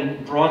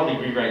 again, broadly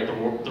rewrite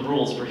the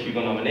rules for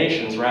Hugo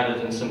nominations rather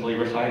than simply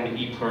refine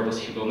the Pluribus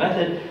Hugo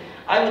method,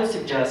 I would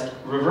suggest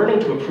reverting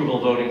to approval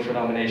voting for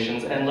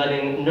nominations and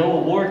letting no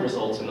award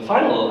results in the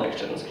final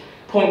elections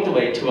point the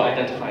way to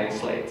identifying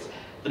slates.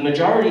 The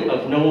majority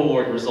of no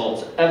award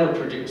results ever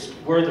produced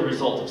were the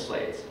result of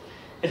slates.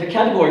 If a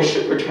category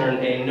should return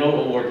a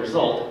no award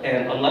result,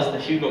 and unless the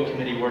Hugo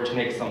committee were to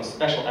make some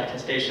special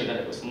attestation that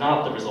it was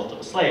not the result of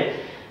a slate,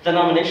 the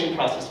nomination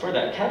process for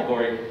that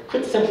category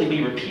could simply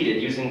be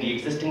repeated using the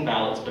existing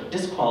ballots but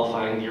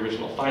disqualifying the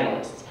original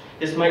finalists.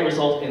 This might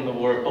result in the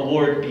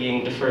award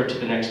being deferred to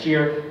the next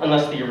year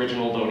unless the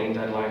original voting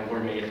deadline were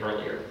made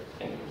earlier.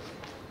 Thank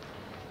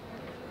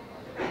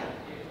you.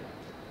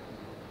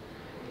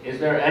 Is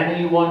there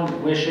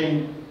anyone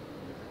wishing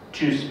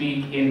to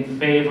speak in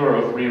favor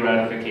of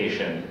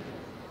re-ratification?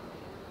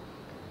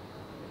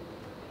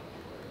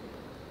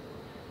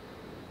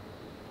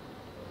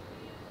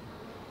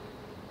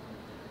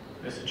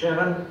 Mr.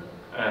 Chairman,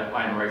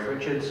 I am Rafe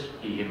Richards,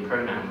 he, him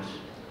pronouns.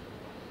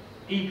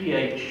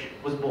 EPH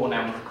was born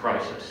out of a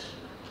crisis.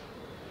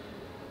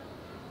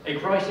 A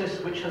crisis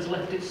which has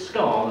left its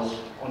scars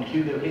on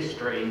Hugo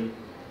history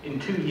in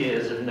 2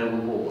 years of no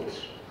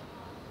awards.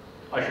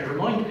 I should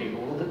remind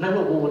people that no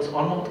awards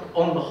are not,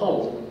 on the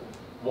whole,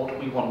 what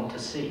we want to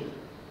see.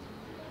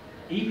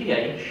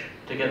 EPH,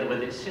 together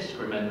with its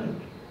sister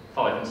amendment,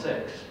 5 and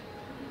 6,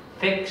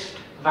 fixed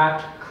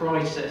that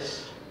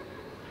crisis.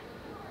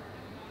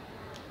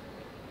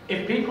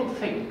 If people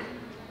think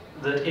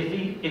that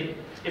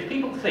if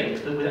people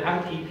think that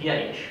without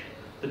EPH,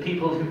 the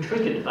people who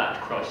triggered that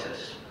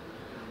crisis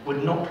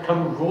would not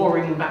come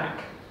roaring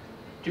back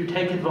to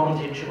take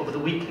advantage of the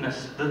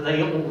weakness that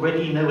they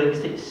already know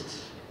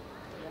exists.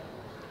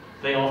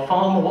 They are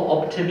far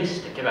more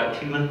optimistic about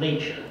human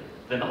nature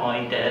than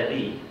I dare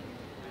be.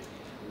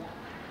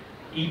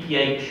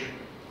 EPH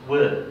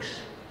works.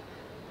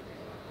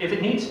 If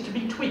it needs to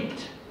be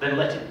tweaked, then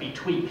let it be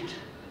tweaked.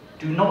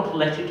 Do not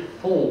let it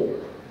fall.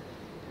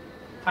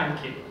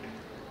 Thank you.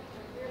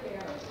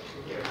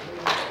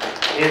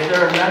 Is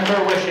there a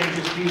member wishing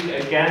to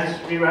speak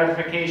against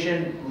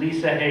re-ratification?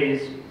 Lisa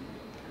Hayes.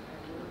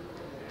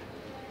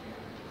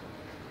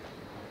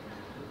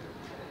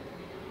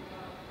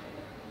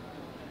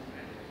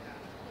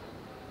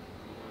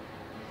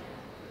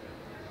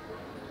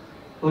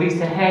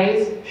 Lisa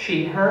Hayes,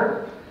 she,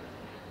 her.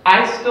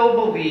 I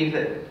still believe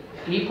that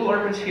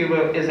Pluribus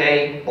Hugo is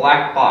a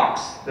black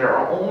box. There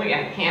are only a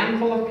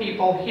handful of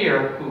people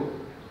here who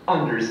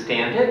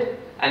understand it,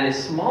 and a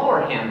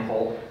smaller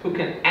handful who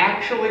can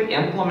actually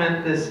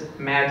implement this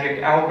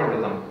magic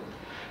algorithm.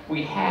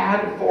 We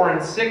had 4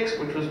 and 6,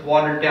 which was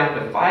watered down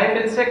to 5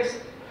 and 6,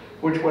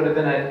 which would have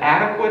been an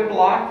adequate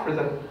block for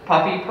the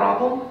puppy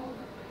problem.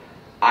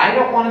 I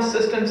don't want a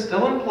system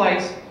still in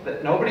place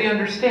that nobody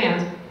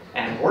understands,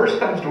 and worst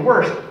comes to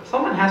worst,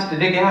 someone has to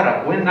dig out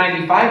a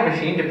Win95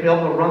 machine to be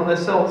able to run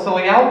this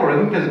silly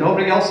algorithm because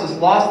nobody else has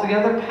lost the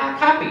other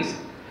copies.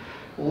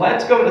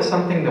 Let's go to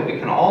something that we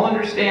can all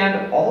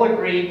understand, all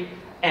agree,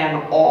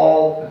 and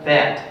all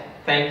vet.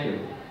 Thank you.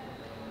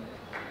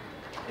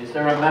 Is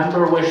there a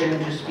member wishing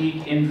to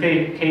speak in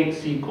favor? Kate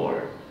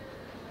Secor.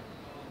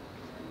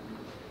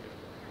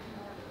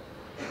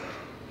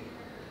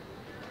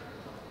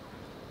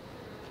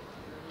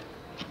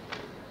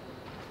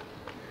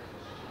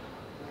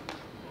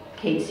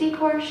 Kate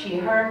Secor, she,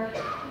 her.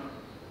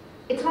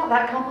 It's not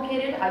that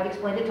complicated. I've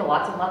explained it to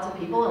lots and lots of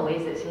people in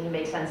ways that seem to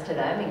make sense to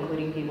them,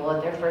 including people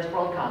at their first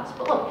Worldcons.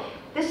 But look,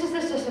 this is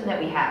the system that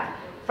we have.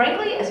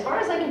 Frankly, as far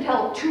as I can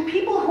tell, to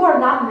people who are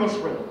not in this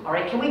room, all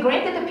right, can we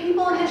grant that the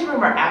people in this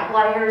room are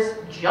outliers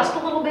just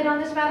a little bit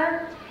on this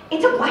matter?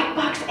 It's a black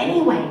box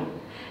anyway.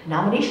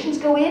 Nominations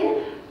go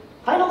in,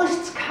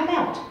 finalists come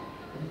out.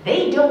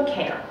 They don't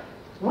care.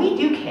 We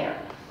do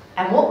care.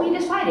 And what we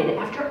decided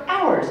after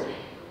hours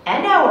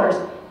and hours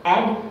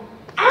and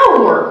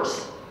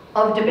hours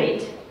of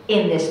debate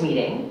in this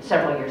meeting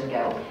several years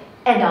ago,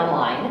 and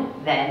online,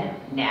 then,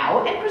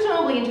 now, and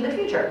presumably into the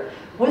future,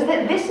 was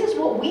that this is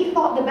what we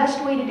thought the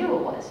best way to do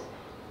it was.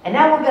 And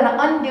now we're going to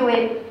undo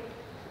it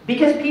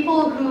because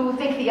people who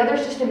think the other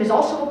system is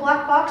also a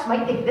black box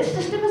might think this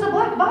system is a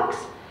black box?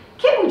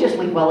 Can't we just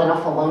leave well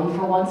enough alone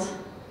for once?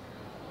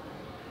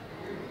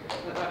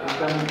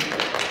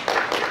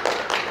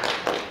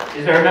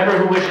 Is there a member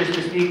who wishes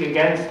to speak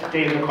against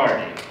Dave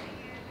McCartney?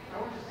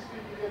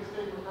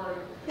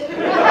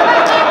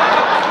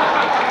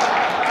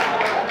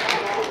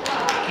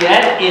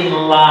 Get in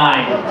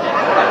line.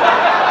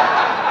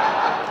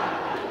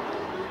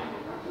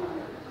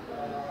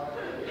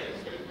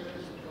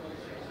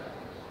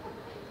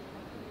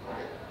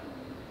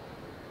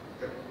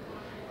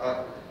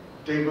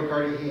 Dave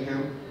McCarty, he,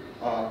 him.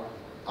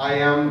 I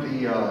am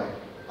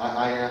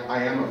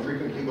a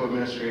frequent Hugo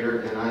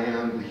administrator, and I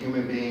am the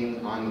human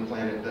being on the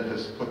planet that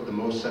has put the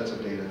most sets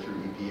of data through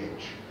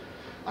EPH.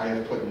 I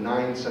have put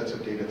 9 sets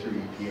of data through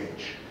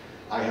EPH.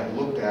 I have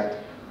looked at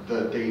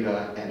the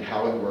data and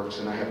how it works,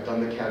 and I have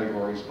done the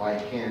categories by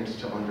hand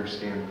to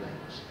understand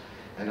things.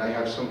 And I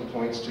have some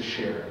points to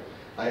share.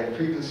 I have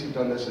previously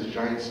done this as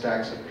giant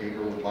stacks of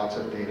paper with lots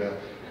of data,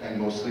 and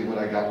mostly what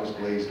I got was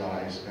glazed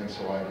eyes, and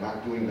so I'm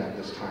not doing that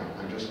this time.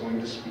 I'm just going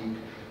to speak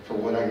for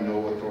what I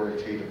know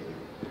authoritatively.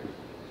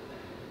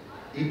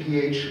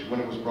 EPH, when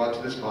it was brought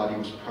to this body,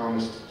 was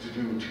promised to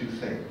do 2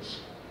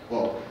 things.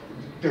 Well,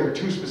 there were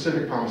 2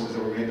 specific promises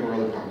that were made. There were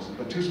other promises,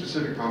 but 2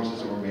 specific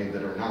promises that were made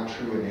that are not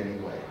true in any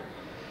way.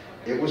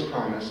 It was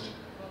promised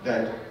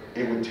that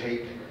it would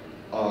take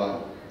a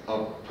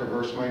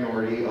perverse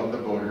minority of the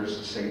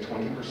voters, say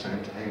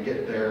 20%, and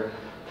get their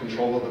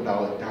control of the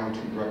ballot down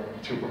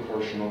to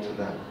proportional to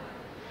them.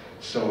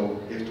 So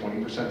if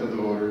 20% of the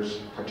voters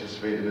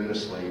participated in the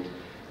slate,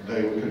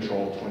 they would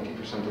control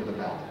 20% of the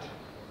ballot.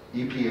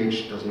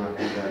 EPH does not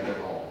do that at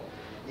all.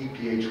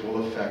 EPH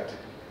will affect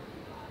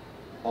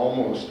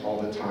almost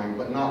all the time,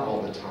 but not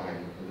all the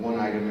time, one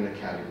item in a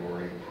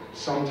category.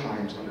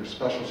 Sometimes, under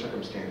special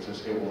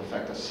circumstances, it will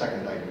affect a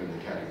second item in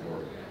the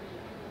category.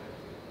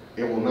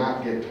 It will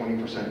not get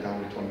 20%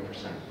 down to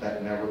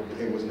 20%.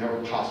 It was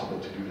never possible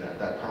to do that.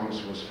 That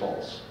promise was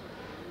false.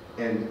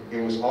 And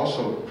it was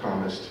also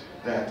promised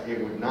that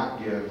it would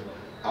not give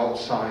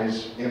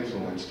outsized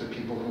influence to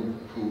people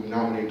who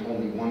nominate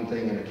only one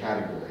thing in a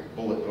category,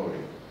 bullet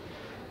voting.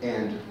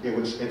 And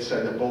it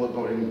said that bullet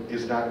voting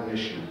is not an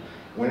issue,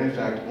 when in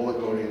fact bullet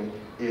voting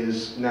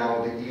is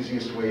now the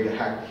easiest way to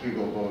hack the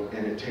Hugo vote,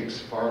 and it takes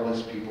far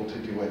less people to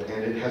do it,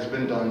 and it has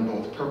been done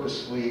both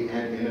purposely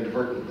and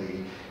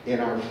inadvertently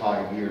in our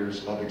 5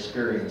 years of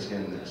experience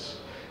in this.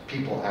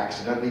 People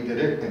accidentally did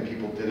it, and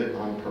people did it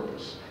on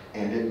purpose,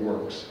 and it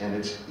works, and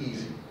it's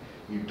easy.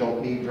 You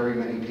don't need very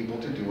many people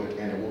to do it,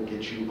 and it will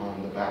get you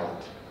on the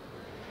ballot.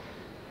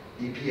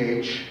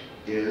 EPH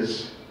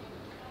is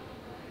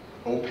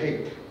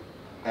opaque.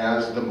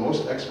 As the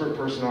most expert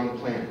person on the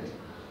planet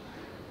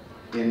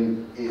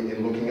in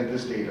looking at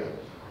this data,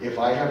 if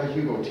I have a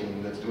Hugo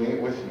team that's doing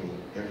it with me,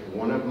 if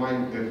one of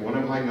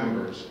my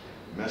members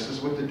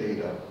messes with the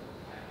data,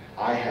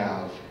 I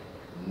have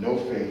no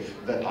faith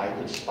that I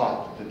could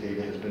spot that the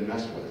data has been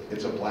messed with.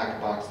 It's a black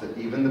box that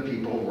even the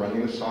people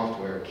running the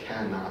software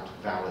cannot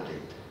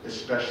validate,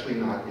 especially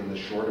not in the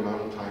short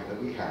amount of time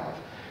that we have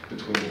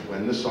between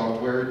when the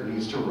software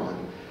needs to run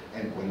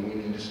and when we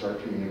need to start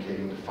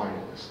communicating to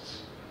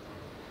finalists.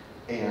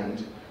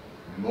 And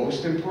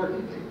most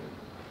importantly,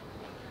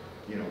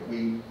 you know,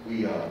 we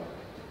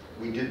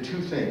did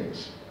two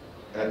things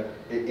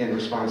in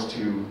response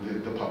to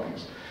the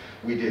puppies.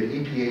 We did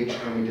EPH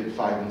and we did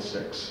 5 and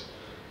 6.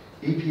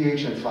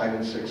 EPH and 5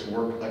 and 6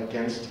 work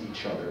against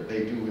each other.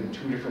 They do in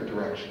two different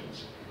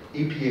directions.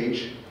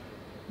 EPH,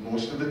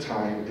 most of the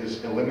time,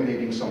 is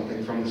eliminating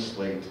something from the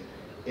slate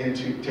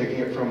into taking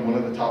it from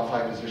one of the top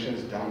 5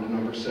 positions down to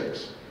number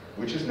 6,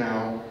 which is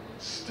now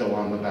still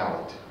on the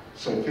ballot.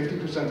 So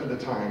 50% of the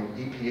time,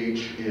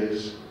 EPH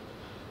is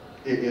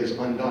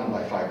undone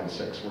by 5 and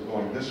 6. We're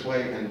going this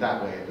way and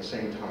that way at the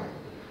same time.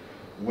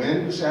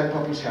 When the sad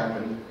puppies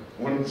happened,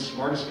 one of the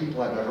smartest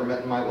people I've ever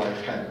met in my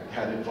life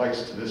had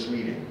advice to this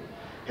meeting.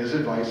 His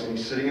advice, and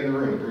he's sitting in the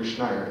room, Bruce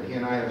Schneier, and he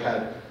and I have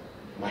had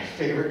my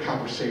favorite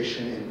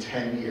conversation in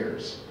 10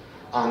 years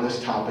on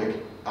this topic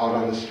out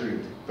on the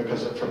street.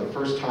 Because for the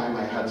first time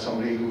I had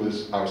somebody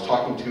I was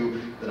talking to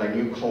that I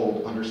knew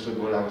cold understood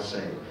what I was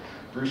saying.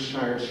 Bruce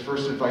Schneier's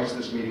first advice to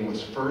this meeting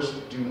was,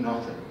 first, do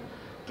nothing.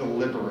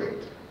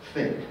 Deliberate.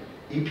 Think.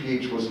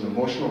 EPH was an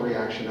emotional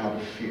reaction out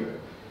of fear.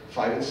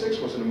 5 and 6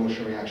 was an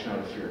emotional reaction out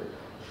of fear.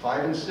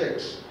 5 and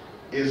 6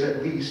 is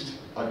at least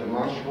a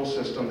demonstrable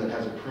system that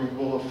has a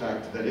provable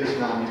effect that is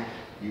not,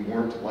 you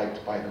weren't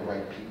liked by the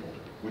right people,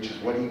 which is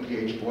what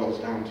EPH boils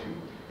down to.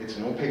 It's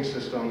an opaque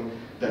system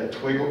that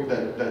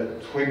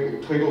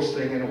twiggles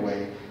things in a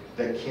way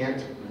that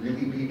can't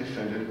really be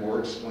defended or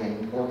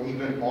explained or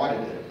even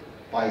audited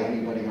by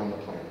anybody on the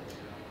planet.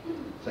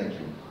 Thank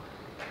you.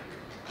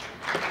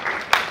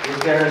 Is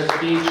there a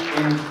speech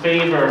in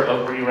favor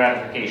of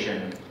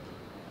re-ratification?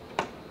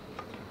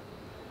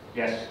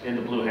 Yes, in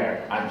the blue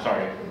hair. I'm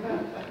sorry.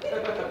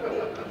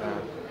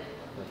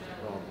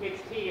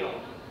 It's teal.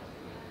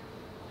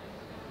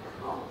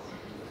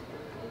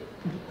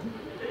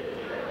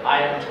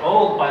 I am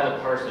told by the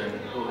person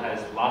who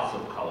has lots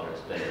of colors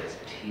that it's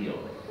teal.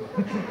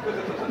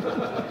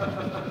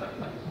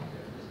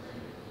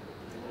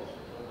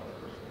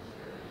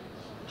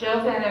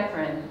 Joe Van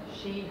Efren,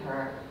 she,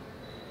 her.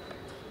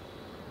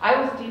 I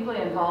was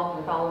deeply involved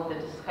with all of the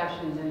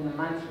discussions in the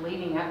months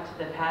leading up to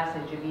the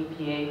passage of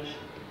EPH.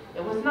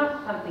 It was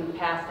not something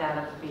passed out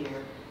of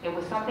fear. It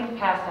was something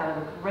passed out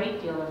of a great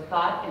deal of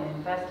thought and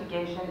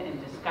investigation and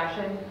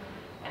discussion,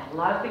 and a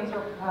lot of things were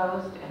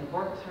proposed and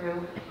worked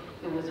through.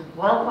 It was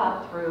well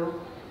thought through,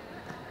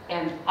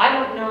 and I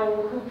don't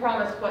know who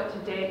promised what to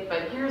date,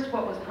 but here's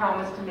what was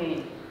promised to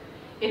me.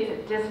 It's a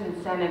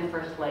disincentive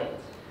for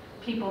slates.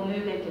 People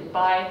knew they could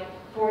buy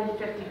 $40,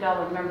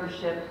 $50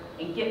 membership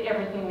and get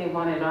everything they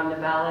wanted on the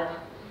ballot.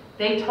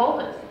 They told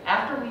us,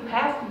 after we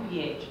passed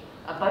EPH,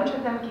 a bunch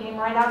of them came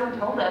right out and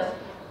told us,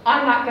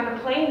 I'm not going to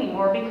play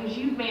anymore because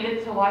you've made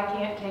it so I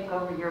can't take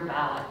over your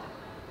ballot.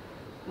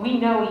 We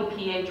know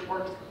EPH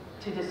works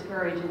to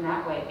discourage in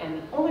that way,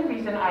 and the only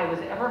reason I was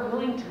ever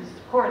willing to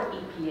support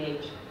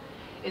EPH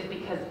is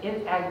because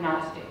it's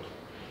agnostic.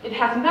 It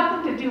has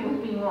nothing to do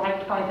with being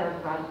liked by the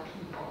right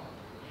people.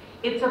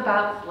 It's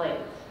about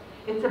slates.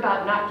 It's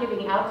about not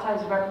giving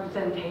outsized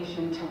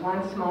representation to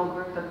one small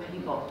group of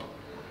people.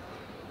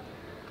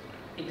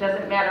 It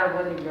doesn't matter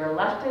whether you're a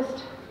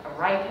leftist, a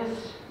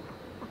rightist,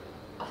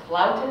 a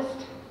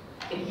flautist.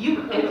 If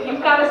you've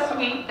got a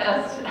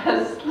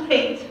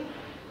slate,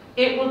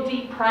 it will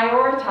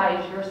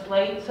deprioritize your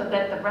slate so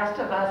that the rest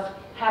of us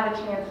have a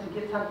chance to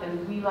get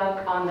something we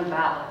like on the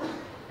ballot.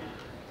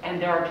 And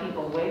there are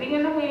people waiting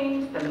in the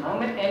wings the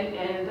moment,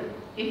 and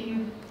if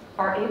you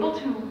are able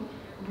to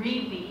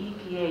read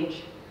the EPH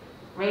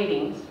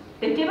ratings,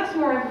 they give us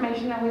more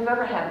information than we've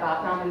ever had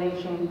about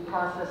nomination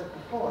process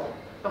before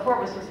it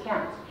was just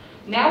counts.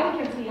 Now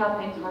we can see how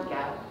things work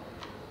out.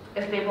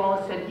 As they've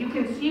all said, you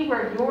can see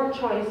where your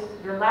choice,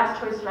 your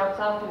last choice drops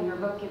off and your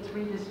vote gets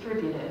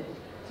redistributed.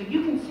 So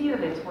you can see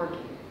that it's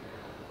working.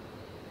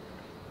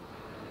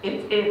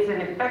 It's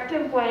an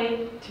effective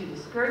way to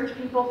discourage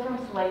people from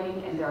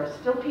slating, and there are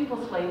still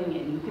people slating,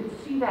 and you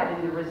can see that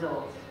in the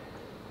results.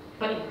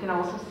 But you can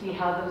also see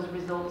how those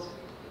results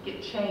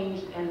get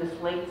changed and the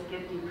slates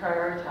get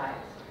deprioritized.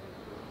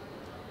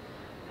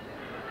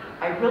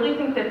 I really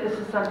think that this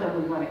is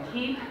something we want to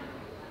keep.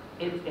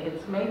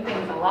 It's made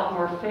things a lot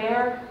more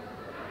fair.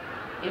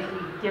 If we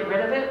get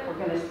rid of it, we're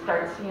going to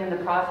start seeing the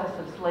process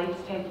of slates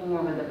taking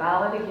over the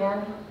ballot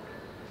again.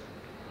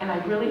 And I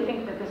really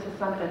think that this is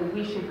something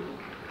we should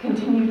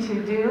continue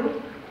to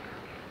do.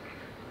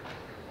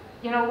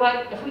 You know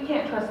what? If we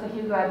can't trust the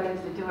Hugo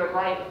admins to do it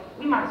right,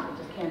 we might as well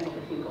just cancel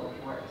the Hugo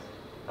Awards.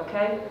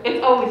 okay?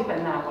 It's always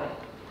been that way.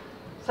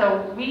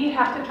 So we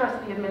have to trust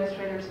the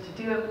administrators to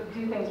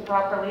do things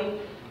properly.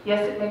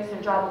 Yes, it makes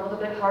their job a little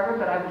bit harder,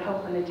 but I would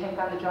hope when they take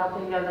on the job,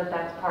 they know that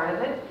that's part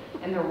of it,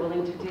 and they're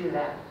willing to do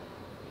that.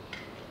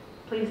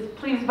 Please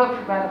vote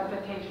for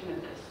ratification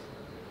of this.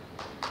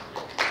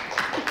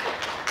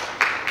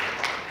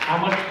 How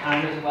much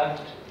time is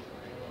left?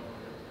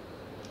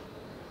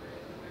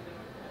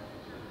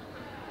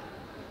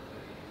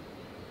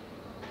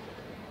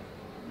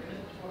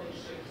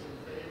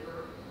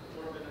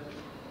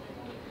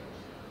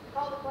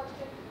 Call the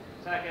question.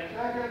 Second.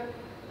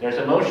 There's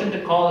a motion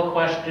to call the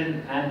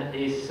question and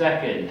a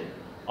second.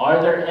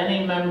 Are there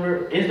any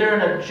is there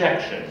an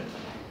objection?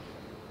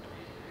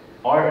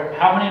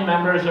 How many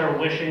members are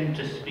wishing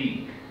to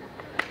speak?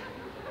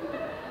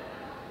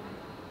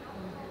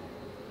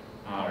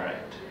 All right.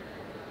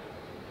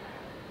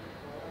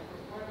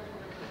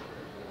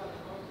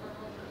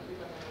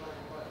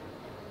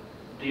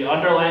 The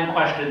underlying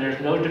question, there's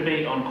no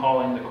debate on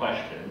calling the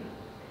question.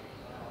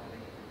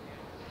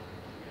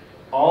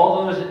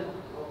 All those...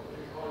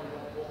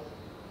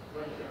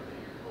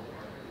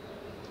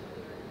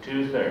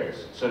 2/3.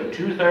 So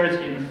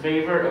 2/3 in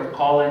favor of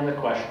calling the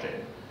question.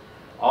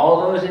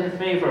 All those in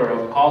favor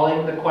of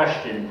calling the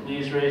question,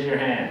 please raise your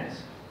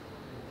hands.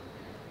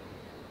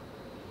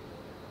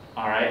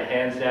 All right,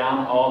 hands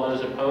down. All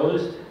those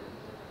opposed?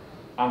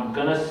 I'm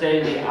going to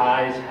say the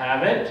ayes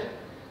have it.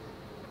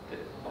 The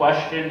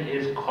question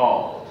is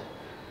called.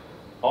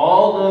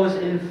 All those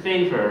in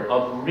favor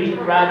of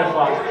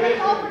re-ratifying...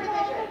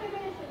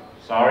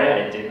 Sorry,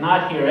 I did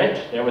not hear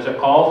it. There was a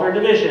call for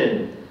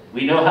division.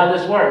 We know how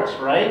this works,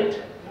 right?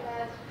 Yes.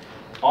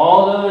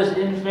 All those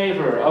in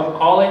favor of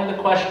calling the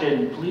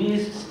question,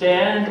 please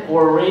stand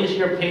or raise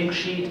your pink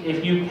sheet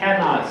if you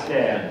cannot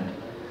stand.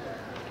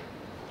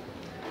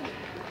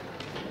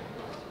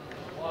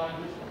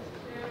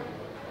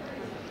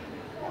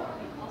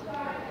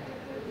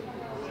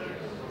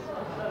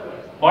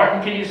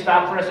 Martin, can you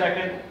stop for a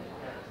second?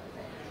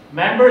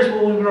 Members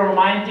will be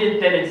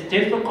reminded that it's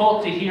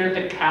difficult to hear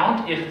the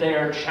count if they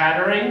are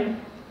chattering.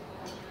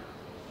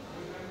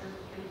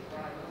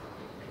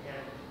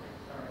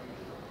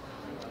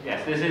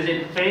 Yes, this is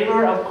in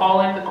favor of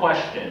calling the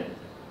question.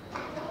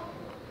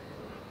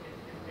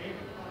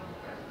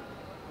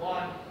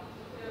 1,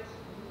 2,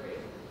 3,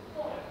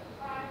 4,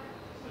 5,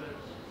 6,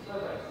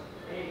 7,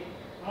 8,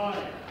 9,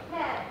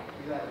 10,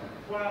 11,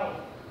 12,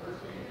 13,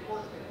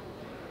 14,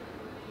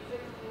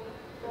 16,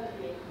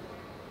 17,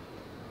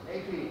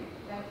 18,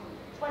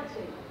 20,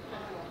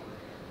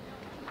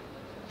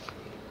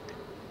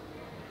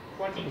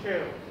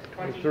 22,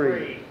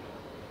 23,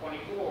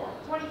 24,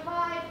 25,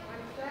 26,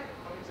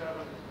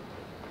 27,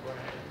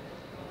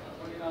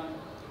 29,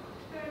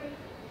 30,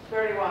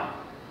 31,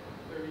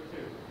 32,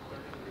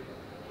 33,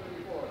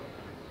 34,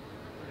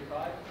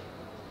 35,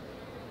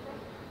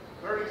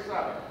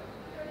 37,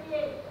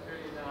 38,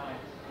 39,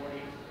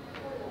 40,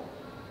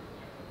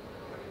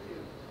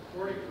 42,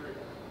 43,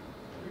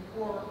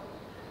 44,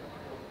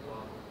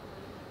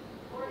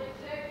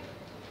 46,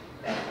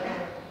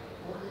 47,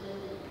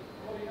 48,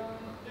 49,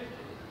 50,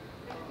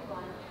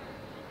 51,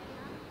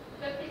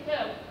 52,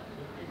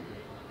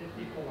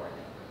 54,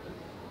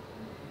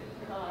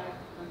 55,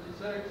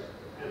 56,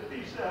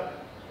 57,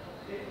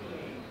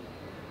 58,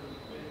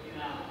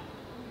 59.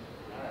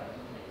 All right.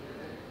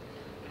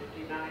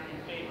 59 in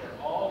favor.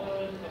 All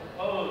those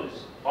opposed?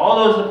 All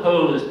those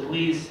opposed,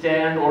 please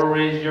stand or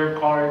raise your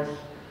cards.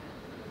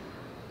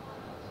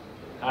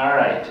 All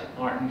right,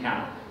 Martin,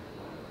 count.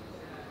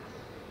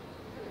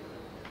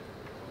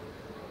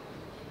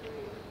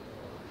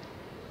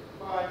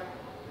 5,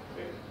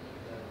 6,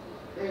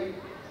 8,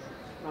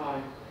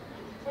 9,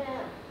 10,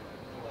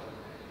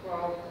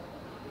 12,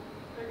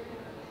 13,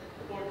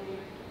 14,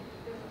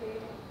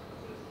 15,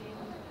 16,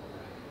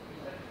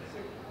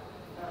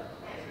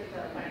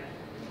 17,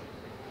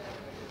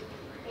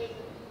 18.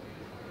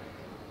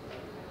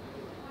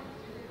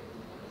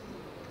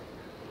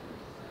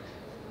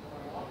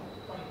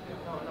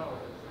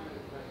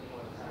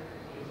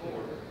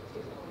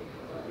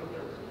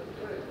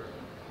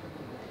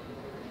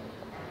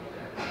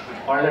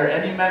 Are there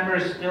any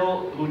members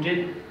still who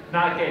did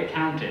not get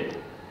counted?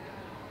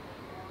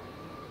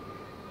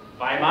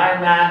 By my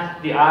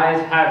math, the ayes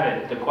have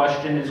it. The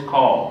question is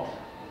called.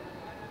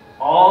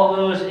 All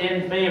those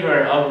in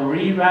favor of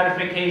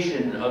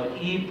re-ratification of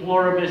E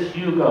Pluribus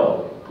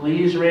Hugo,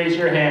 please raise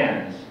your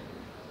hands.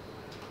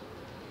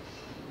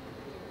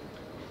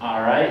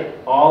 All right.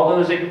 All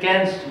those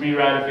against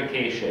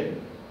re-ratification,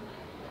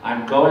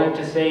 I'm going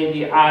to say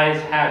the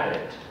ayes have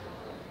it.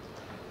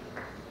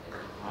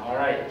 All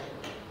right.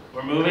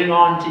 We're moving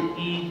on to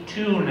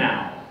E2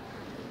 now.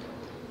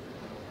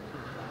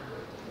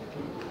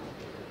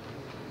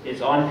 It's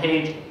on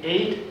page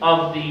 8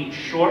 of the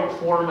short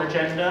form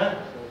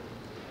agenda.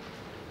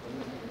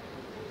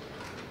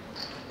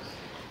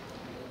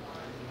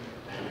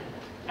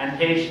 And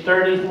page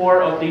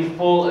 34 of the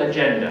full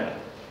agenda.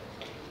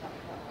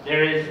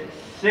 There is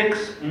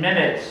 6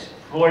 minutes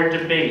for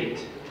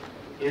debate.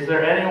 Is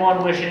there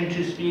anyone wishing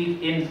to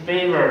speak in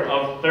favor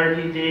of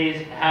 30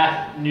 days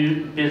half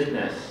new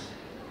business?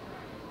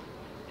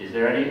 Is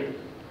there any?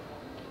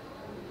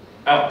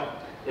 Oh,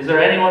 is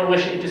there anyone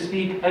wishing to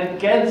speak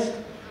against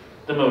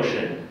the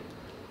motion?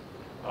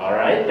 All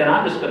right, then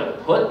I'm just going to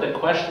put the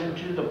question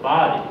to the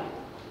body.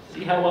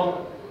 See how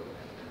well.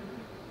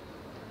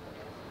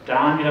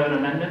 Don, you have an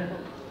amendment?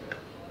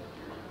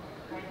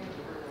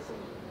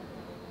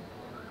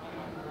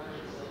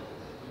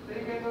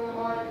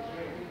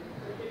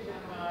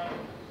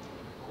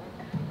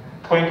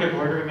 Point of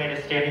order, we made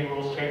a standing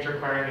rules change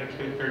requiring a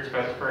 2/3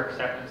 vote for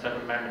acceptance of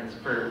amendments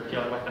for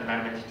dealing with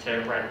amendments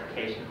to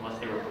ratification unless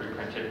they were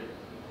pre-printed.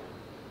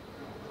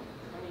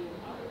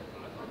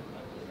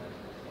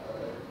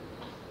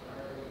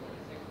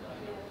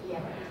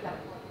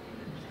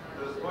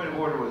 The point of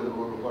order was that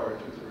we'll require a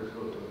 2/3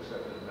 vote to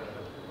accept an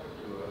amendment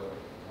to a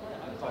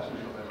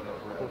constitutional amendment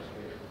of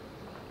ratification.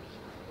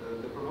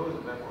 The proposed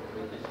amendment would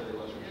make say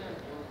less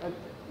restrictive.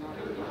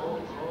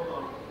 Hold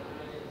on.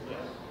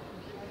 Yes.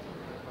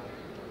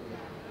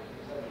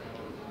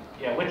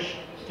 Yeah, which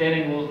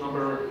standing rules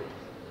number?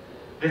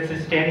 This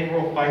is standing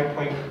rule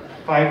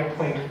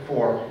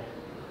 5.4.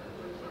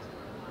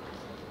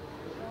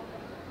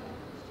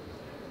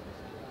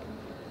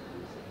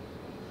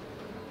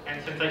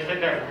 And since I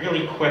said that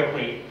really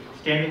quickly,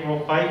 standing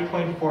rule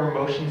 5.4,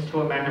 motions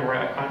to amend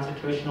a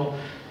constitutional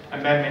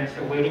amendments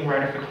awaiting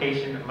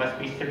ratification must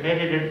be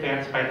submitted in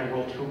advance by the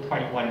Rule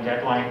 2.1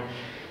 deadline.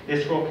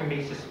 This rule can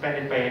be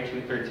suspended by a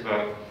 2/3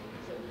 vote.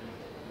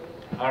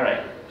 All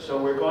right, so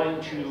we're going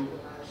to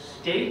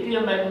state the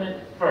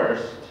amendment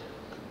first.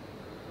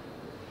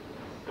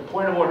 The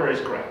point of order is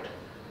correct.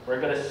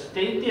 We're going to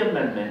state the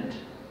amendment,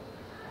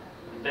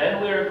 then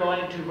we're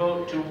going to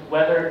vote to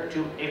whether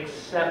to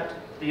accept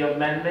the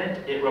amendment.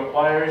 It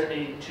requires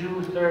a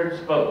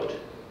 2/3 vote.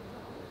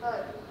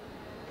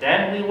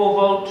 Then we will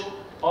vote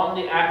on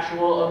the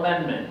actual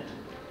amendment.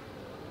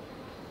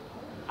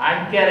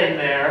 I'm getting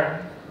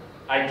there.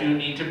 I do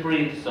need to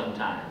breathe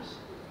sometimes.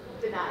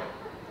 Denied.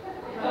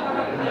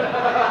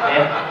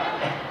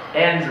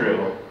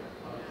 Andrew.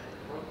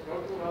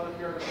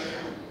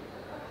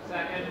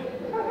 Second.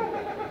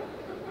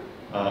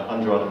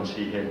 Under Adam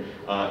Sheehan,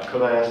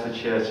 could I ask the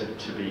chair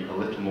to be a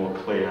little more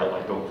clear?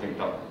 I don't think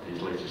that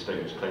his latest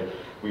statement is clear.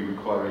 We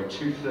require a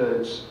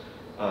 2/3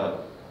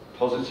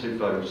 positive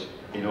vote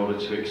in order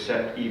to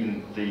accept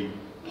even the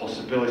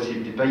possibility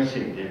of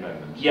debating the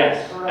amendments.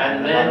 Yes,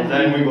 and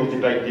then we will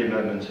debate the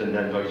amendments and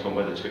then vote on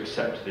whether to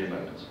accept the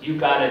amendments. You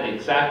got it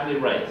exactly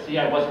right. See,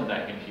 I wasn't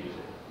that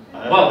confusing.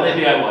 Well,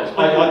 maybe I was.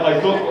 I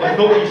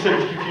thought what you said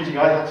was confusing.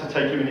 I had to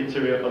take a minute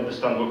to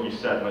understand what you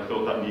said, and I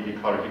thought that needed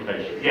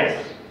clarification.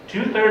 Yes,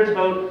 2/3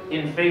 vote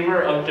in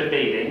favor of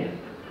debating,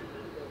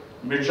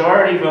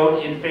 majority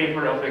vote in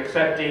favor of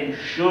accepting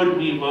should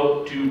we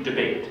vote to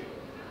debate.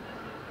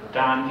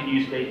 Don, can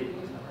you state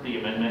the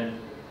amendment?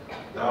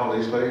 Donald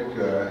Eastlake,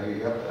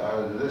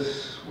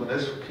 when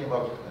this came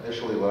up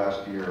initially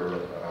last year,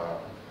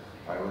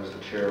 I was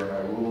the chair and I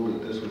ruled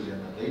that this was in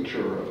the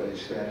nature of a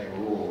standing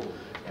rule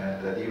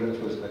and that even if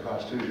it was in the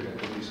Constitution, it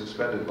could be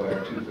suspended by a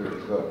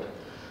 2/3 vote.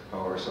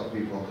 However, some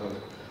people have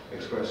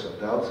expressed some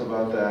doubts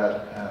about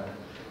that, and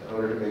in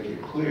order to make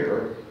it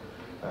clear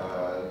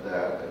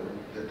that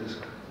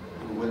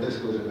when this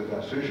goes into the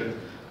Constitution,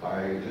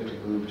 I simply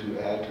move to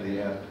add to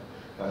the end,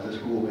 this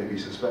rule may be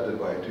suspended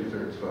by a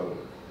 2/3 vote.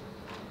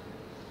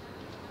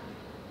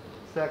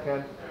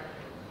 Second.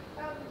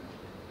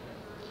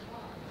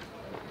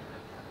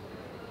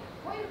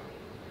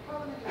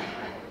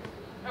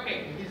 Okay.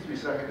 It needs to be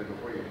seconded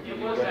before you It get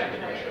was to the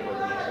seconded. question whether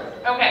you accept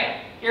it.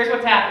 Okay, here's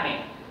what's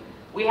happening.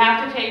 We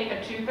have to take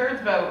a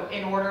 2/3 vote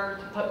in order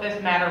to put this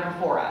matter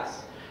before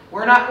us.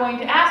 We're not going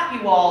to ask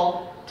you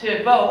all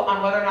to vote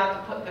on whether or not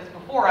to put this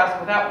before us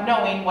without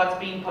knowing what's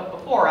being put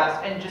before us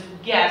and just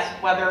guess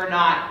whether or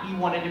not you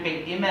want to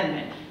debate the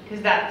amendment,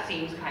 because that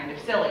seems kind of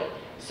silly.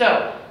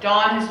 So,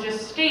 Don has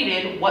just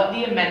stated what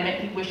the amendment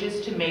he wishes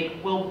to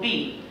make will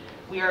be.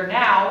 We are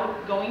now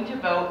going to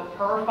vote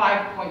per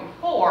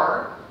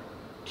 5.4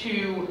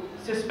 to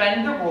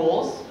suspend the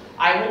rules.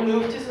 I will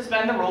move to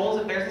suspend the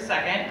rules if there's a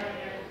second.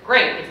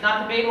 Great, it's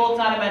not debatable, it's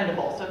not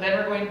amendable. So then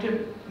we're going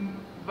to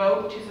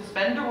vote to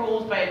suspend the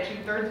rules by a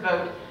 2/3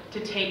 vote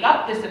to take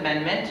up this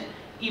amendment,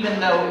 even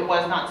though it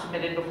was not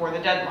submitted before the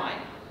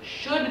deadline.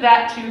 Should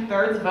that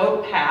 2/3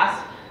 vote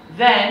pass,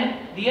 then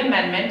the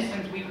amendment,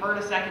 since we've heard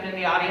a second in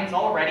the audience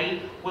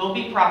already, will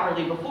be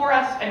properly before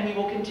us, and we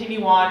will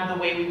continue on the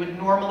way we would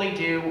normally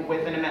do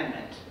with an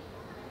amendment.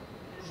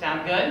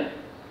 Sound good?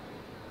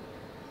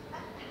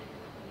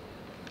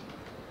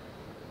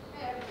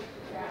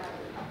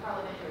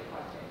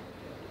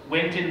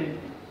 Winton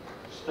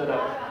stood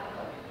up.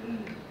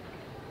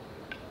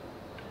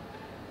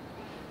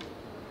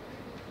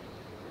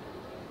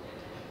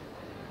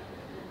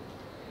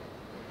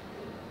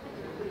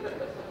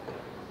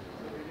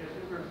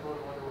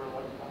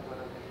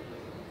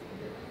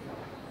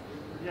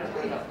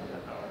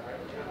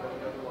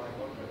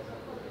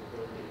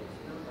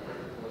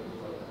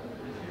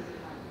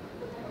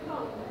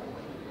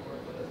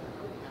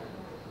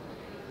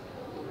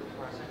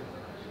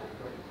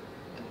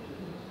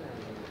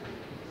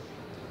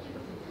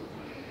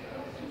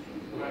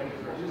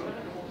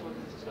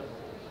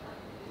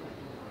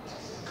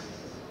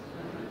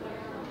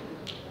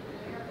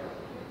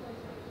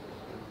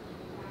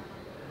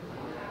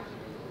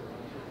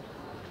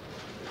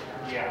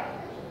 Yeah.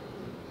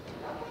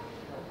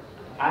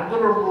 I'm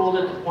going to rule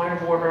that the point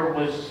of order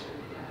was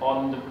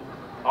on the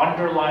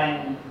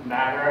underlying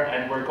matter,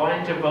 and we're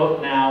going to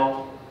vote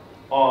now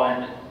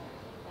on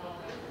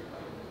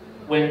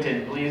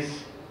Winton.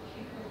 Please,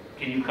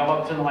 can you come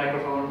up to the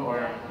microphone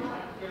or?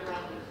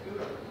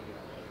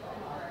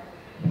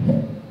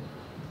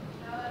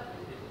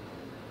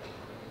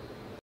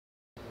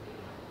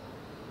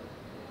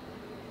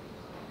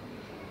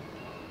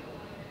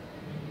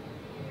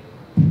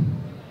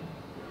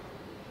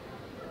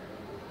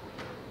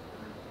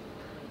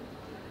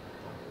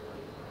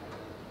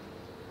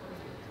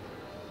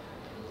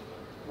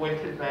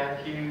 Winton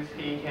Matthews,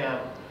 he, him.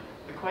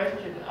 The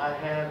question I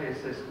have is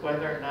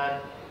whether or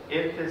not,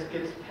 if this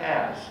gets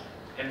passed,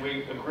 and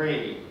we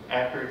agree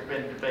after it's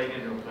been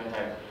debated or what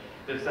have,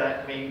 does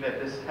that mean that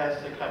this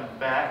has to come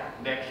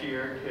back next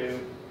year to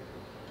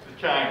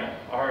China,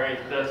 or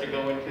does it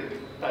go into the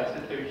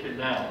Constitution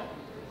now?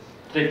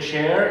 The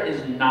chair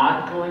is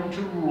not going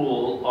to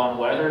rule on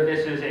whether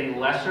this is a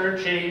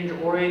lesser change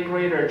or a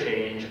greater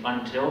change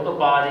until the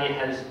body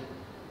has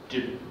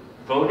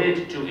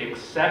voted to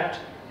accept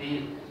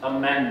the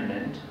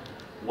amendment.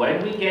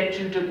 When we get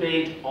to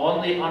debate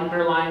on the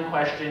underlying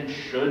question,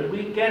 should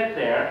we get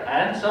there,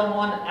 and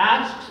someone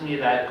asks me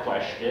that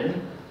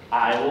question,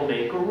 I will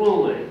make a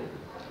ruling.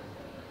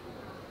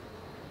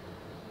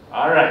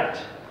 All right.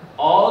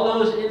 All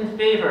those in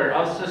favor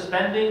of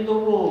suspending the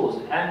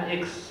rules and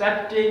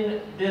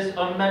accepting this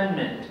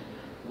amendment,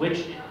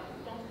 which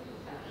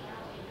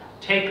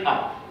take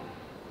up.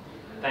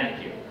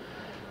 Thank you.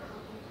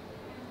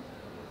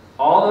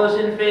 All those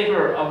in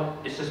favor of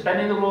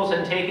suspending the rules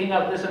and taking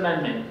up this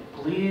amendment,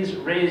 please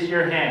raise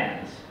your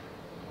hands.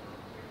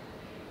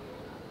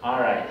 All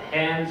right,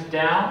 hands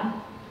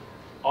down.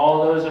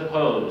 All those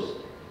opposed.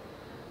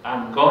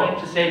 I'm going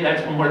to say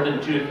that's more than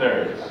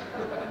 2/3.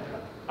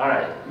 All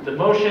right, the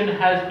motion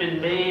has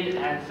been made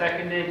and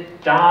seconded.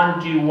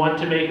 Don, do you want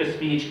to make a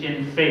speech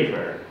in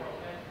favor?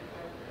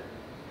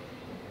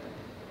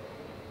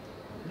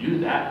 Knew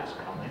that was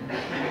coming.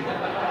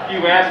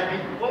 You asked me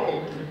to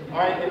wait. All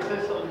right, is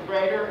this a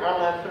greater or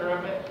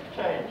lesser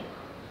change?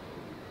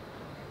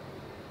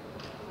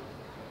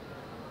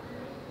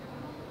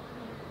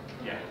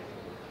 Yeah.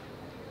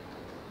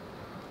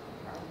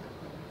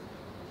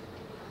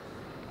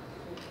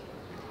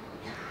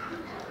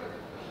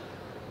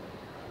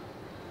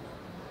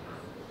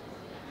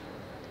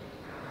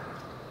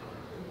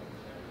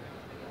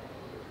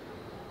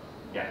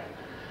 Yeah.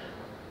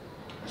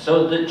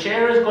 So the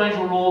chair is going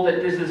to rule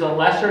that this is a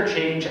lesser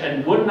change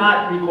and would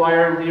not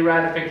require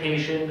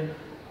re-ratification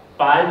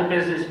by the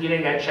business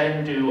meeting at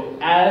Chengdu,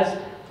 as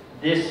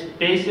this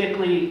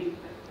basically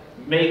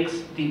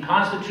makes the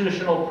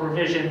constitutional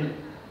provision,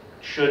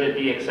 should it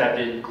be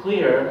accepted,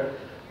 clear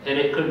that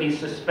it could be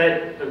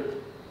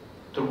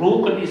the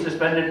rule could be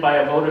suspended by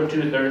a vote of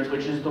 2/3,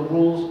 which is the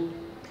rules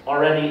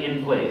already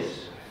in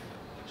place.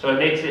 So it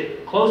makes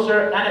it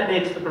closer and it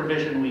makes the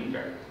provision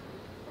weaker.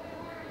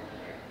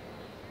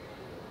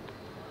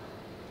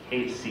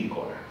 Kate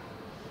Secor.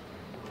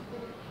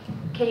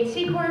 Kate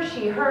Secor,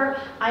 she, her.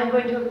 I'm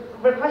going to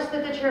request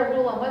that the chair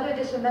rule on whether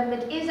this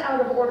amendment is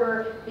out of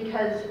order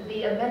because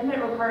the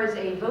amendment requires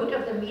a vote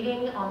of the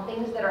meeting on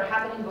things that are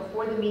happening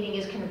before the meeting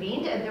is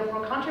convened and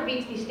therefore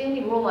contravenes the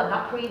standing rule on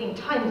not creating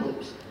time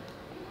loops.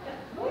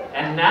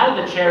 And now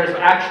the chair is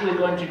actually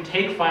going to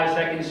take 5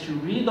 seconds to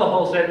read the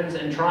whole sentence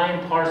and try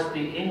and parse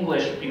the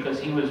English because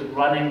he was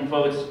running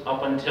votes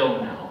up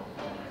until now.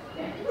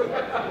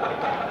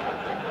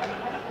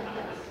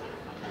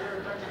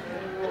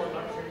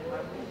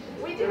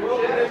 We do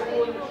have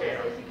standing rules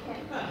as you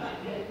can.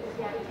 Yeah,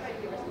 it's right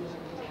here.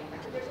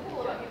 There's a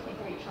rule about you can't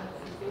create chunks.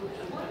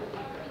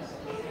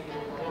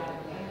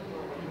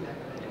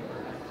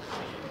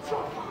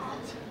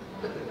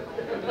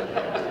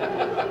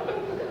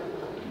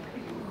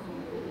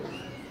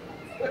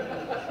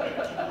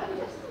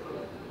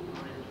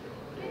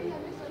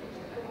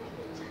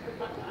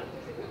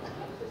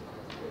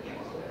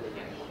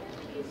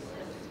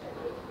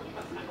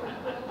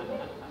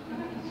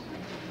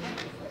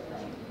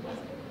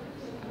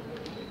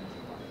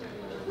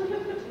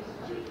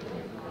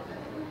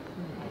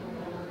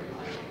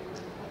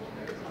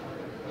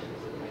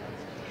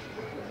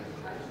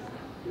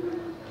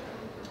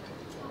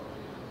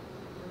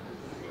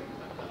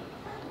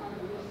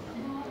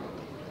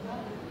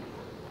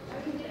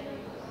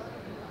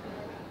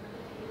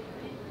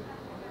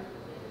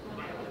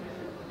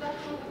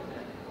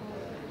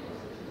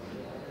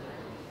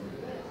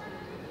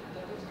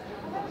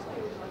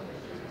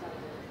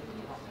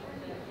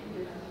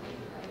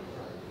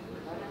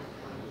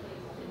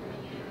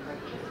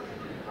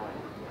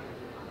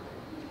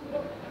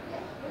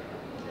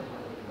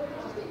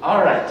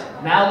 All right,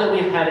 now that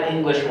we've had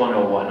English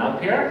 101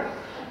 up here,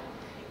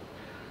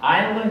 I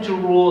am going to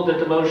rule that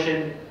the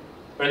motion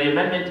or the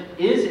amendment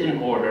is in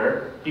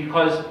order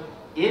because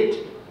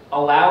it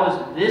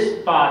allows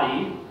this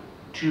body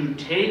to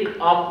take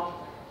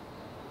up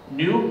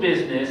new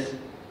business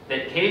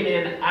that came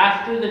in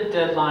after the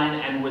deadline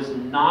and was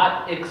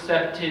not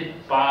accepted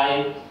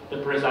by the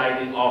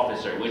presiding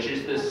officer, which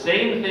is the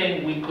same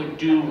thing we could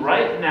do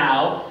right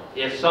now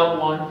if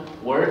someone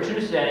were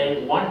to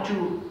say, want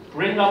to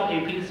bring up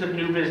a piece of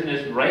new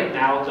business right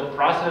now. The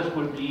process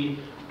would be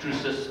to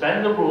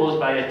suspend the rules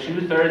by a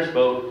 2/3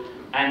 vote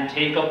and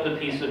take up the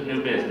piece of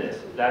new business.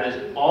 That is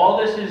all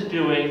this is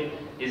doing,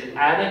 is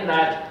adding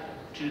that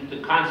to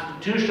the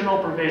constitutional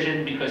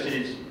provision, because it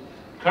is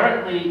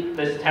currently,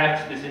 this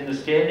text is in the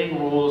standing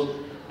rules,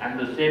 and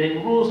the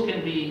standing rules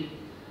can be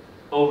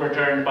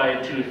overturned by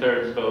a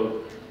 2/3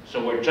 vote.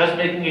 So we're just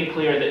making it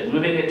clear that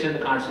moving it to the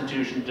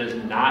Constitution does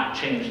not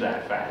change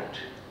that fact.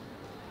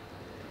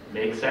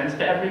 Make sense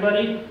to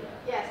everybody?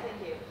 Yes,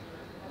 thank you.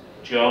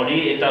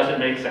 Joni, it doesn't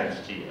make sense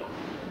to you.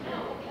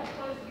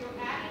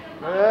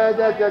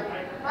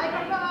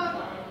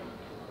 Microphone.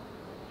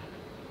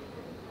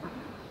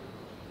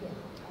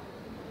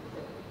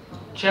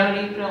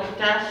 Joni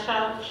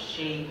Bildashoff,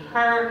 she,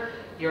 her.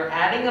 You're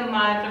adding a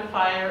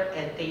modifier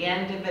at the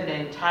end of an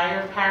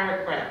entire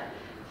paragraph.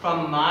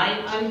 From my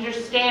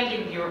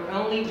understanding, you're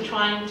only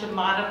trying to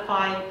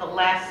modify the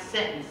last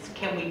sentence.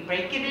 Can we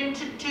break it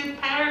into 2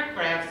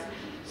 paragraphs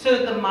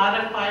so the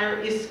modifier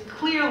is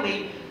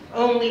clearly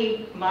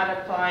only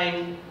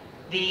modifying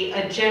the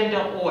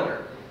agenda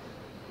order?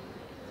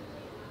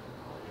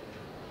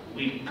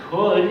 We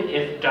could,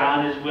 if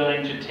Don is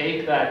willing to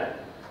take that.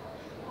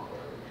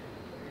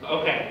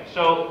 Okay,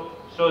 so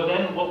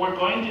then what we're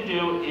going to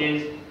do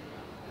is,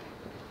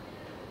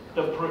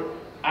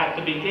 at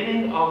the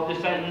beginning of the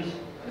sentence,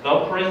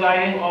 the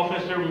presiding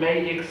officer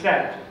may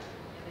accept.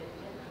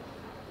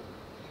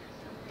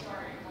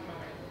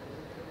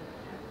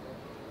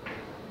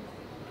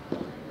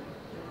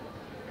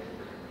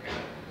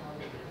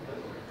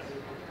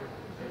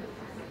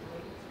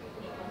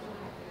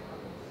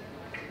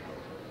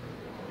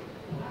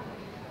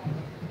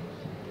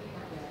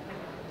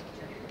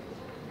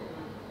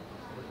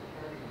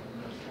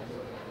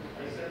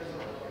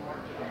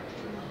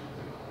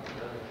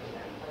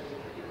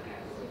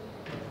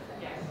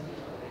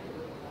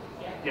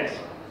 Yes,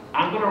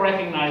 I'm going to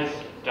recognize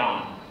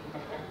Don.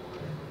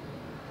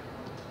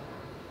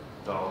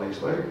 Donald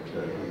Eastlake,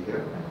 he,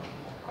 him.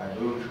 I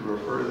move to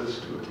refer this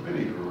to a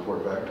committee to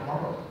report back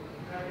tomorrow.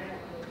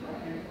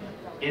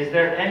 Is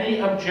there any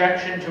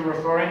objection to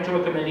referring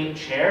to a committee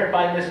chaired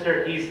by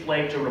Mr.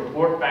 Eastlake to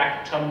report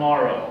back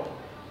tomorrow?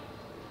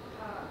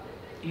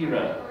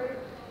 Ira.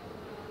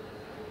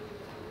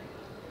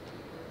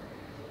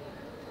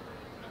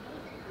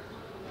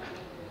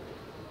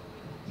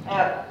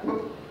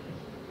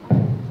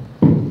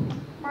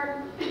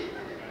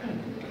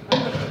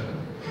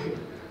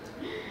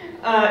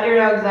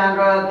 Ira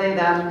Alexandra, they,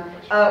 them.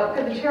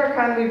 Could the chair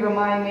kindly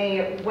remind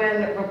me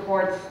when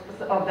reports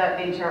of that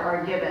nature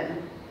are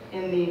given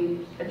in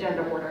the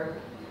agenda order?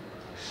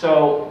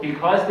 So,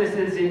 because this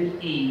is in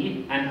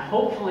E, and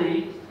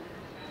hopefully,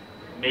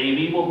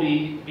 maybe we'll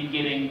be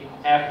beginning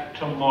F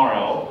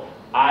tomorrow,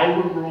 I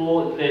would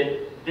rule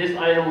that this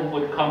item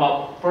would come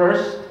up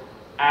first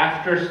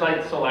after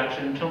site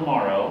selection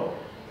tomorrow,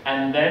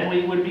 and then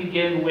we would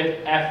begin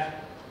with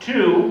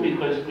F2,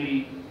 because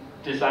we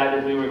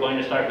decided we were going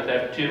to start with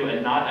F2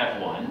 and not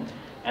F1,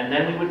 and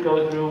then we would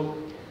go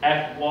through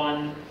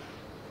F1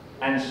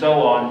 and so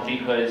on,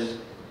 because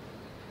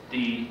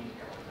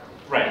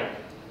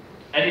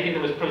anything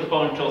that was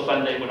postponed until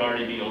Sunday would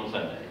already be on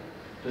Sunday.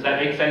 Does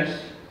that make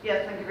sense?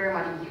 Yes, thank you very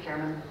much, Mr.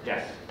 Chairman.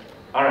 Yes.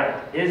 All right.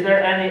 Is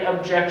there any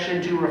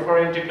objection to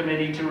referring to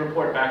committee to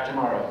report back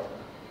tomorrow?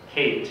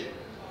 Kate.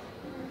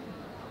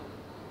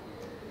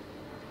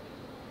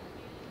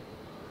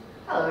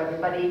 Hello,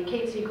 everybody.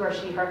 Kate Secor,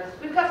 she/her.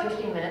 We've got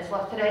 15 minutes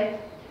left today.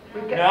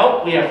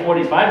 No, we have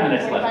 45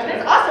 minutes 45 left minutes?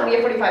 today. Awesome, we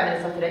have 45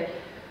 minutes left today.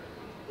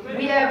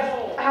 We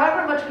have,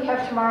 however much we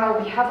have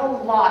tomorrow, we have a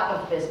lot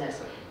of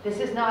business. This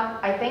is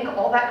not, I think,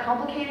 all that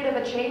complicated of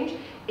a change.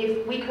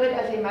 If we could,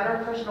 as a matter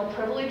of personal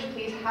privilege,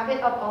 please have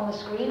it up on the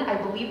screen. I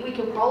believe we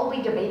could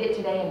probably debate it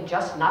today and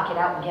just knock it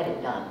out and get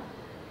it done.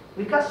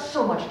 We've got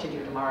so much to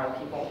do tomorrow,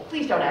 people.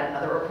 Please don't add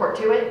another report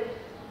to it.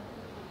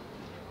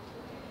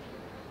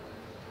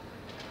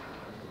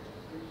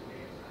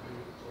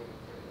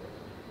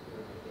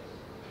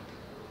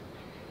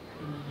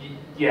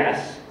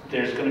 Yes,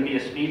 there's going to be a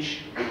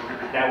speech.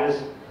 That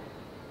was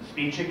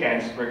speech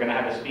against. We're going to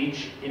have a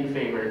speech in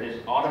favor.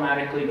 This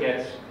automatically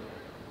gets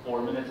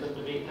 4 minutes of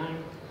debate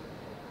time.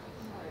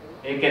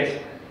 It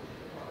gets...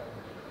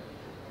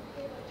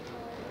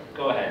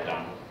 Go ahead,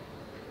 Don.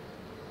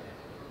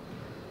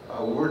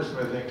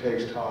 Wordsmithing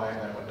takes time,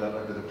 and when done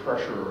under the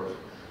pressure of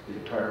the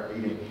entire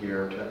meeting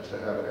here, tends to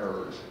have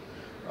errors.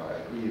 I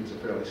believe it's a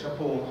fairly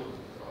simple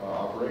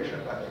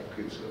operation. I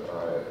think it's,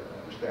 I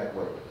understand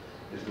what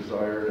is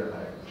desired, and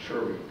I'm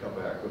sure we can come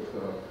back with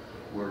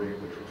wording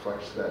which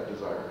reflects that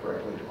desire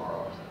correctly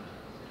tomorrow.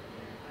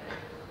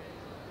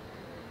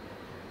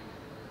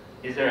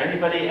 Is there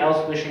anybody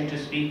else wishing to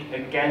speak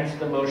against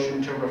the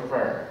motion to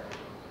refer?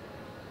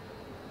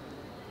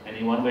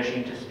 Anyone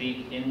wishing to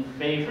speak in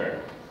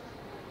favor?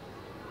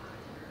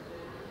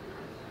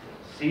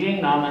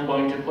 Seeing none, I'm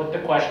going to put the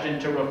question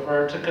to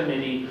refer to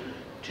committee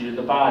to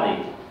the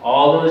body.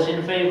 All those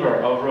in favor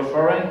of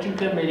referring to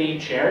committee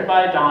chaired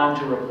by Don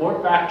to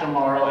report back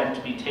tomorrow and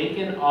to be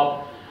taken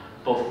up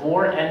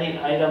before any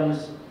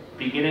items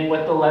beginning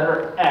with the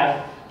letter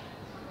F,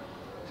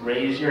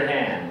 raise your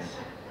hands.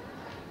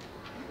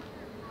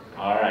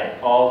 All right,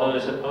 all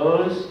those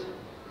opposed?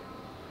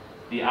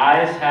 The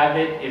ayes have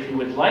it. If you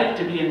would like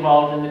to be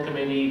involved in the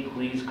committee,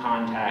 please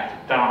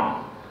contact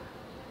Don.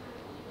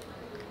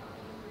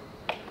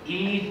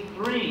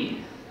 E3,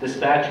 the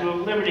Statue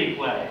of Liberty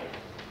play.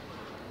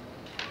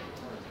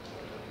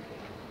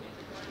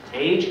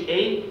 Page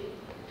 8,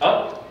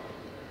 up.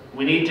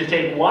 We need to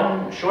take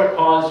one short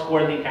pause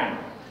for the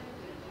camera.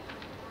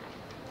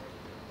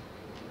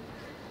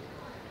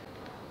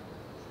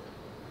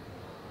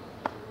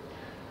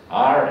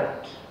 All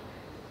right.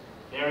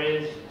 There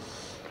is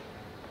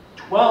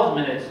 12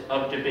 minutes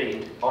of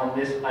debate on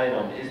this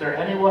item. Is there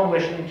anyone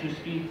wishing to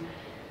speak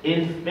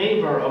in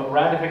favor of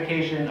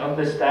ratification of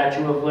the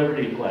Statue of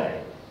Liberty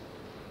play?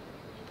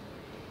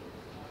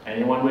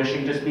 Anyone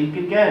wishing to speak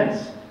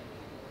against?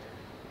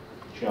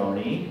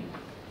 Joni?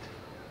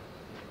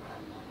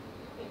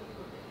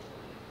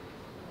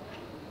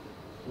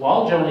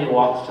 While Joni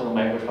walks to the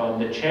microphone,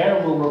 the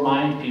chair will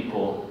remind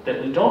people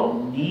that we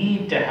don't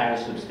need to have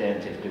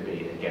substantive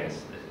debate against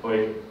it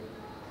or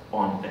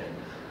on things.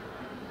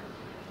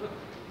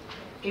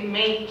 It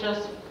may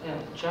just,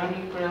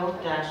 Joni Brill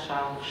dash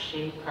off,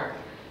 she, her.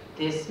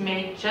 This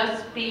may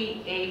just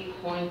be a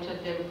point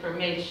of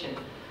information.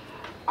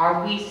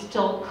 Are we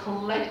still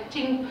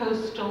collecting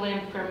postal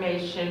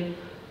information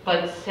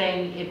but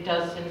saying it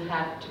doesn't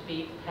have to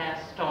be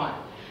passed on?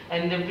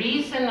 And the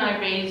reason I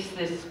raise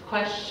this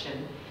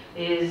question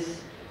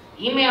is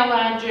email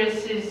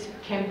addresses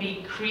can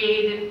be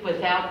created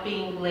without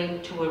being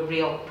linked to a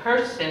real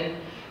person.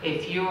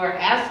 If you are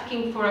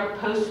asking for a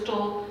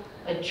postal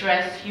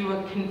address, you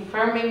are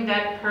confirming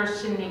that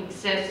person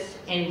exists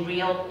in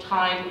real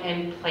time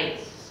and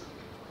place.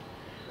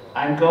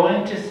 I'm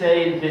going to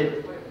say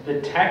that the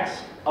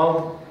text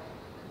of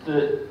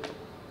the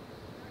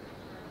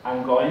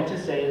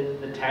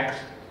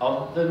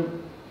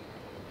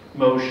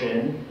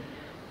motion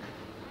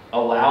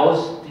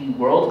allows the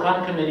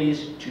Worldcon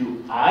committees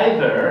to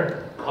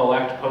either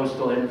collect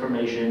postal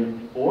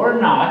information or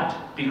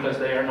not, because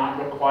they are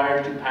not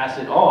required to pass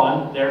it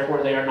on,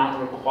 therefore they are not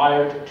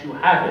required to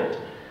have it.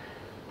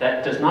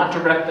 That does not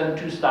direct them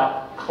to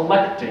stop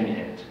collecting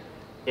it.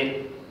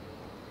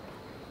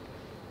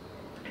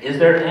 Is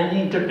there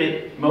any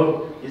debate,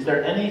 is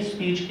there any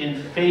speech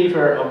in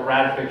favor of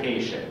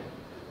ratification?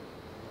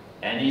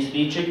 Any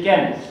speech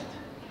against?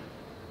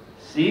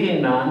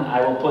 Seeing none,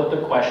 I will put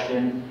the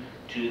question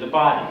to the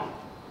body.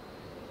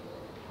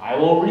 I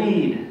will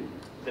read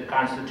the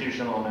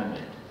constitutional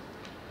amendment.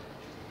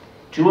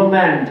 To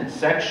amend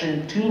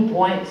section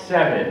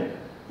 2.7,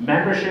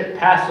 membership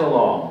pass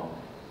along,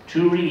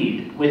 to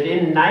read,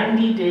 within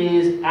 90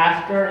 days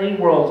after a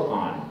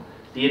Worldcon,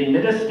 the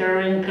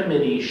administering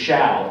committee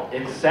shall,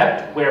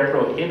 except where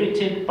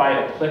prohibited by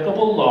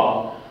applicable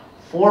law,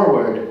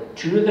 forward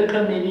to the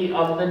committee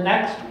of the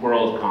next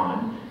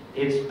Worldcon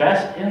its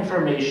best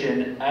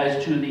information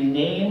as to the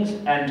names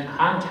and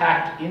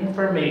contact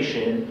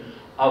information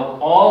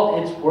of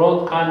all its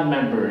Worldcon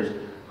members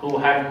who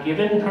have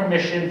given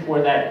permission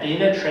for that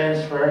data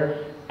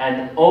transfer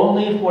and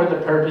only for the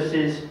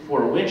purposes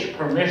for which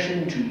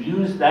permission to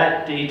use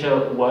that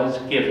data was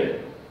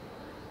given.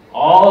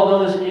 All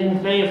those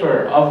in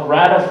favor of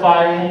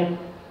ratifying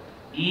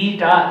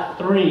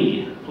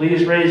E.3,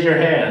 please raise your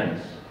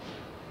hands.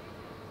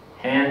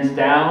 Hands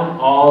down,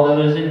 all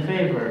those in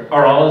favor,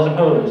 or all those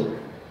opposed.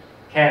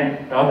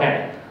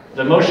 Okay.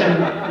 The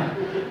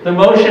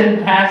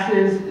motion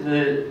passes,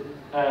 the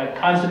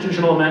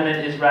constitutional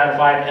amendment is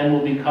ratified and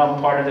will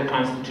become part of the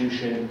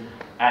Constitution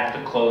at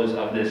the close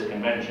of this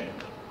convention.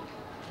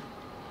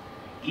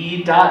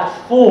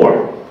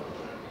 E.4,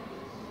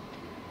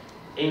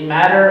 a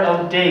matter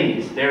of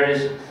days. There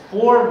is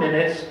 4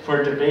 minutes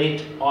for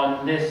debate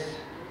on this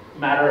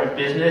matter of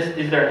business.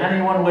 Is there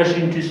anyone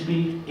wishing to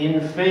speak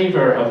in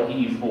favor of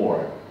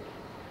E4?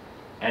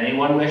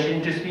 Anyone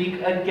wishing to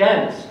speak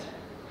against?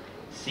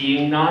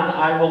 Seeing none,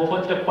 I will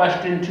put the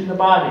question to the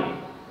body.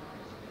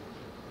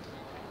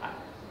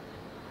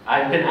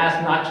 I've been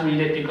asked not to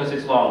read it because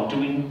it's long.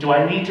 Do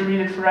I need to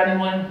read it for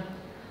anyone?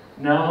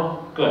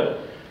 No? Good.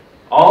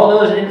 All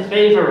those in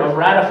favor of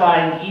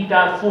ratifying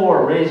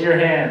E.4, raise your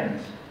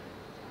hands.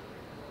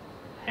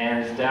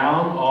 Hands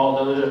down.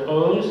 All those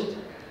opposed?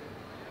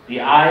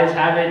 The ayes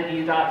have it.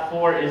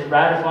 E.4 is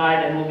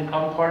ratified and will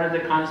become part of the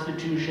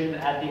Constitution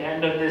at the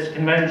end of this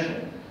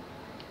convention.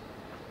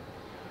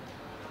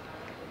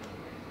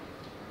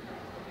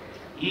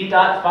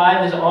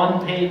 E.5 is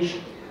on page...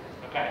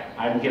 Okay,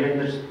 I'm giving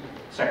the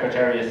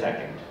secretary a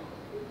second.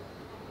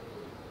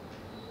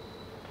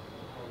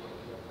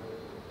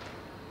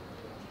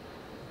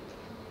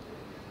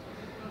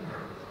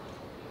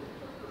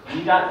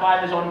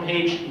 C.5 is on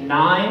page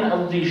 9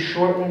 of the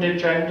shortened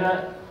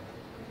agenda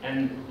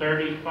and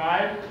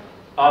 35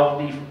 of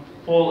the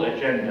full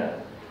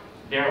agenda.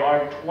 There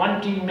are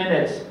 20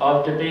 minutes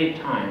of debate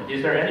time.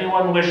 Is there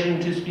anyone wishing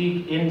to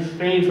speak in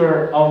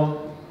favor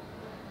of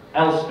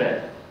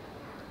Elspeth?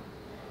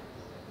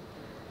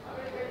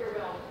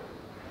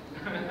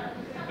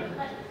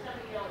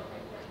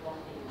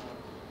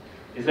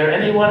 Is there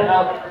anyone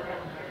else?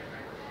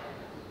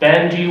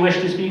 Ben, do you wish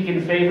to speak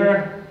in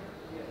favor?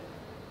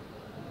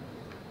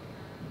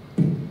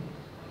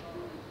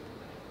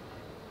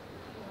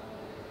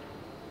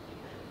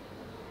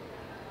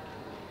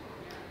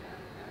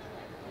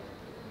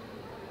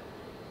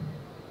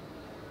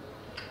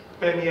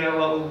 Ben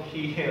Yellow,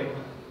 he, him.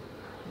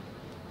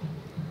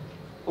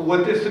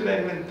 What this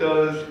amendment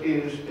does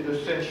is it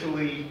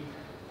essentially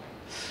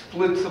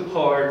splits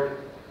apart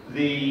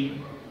the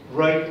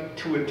right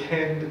to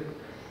attend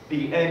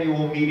the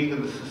annual meeting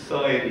of the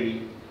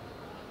society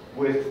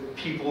with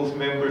people's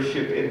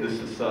membership in the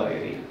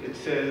society. It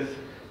says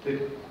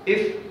that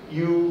if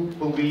you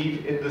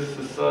believe in the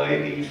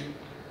society's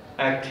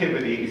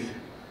activities,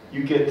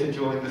 you get to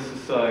join the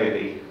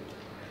society.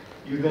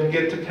 You then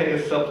get to pay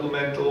a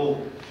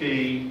supplemental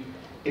fee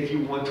if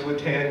you want to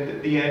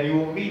attend the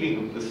annual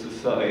meeting of the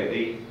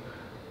society.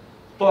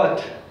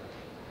 But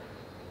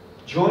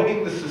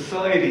joining the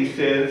society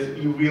says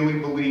you really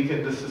believe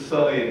in the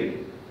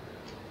society.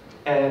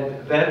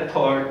 And that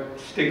part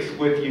sticks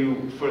with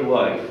you for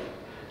life.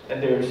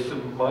 And there's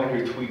some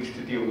minor tweaks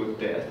to deal with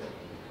death,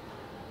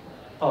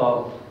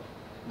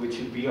 which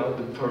is beyond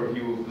the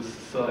purview of the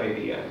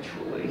society,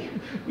 actually.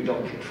 We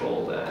don't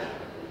control that.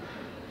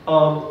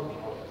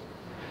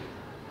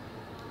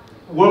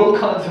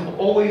 Worldcons have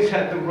always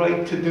had the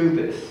right to do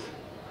this.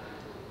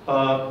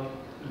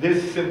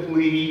 This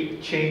simply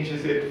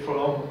changes it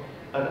from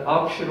an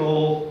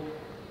optional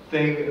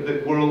thing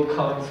that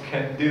Worldcons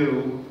can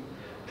do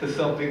to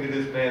something that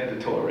is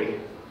mandatory.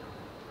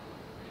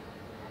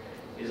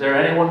 Is there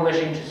anyone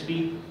wishing to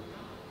speak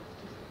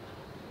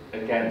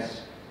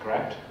against?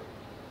 Correct?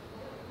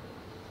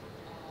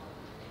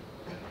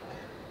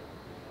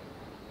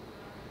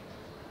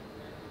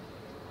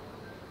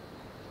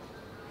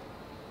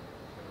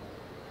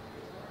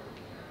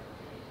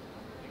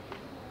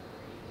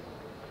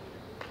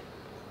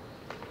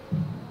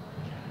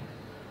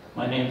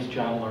 My name is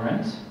John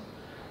Lawrence.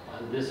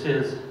 This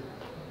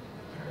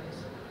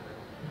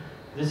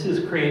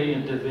is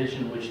creating a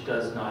division which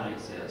does not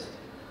exist.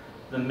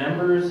 The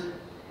members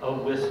of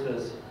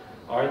WSFS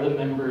are the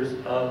members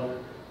of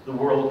the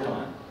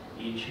Worldcon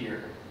each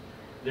year.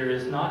 There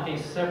is not a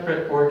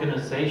separate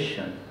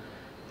organization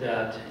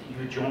that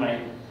you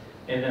join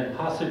and then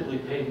possibly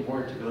pay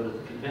more to go to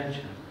the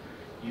convention.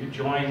 You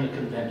join the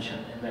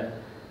convention and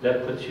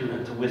that puts you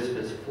into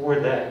WSFS for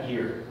that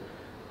year.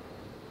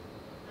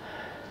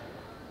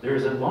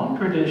 There's a long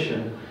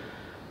tradition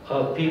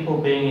of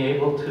people being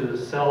able to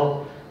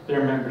sell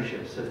their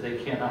memberships if they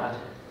cannot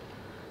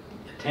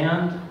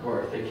attend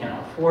or if they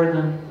cannot afford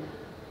them.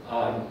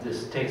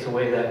 This takes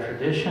away that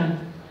tradition.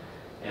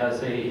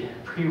 As a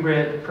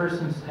pre-reg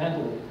person's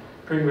handled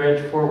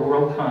pre-reg for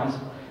Worldcons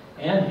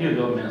and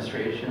Hugo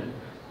administration,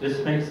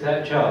 this makes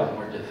that job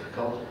more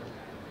difficult.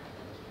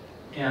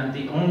 And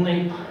the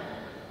only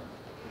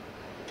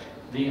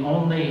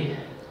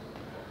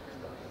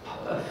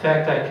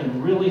effect I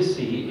can really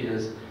see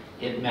is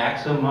it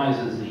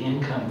maximizes the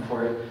income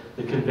for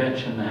the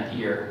convention that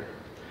year.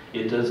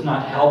 It does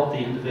not help the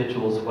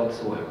individuals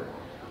whatsoever.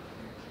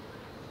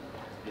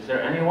 Is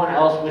there anyone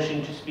else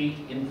wishing to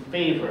speak in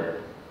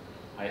favor?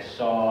 I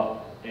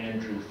saw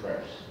Andrew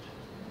first.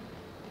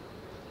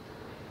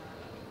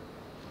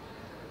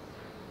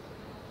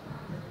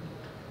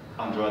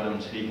 Andrew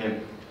Adams, he,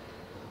 him.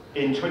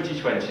 In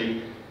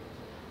 2020,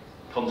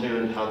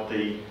 Conzealand had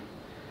the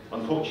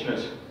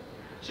unfortunate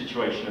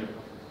situation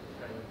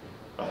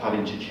of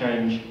having to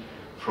change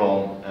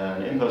from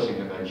an in-person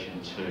convention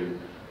to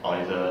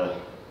either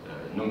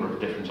a number of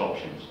different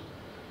options.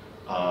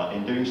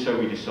 In doing so,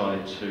 we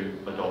decided to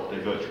adopt a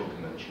virtual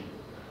convention.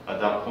 At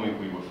that point,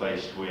 we were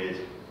faced with,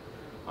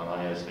 and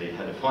I as the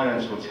head of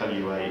finance will tell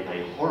you,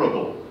 a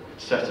horrible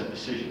set of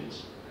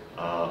decisions,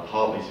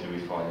 partly to do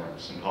with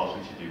finance and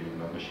partly to do with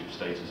membership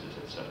statuses,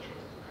 etc.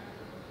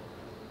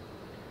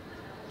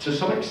 To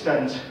some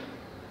extent,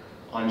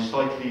 I'm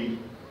slightly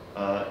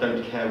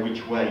don't care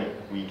which way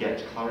we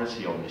get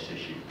clarity on this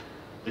issue.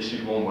 This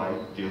is one way.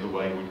 The other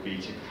way would be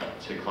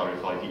to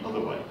clarify the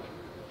other way,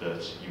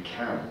 that you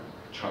can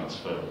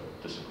transfer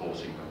the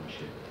supporting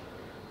membership.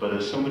 But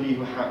as somebody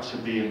who had to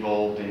be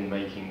involved in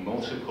making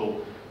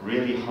multiple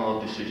really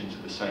hard decisions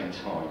at the same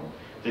time,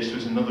 this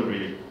was another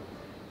really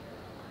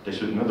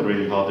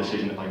hard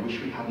decision I wish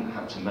we hadn't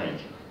had to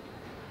make.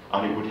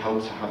 And it would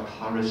help to have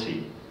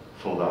clarity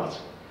for that.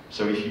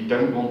 So if you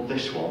don't want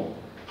this one,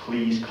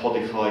 please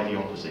codify the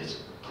opposite.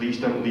 Please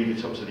don't leave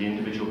it up to the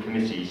individual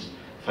committees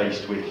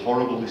faced with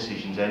horrible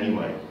decisions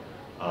anyway,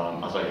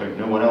 as I hope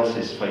no one else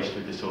is faced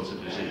with the sorts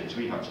of decisions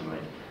we had to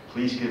make.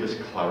 Please give us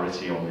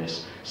clarity on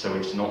this so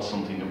it's not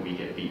something that we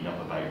get beaten up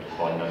about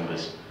by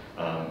members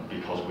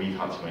because we've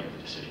had to make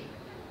the decision.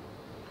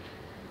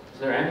 Is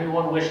there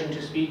anyone wishing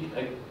to speak?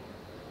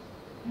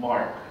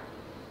 Mark.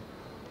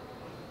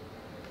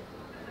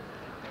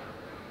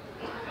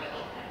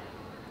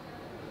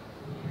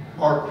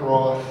 Mark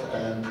Roth,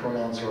 and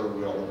pronouns are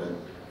irrelevant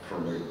for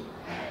me.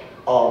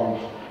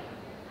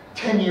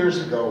 10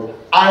 years ago,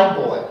 I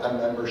bought a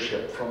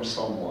membership from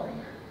someone.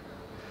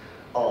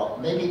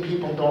 Maybe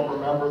people don't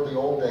remember the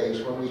old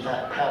days when we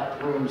had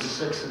packed rooms,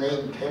 6 and 8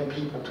 and 10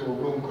 people to a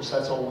room, because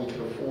that's all we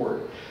could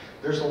afford.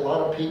 There's a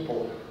lot of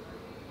people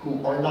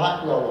who are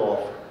not well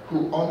off,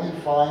 who only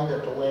find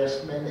at the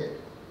last minute,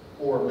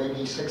 or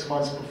maybe 6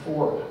 months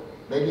before,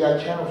 maybe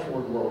I can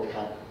afford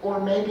Worldcon, or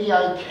maybe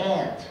I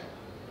can't.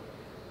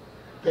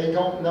 They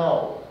don't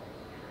know.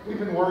 We've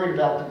been worried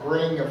about the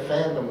graying of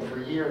fandom for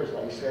years,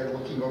 I said,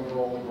 looking over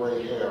all the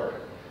gray hair.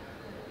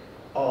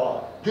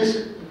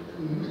 This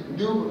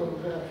new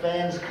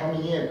fans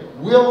coming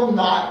in will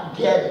not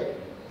get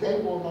it. They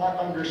will not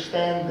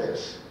understand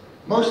this.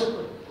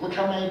 Look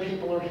how many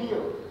people are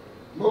here.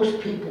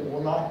 Most people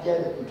will not get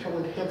it until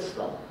it hits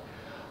them.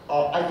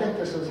 I think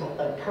this is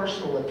a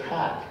personal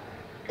attack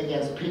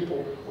against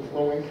people with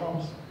low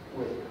incomes,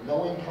 with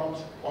no incomes,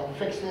 on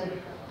fixed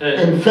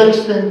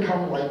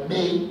income like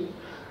me.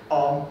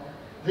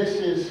 This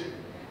is,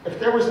 if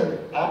there was an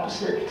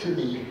opposite to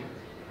the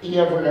E.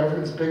 Everett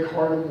Evans Big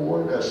Heart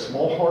Award, a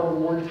Small Heart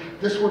Award,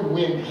 this would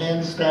win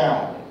hands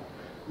down.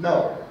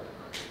 No,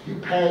 you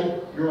pay,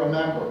 you're a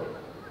member.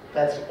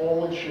 That's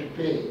all it should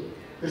be.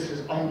 This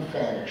is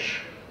unfanish.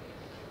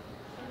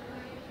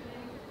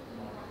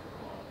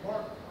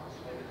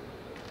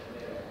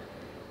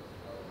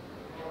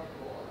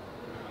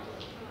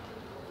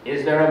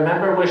 Is there a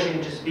member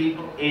wishing to speak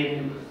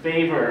in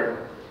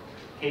favor,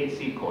 Kate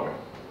Secor?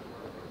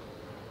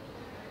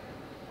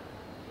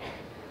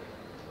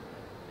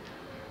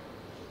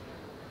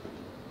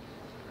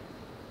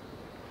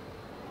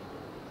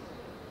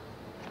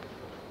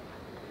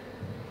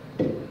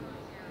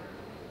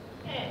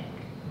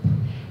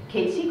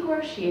 Kate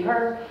Secor, she,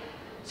 her.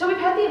 So we've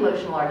had the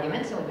emotional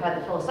arguments, and we've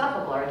had the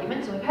philosophical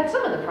arguments, and we've had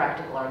some of the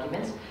practical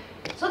arguments.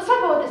 So let's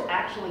talk about what this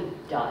actually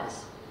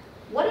does.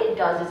 What it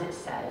does is it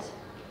says,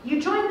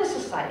 you join the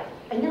society,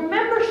 and your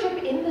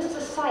membership in the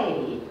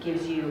society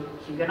gives you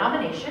Hugo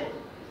nomination,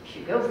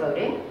 Hugo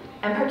voting,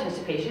 and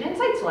participation in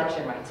site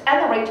selection rights,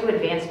 and the right to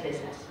advance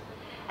business.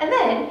 And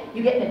then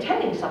you get an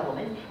attending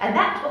supplement, and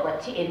that's what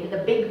lets you into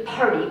the big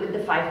party with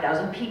the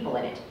 5,000 people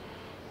in it.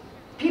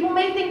 People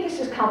may think this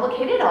is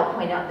complicated. I'll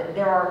point out that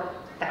there are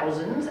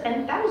thousands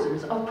and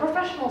thousands of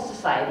professional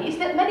societies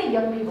that many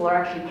young people are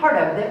actually part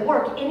of that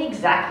work in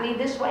exactly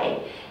this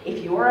way.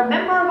 If you are a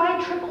member of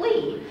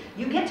IEEE,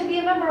 you get to be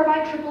a member of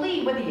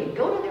IEEE whether you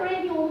go to their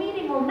annual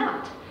meeting or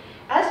not.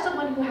 As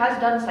someone who has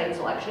done site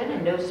selection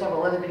and knows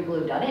several other people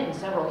who've done it and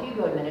several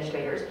Hugo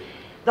administrators,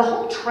 the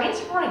whole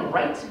transferring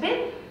rights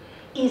bit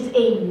is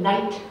a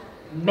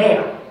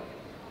nightmare.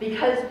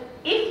 Because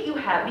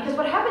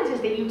what happens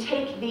is that you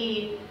take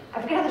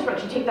I forget how this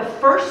works, you take the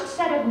first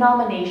set of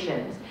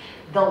nominations,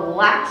 the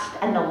last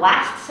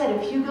set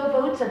of Hugo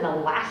votes, and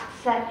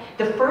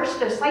the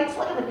first of site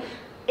selection.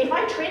 If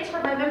I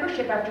transfer my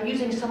membership after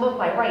using some of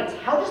my rights,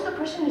 how does the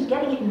person who's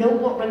getting it know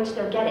what rights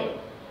they're getting?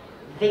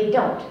 They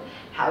don't.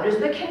 How does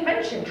the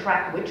convention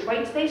track which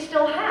rights they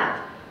still have?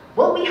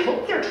 Well, we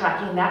hope they're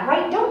tracking that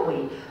right, don't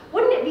we?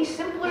 Wouldn't it be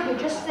simpler to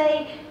just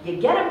say, you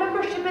get a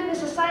membership in the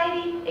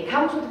society, it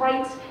comes with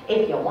rights,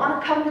 if you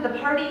want to come to the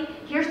party,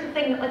 here's the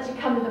thing that lets you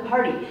come to the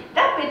party.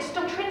 That bit's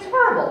still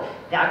transferable.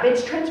 That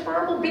bit's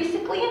transferable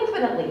basically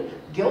infinitely.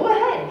 Go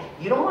ahead.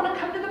 You don't want to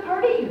come to the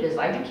party, you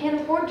decide you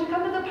can't afford to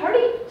come to the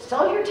party,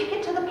 sell your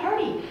ticket to the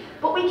party.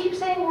 But we keep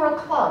saying we're a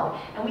club,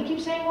 and we keep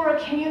saying we're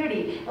a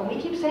community, and we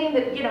keep saying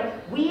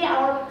that, we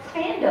are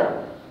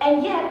fandom.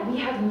 And yet, we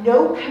have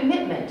no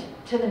commitment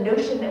to the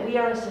notion that we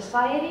are a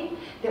society,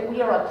 that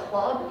we are a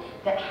club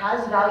that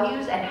has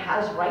values and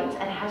has rights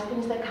and has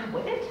things that come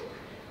with it.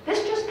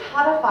 This just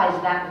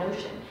codifies that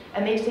notion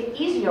and makes it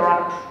easier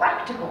on a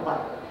practical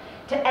level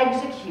to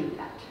execute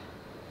that.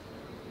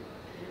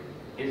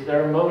 Is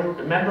there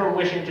a member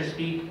wishing to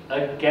speak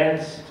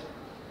against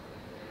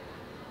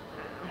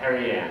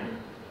Harry Ann?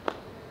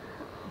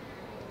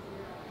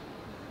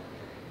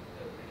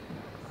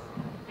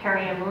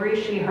 Harry Ann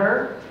Marie, she,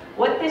 her.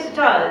 What this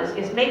does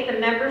is make the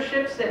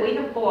memberships that we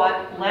have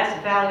bought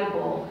less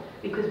valuable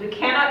because we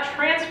cannot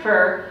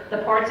transfer the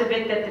parts of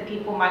it that the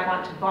people might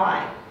want to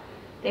buy.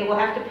 They will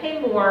have to pay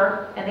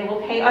more, and they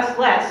will pay us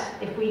less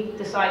if we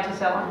decide to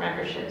sell our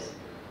memberships.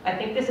 I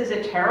think this is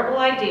a terrible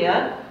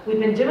idea. We've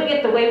been doing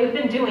it the way we've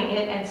been doing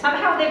it, and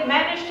somehow they've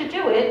managed to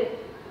do it.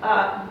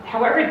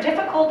 However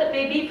difficult it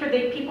may be for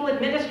the people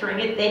administering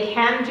it, they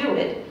can do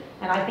it,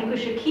 and I think we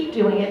should keep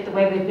doing it the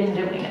way we've been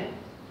doing it.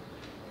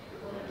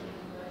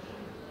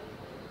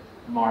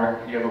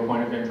 Mark, do you have a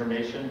point of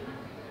information?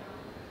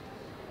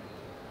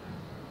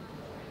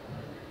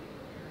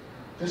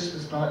 This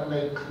does not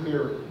make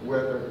clear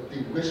whether the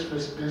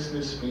WSFS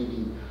business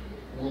meeting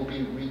will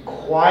be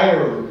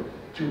required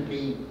to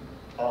be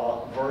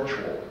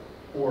virtual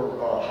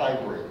or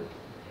hybrid.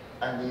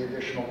 and the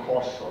additional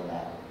costs on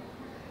that.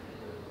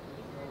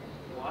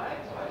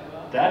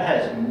 That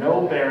has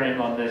no bearing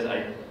on this.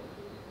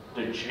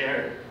 The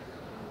chair,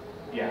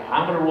 yeah,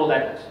 I'm going to rule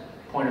that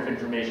point of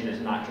information is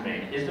not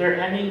germane. Is there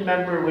any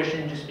member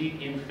wishing to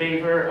speak in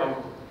favor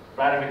of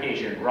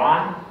ratification?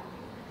 Ron?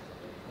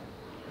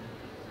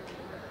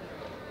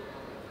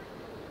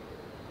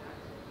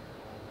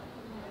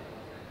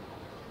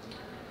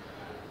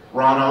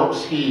 Ron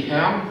Oakes, he,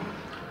 him.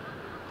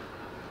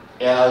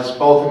 As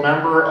both a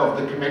member of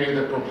the committee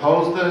that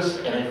proposed this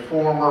and a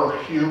former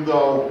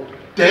Hugo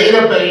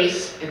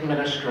database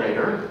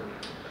administrator,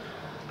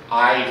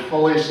 I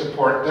fully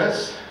support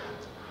this.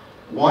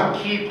 One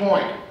key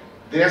point,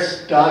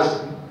 this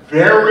does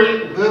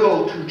very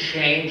little to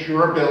change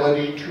your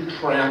ability to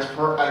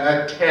transfer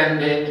an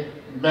attending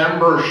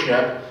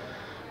membership,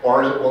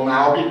 or it will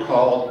now be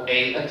called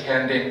a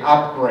attending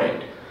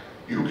upgrade.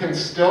 You can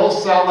still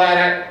sell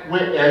that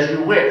as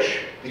you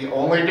wish. The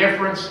only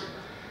difference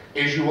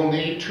is you will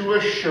need to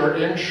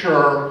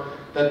ensure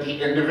that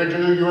the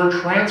individual you are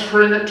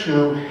transferring it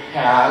to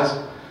has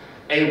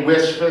a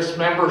WSFS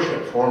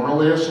membership,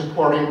 formerly a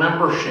supporting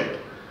membership.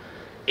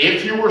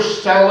 If you were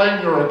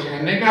selling your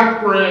attending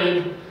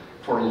upgrade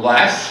for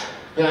less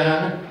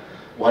than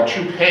what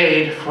you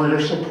paid for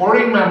your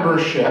supporting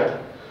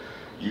membership,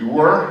 you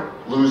were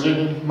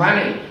losing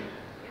money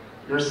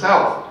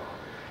yourself.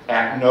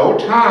 At no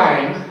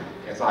time,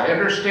 as I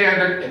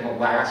understand it, in the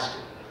last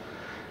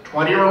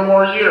 20 or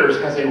more years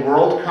has a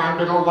Worldcon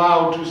been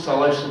allowed to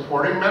sell a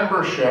supporting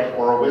membership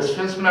or a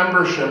WSFS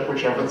membership,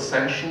 which have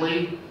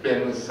essentially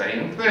been the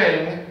same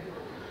thing,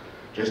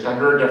 just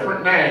under a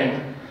different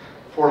name,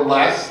 for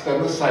less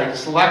than the site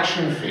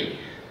selection fee.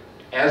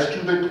 As to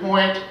the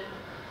point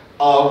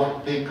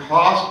of the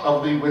cost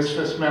of the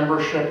WSFS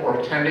membership or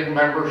attending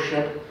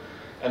membership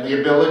and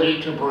the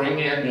ability to bring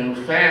in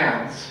new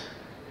fans,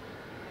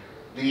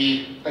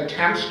 the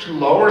attempts to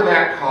lower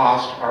that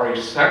cost are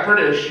a separate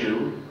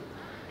issue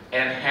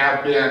and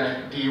have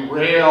been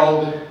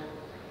derailed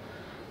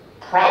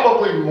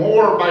probably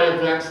more by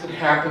events that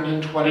happened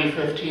in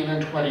 2015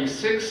 and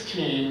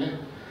 2016,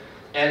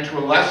 and to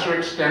a lesser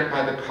extent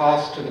by the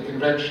cost to the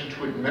convention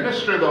to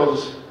administer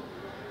those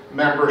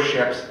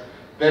memberships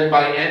than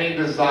by any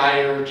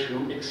desire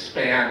to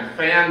expand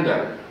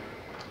fandom.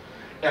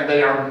 And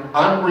they are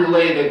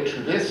unrelated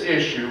to this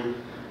issue,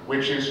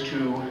 which is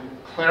to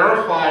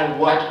clarify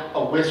what a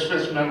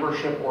WSFS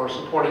membership or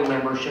supporting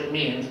membership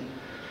means,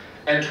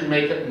 and to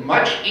make it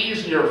much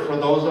easier for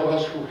those of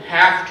us who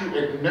have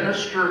to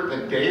administer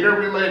the data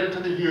related to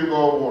the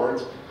Hugo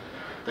Awards,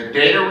 the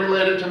data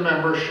related to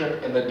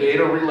membership, and the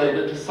data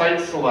related to site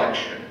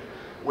selection,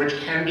 which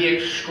can be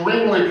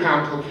extremely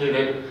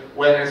complicated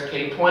when, as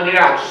Kate pointed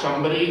out,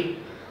 somebody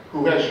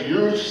who has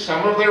used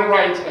some of their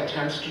rights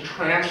attempts to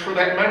transfer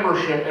that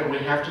membership, and we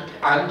have to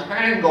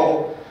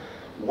untangle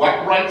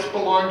what rights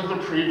belong to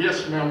the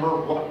previous member,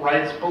 what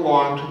rights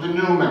belong to the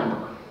new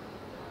member.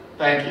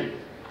 Thank you.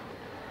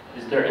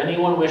 Is there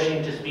anyone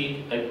wishing to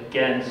speak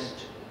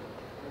against?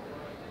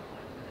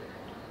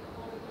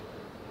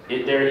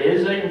 There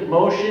is a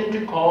motion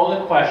to call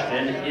the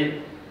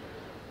question.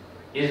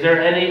 Is there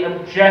any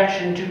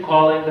objection to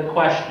calling the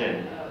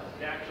question?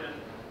 Objection.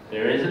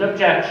 There is an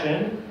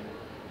objection.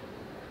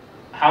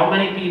 How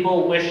many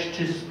people wish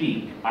to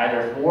speak,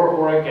 either for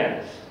or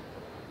against?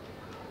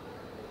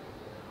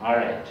 All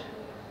right.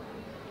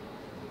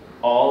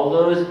 All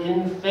those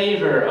in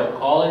favor of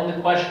calling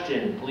the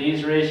question,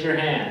 please raise your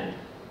hand.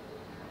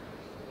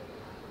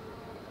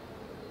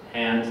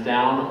 Hands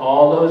down.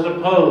 All those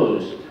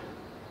opposed?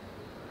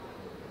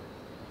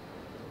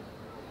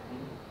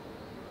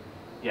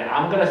 Yeah,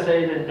 I'm going to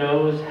say the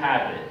noes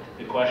have it.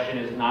 The question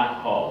is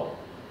not called.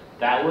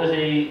 That was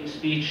a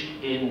speech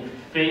in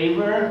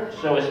favor,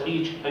 so a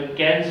speech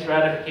against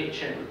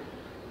ratification.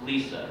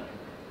 Lisa.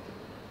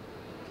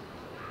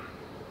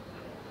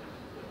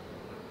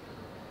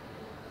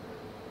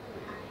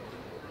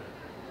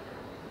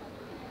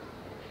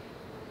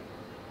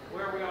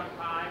 Where are we on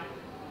time?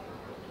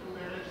 2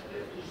 minutes,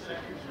 50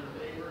 seconds in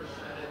favor,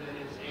 7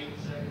 minutes, 8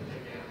 seconds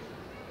against.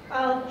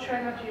 I'll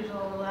try not to use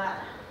all of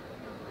that.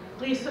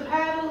 Lisa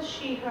Paddles,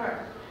 she,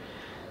 her.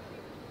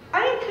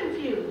 I am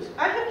confused.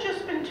 I have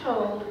just been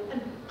told,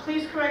 and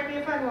please correct me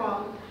if I'm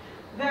wrong,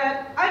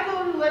 that I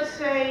go to, let's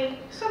say,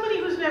 somebody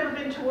who's never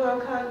been to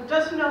Worldcon,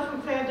 doesn't know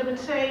from fandom, and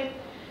say,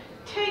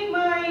 take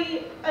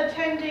my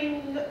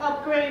attending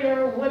upgrade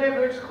or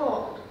whatever it's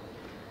called.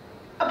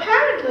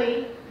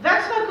 Apparently,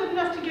 that's not good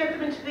enough to get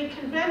them into the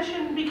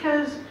convention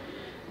because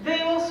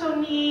they also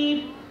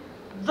need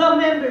the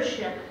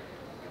membership.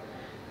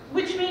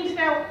 Which means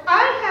now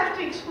I have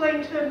to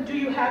explain to them, do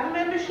you have a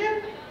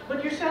membership?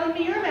 But you're selling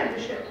me your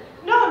membership.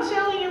 No, I'm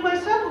selling you my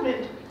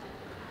supplement.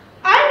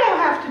 I now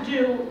have to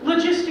do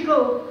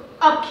logistical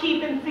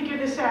upkeep and figure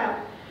this out.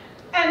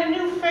 And a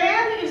new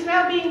fan is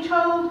now being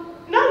told,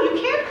 no,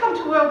 you can't come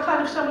to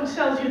Worldcon if someone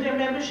sells you their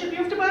membership. You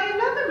have to buy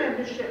another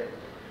membership.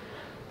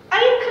 I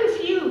am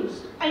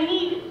confused. I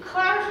need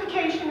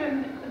clarification,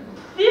 and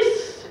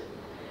this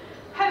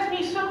has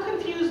me so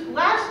confused.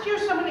 Last year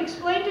someone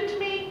explained it to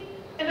me,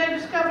 I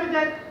discovered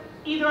that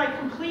either I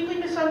completely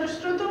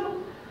misunderstood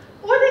them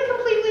or they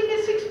completely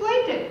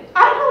misexplained it.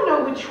 I don't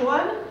know which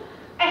one.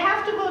 I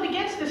have to vote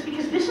against this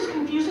because this is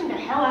confusing the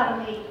hell out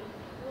of me.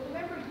 Will the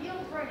member yield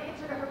for an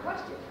answer to her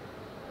question?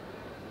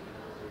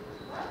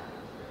 What?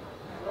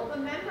 Will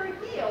the member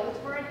yield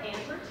for an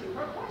answer to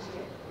her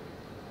question?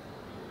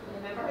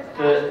 The member has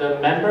asked. The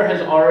member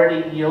has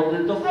already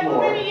yielded the I've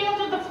floor. already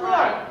yielded the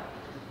floor.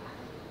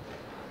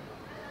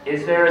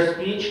 Is there a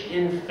speech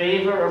in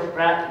favor of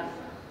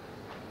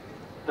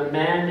the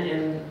man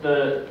in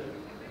the...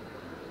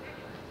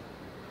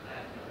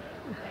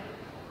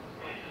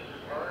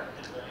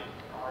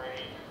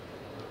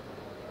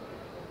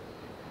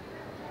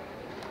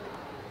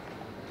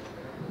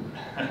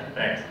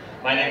 Thanks.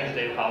 My name is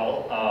Dave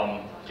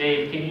Powell.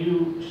 Dave, can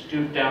you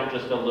stoop down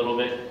just a little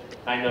bit?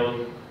 I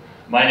know.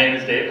 My name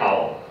is Dave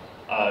Powell,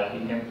 he,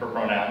 him for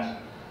pronouns.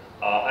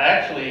 I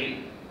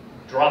actually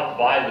dropped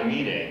by the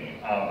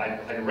meeting.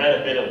 I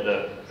read a bit of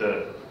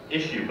the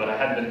issue, but I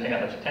hadn't been paying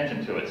that much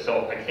attention to it,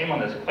 so I came on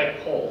this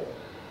quite cold.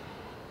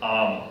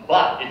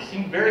 But it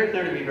seemed very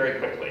clear to me very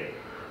quickly.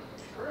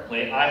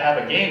 Currently, I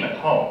have a game at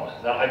home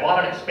that I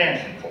bought an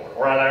expansion for,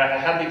 or I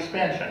have the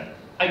expansion.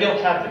 I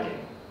don't have the game.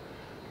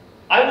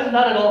 I was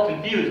not at all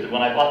confused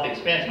when I bought the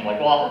expansion. I'm like,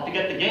 well, I'll have to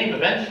get the game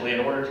eventually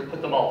in order to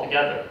put them all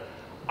together.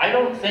 I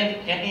don't think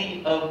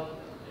any of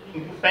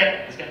you is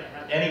going to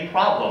have any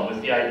problem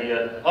with the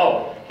idea,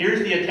 oh, here's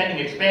the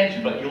attending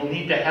expansion, but you'll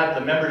need to have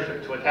the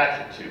membership to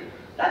attach it to.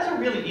 That's a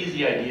really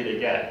easy idea to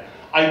get.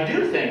 I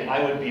do think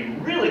I would be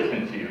really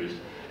confused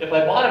if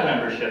I bought a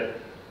membership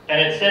and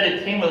it said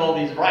it came with all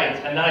these rights,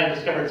 and then I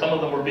discovered some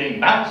of them were being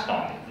bounced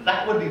on me.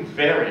 That would be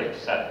very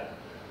upsetting.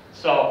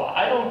 So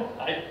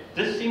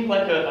this seemed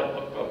like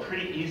a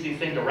pretty easy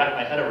thing to wrap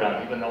my head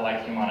around, even though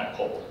I came on it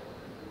cold.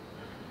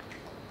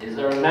 Is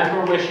there a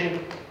member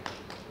wishing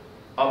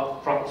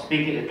up from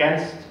speaking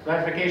against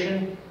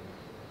ratification?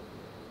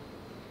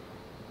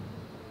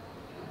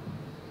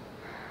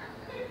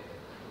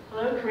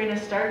 Hello, Karina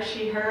Stark,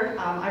 she, her.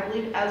 I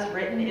believe as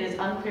written, it is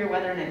unclear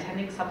whether an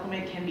attending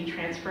supplement can be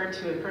transferred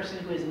to a person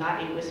who is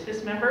not a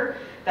WSFS member.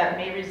 That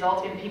may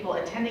result in people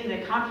attending the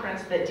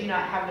conference that do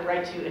not have the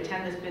right to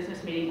attend this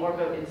business meeting or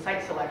vote in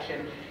site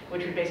selection,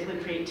 which would basically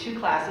create two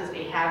classes,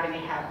 a have and a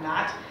have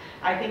not.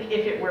 I think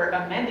if it were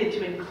amended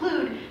to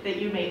include that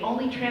you may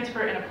only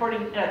transfer an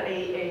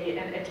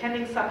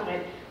attending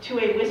supplement to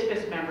a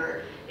WSFS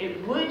member,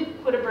 it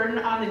would put a burden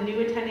on the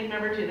new attending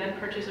member to then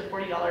purchase a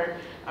 $40,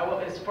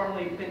 what has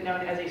formerly been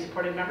known as a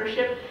supported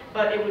membership,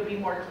 but it would be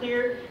more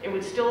clear. It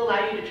would still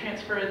allow you to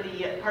transfer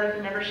the part of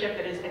the membership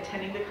that is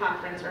attending the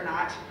conference or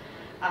not,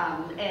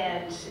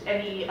 and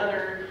any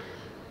other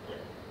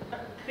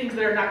things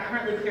that are not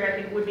currently clear,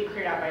 I think would be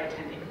cleared out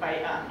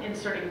by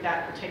inserting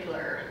that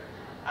particular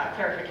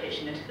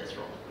clarification into this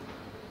rule.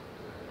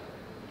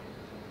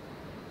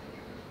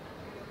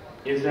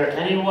 Is there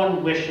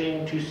anyone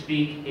wishing to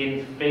speak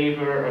in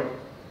favor of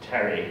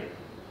Terry?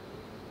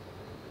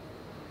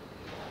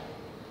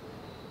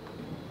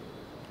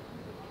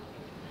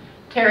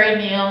 Terry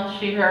Neal,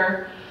 she,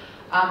 her.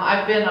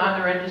 I've been on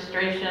the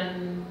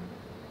registration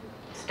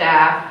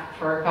staff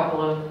for a couple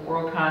of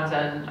Worldcons,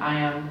 and I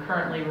am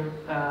currently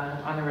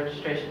on the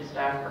registration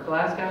staff for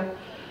Glasgow.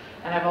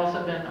 And I've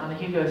also been on the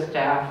Hugo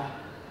staff.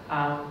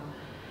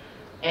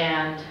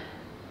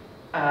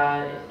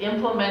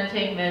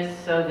 Implementing this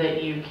so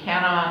that you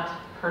cannot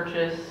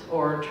purchase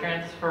or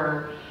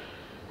transfer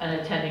an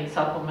attending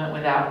supplement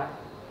without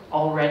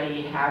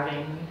already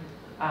having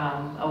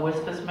a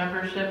WSFS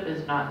membership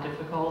is not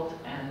difficult,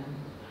 and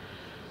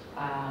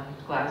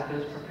Glasgow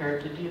is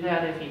prepared to do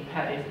that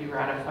if you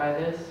ratify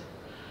this.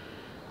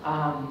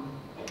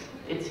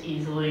 It's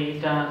easily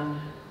done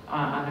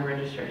on the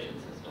registration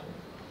system.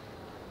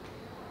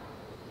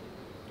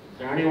 Is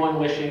there anyone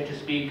wishing to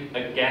speak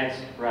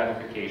against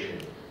ratification?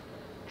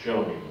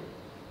 Joni.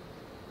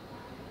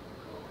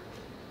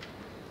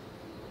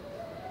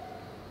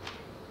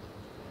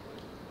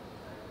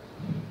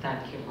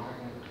 Thank you,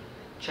 Martin.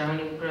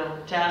 Joni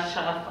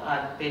Brill-Dashoff,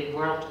 I've been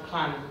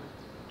Worldcon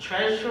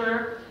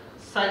Treasurer,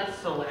 Site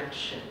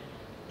Selection.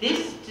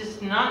 This does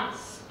not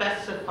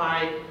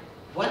specify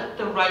what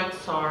the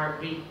rights are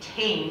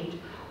retained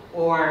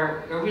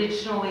or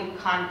originally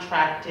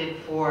contracted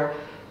for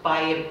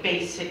by a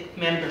basic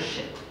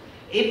membership.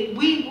 If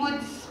we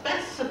would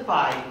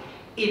specify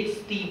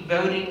it's the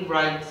voting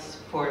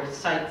rights for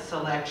site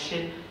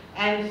selection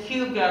and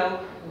Hugo,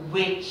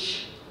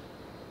 which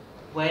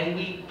when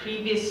we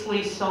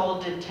previously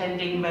sold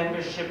attending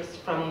memberships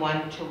from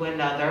one to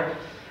another,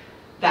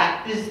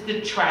 that is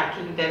the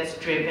tracking that's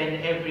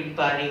driven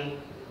everybody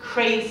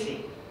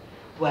crazy,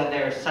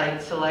 whether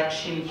site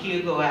selection,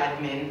 Hugo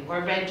admin,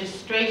 or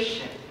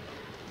registration.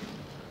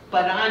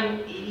 But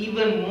I'm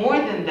even more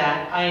than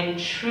that, I am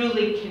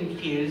truly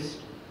confused.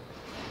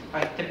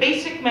 Right, the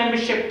basic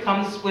membership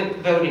comes with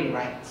voting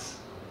rights.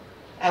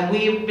 And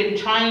we have been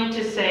trying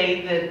to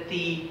say that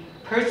the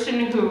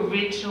person who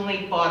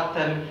originally bought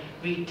them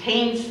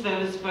retains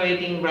those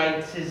voting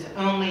rights, is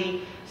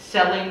only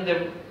selling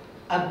the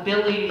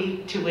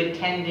ability to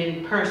attend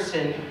in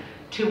person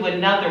to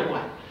another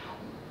one.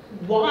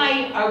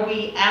 Why are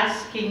we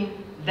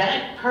asking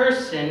that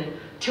person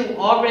to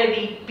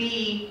already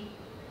be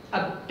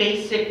a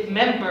basic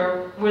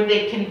member where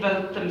they can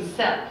vote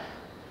themselves?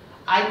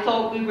 I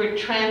thought we were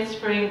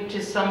transferring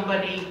to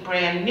somebody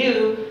brand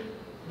new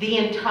the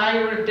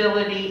entire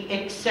ability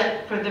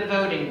except for the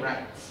voting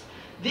rights.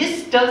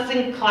 This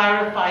doesn't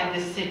clarify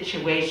the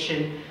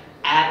situation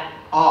at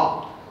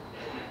all.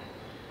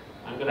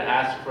 I'm going to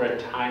ask for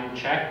a time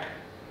check.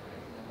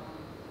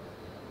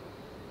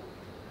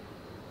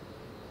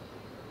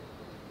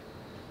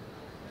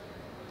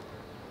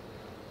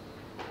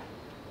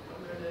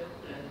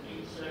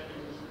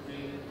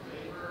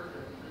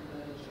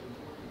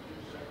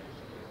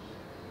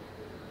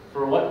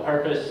 For what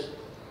purpose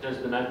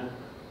does the member?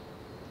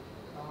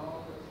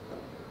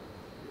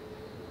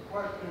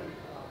 Question.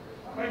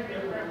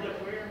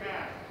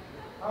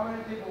 How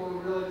many people are we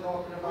really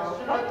talking about?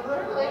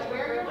 Privilege,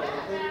 wear your mask.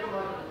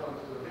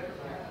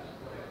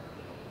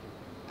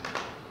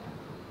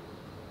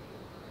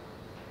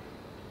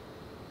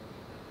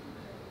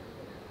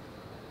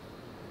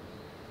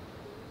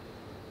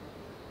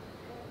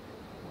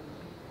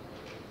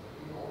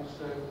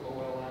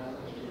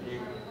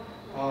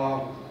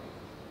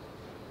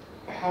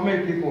 How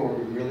many people are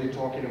we really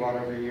talking about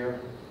every year?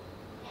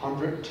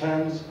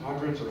 Tens,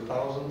 hundreds, or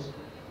thousands?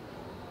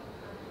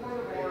 Point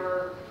of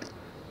order.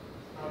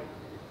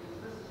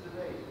 This is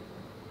debate.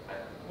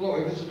 Well,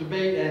 if it's a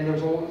debate and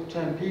there's only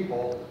 10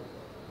 people,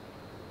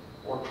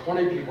 or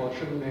 20 people, it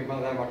shouldn't be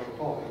that much of a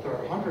problem. If there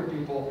are 100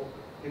 people,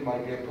 it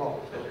might be a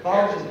problem. If there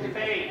are 1,000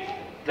 people.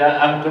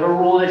 I'm going to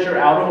rule that you're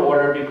out of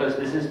order because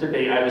this is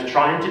debate. I was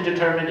trying to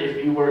determine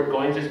if you were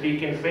going to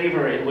speak in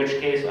favor, in which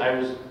case I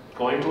was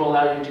going to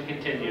allow you to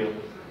continue.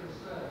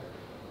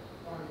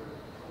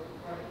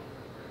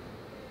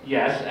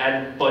 Yes,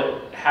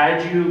 but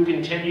had you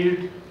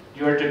continued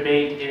your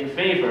debate in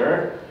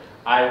favor,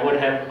 I would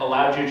have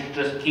allowed you to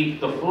just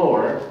keep the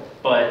floor,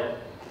 but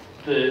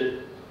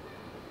the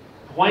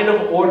point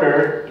of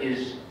order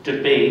is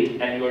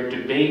debate, and your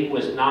debate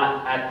was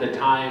not at the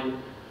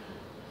time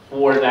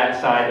for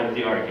that side of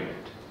the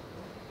argument.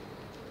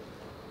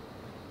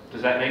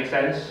 Does that make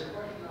sense?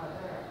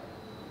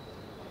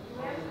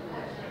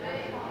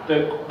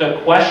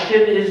 The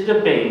question is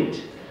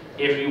debate.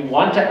 If you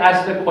want to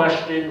ask the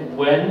question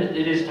when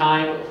it is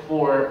time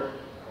for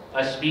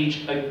a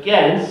speech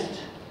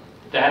against,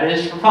 that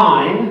is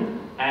fine.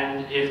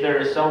 And if there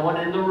is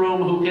someone in the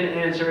room who can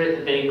answer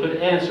it, they could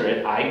answer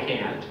it. I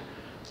can't.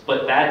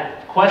 But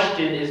that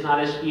question is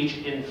not a speech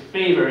in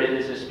favor, it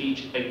is a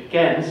speech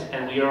against,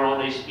 and we are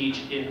on a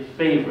speech in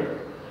favor.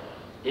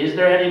 Is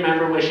there any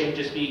member wishing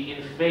to speak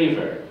in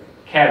favor?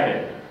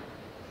 Kevin.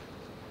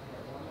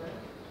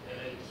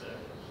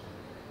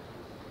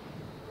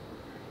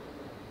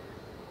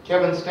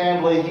 Kevin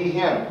Stanley, he,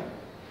 him.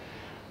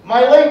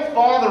 My late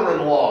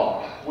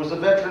father-in-law was a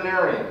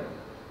veterinarian.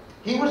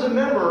 He was a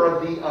member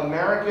of the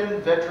American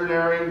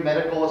Veterinary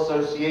Medical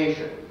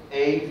Association,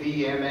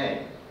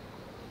 AVMA.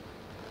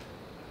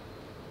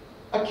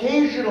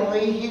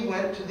 Occasionally, he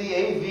went to the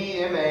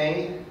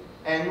AVMA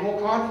annual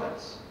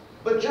conference.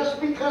 But just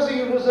because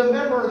he was a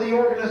member of the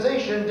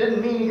organization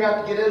didn't mean he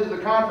got to get into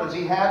the conference.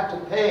 He had to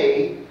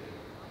pay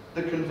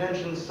the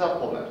convention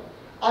supplement.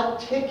 A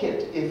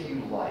ticket, if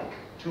you like,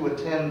 to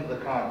attend the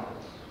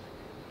conference.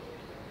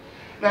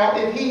 Now,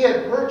 if he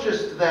had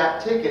purchased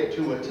that ticket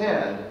to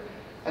attend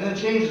and then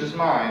changed his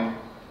mind,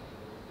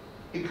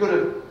 he could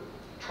have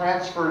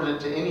transferred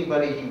it to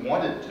anybody he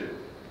wanted to.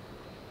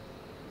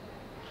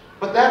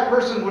 But that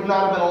person would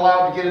not have been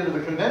allowed to get into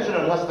the convention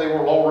unless they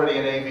were already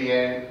an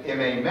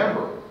AVMA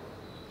member.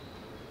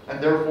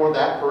 And therefore,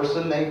 that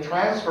person they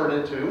transferred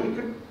it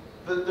to,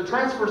 the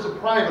transfer is a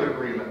private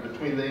agreement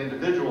between the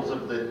individuals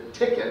of the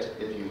ticket,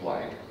 if you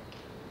like.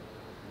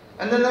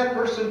 And then that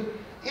person,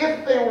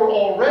 if they were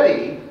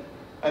already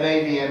an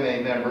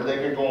AVMA member, they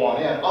could go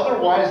on in.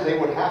 Otherwise, they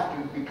would have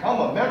to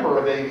become a member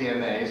of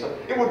AVMA. So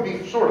it would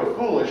be sort of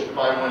foolish to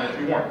buy one if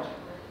you weren't.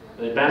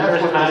 The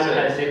member's time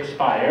has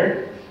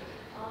expired.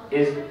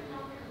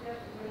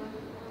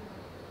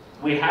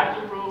 We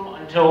have the room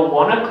until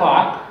 1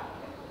 o'clock.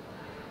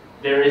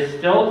 There is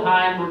still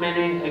time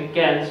remaining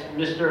against.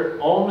 Mr.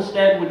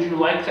 Olmsted, would you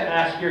like to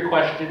ask your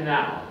question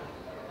now?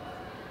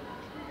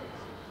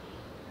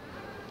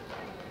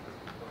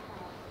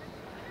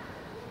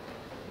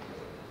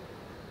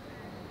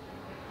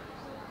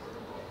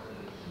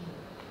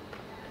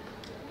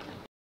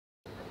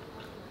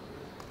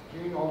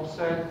 Gene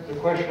Olmsted, the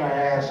question I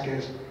ask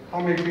is, how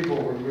many people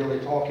are we really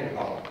talking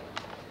about?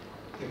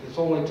 If it's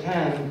only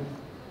 10,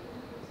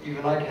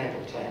 even I can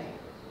handle 10.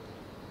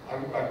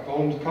 I've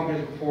owned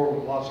companies before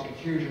with lots of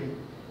confusion.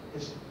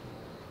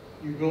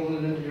 You build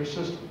it into your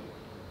system.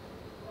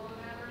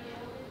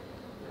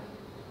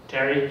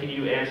 Terry, can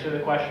you answer the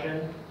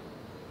question?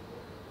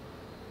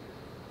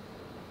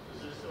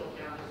 Does this still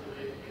count as a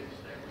debate against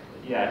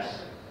technically?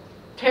 Yes.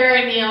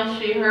 Terry, Neal,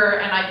 she, her,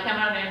 and I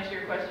cannot answer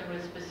your question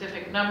with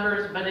specific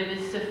numbers, but it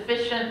is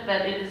sufficient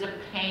that it is a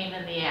pain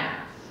in the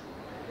ass.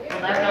 Will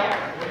that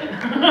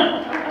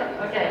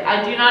help? Okay,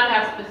 I do not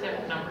have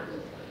specific numbers.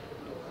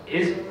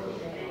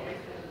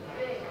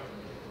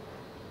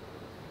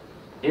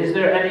 Is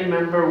there any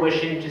member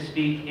wishing to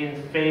speak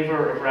in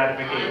favor of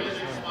ratification? Time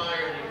has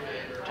expired in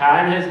favor.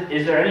 Time has,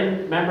 is there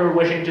any member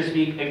wishing to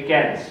speak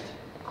against?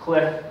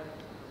 Cliff?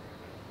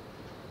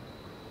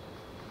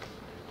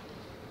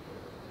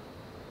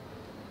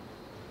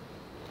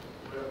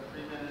 We have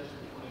 3 minutes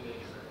and 28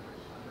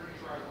 seconds. I'm pretty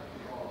sure I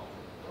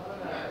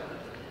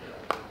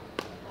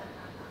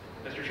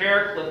can Mr. Chair,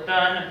 Cliff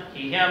Dunn,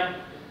 he, him.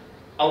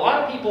 A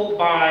lot of people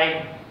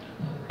buy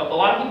the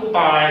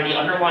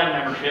underlying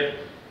membership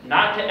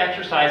not to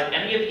exercise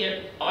any of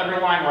the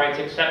underlying rights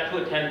except to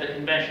attend the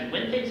convention.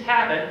 When things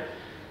happen,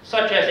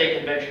 such as a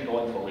convention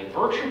going fully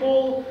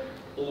virtual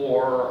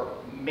or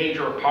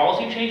major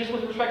policy changes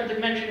with respect to the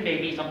convention,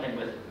 maybe something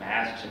with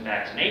masks and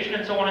vaccination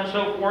and so on and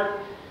so forth,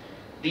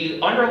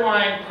 the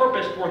underlying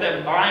purpose for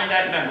them buying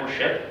that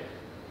membership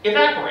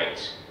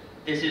evaporates.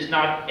 This is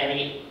not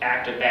any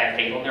act of bad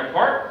faith on their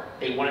part.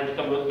 They wanted to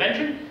come to a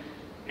convention.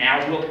 Now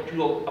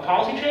do a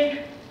policy change?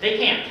 They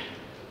can't.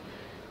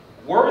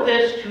 Were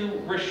this to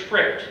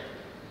restrict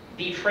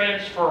the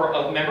transfer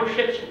of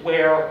memberships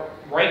where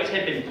rights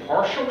had been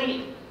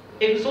partially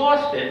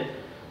exhausted,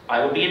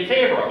 I would be in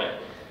favor of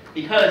it.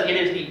 Because it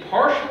is the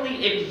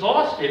partially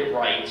exhausted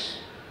rights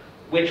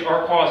which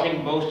are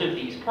causing most of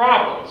these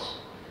problems.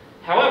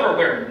 However,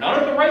 where none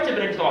of the rights have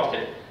been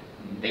exhausted,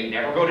 they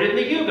never voted in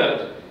the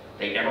Hugos,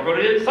 they never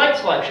voted in site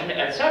selection,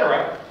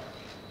 etc.,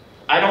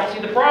 I don't see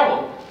the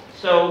problem.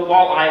 So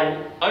while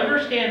I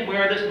understand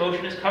where this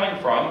motion is coming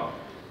from,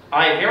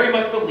 I very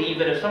much believe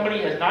that if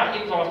somebody has not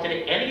exhausted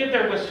any of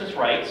their WSFS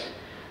rights,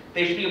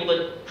 they should be able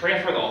to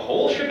transfer the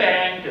whole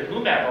shebang to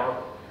whomever,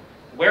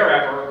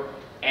 wherever,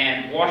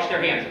 and wash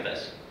their hands of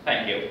this.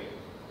 Thank you. Is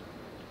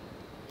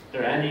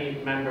there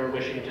any member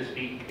wishing to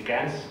speak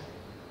against?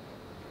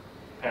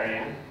 Perry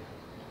Ann?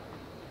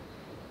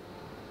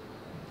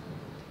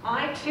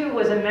 I too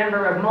was a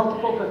member of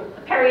multiple,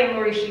 Perry Ann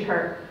Marie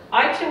Sheher.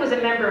 I too was a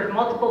member of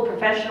multiple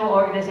professional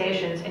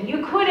organizations, and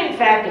you could in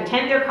fact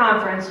attend their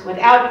conference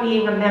without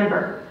being a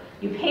member.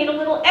 You paid a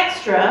little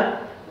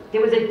extra.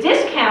 There was a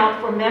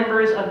discount for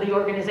members of the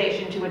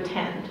organization to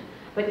attend,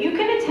 but you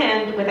can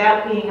attend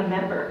without being a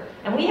member.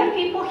 And we have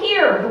people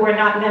here who are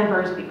not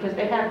members because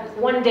they have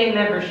one-day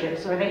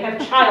memberships or they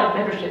have child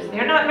memberships.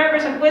 They're not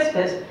members of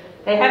WSFS.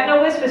 They have no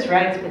WSFS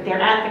rights, but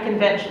they're at the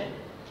convention.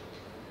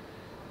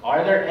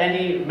 Are there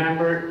any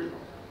member,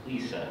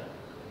 Lisa?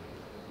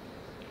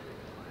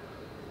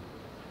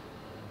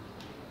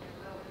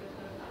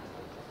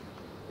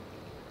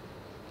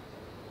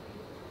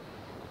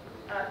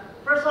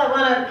 First of all,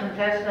 I want to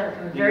confess that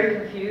I'm very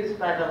confused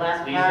by the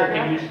last paragraph. Lisa,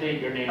 can you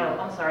state your name? Oh,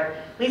 I'm sorry.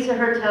 Lisa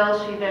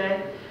Hertel,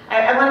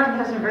 I want to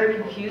confess I'm very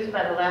confused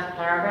by the last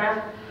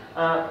paragraph,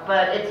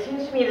 but it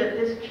seems to me that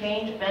this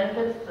change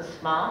benefits the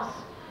SMOS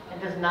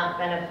and does not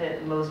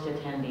benefit most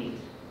attendees.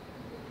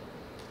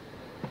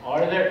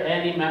 Are there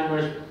any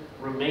members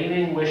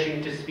remaining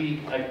wishing to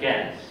speak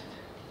against?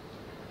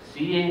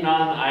 Seeing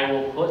none, I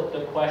will put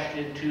the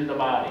question to the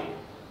body.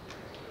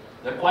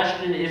 The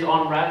question is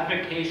on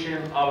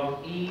ratification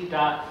of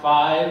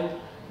E.5,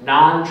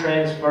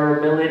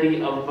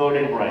 non-transferability of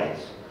voting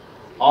rights.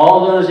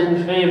 All those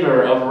in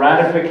favor of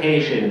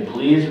ratification,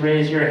 please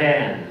raise your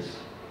hands.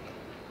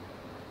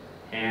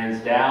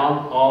 Hands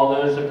down. All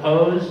those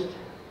opposed?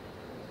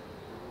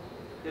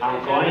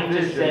 I'm going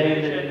to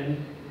say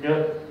that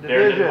no,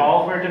 there's a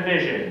call for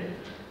division.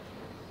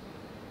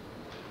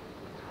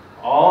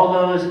 All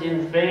those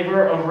in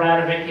favor of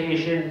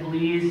ratification,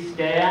 please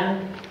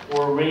stand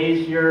or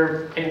raise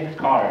your pink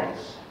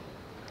cards.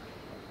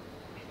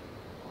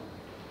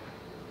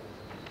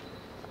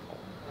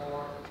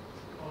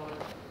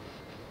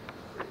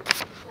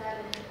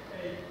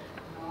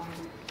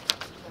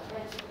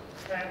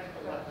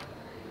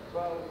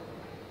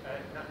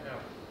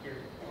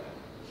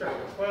 Sure.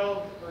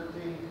 12,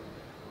 13,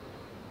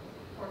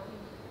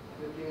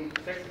 14,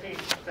 15, 16,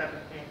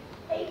 17,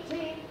 18,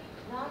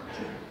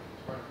 19,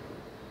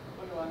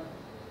 21,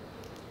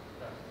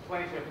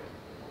 22,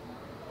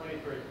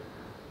 23,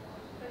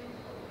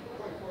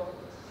 24,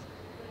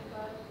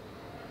 25,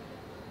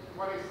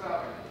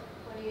 27,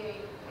 28,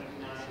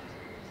 29,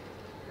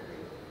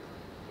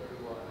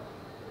 31,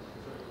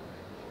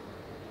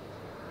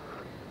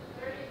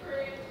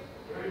 33,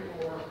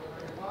 34,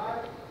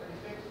 35,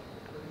 36,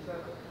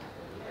 37,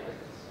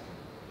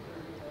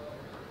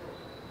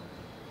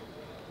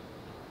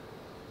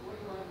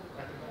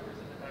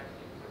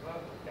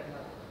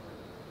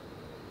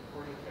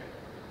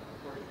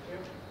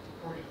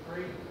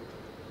 43.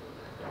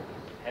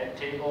 Head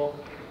table.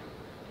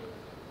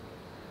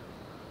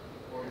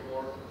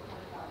 44.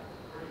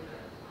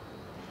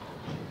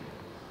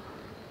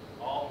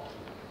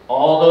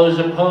 All those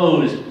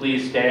opposed,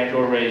 please stand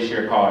or raise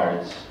your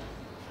cards.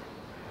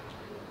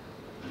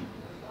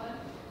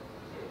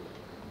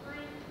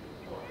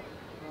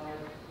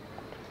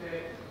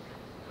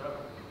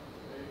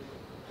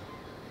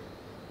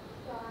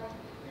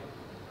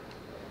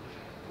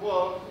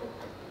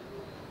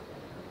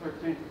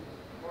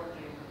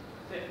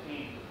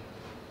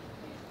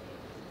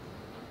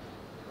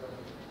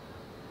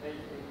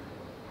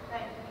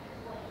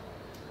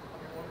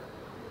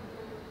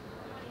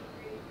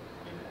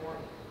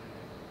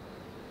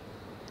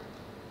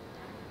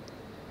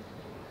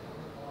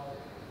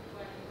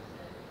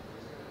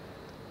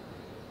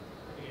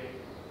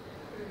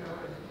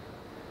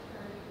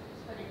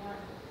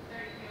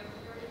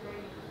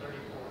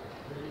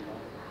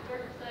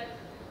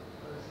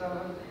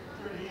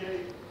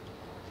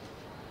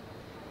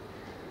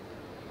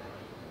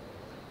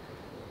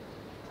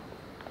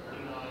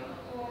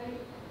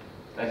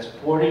 That's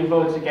 40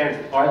 votes against.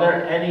 Are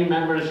there any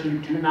members who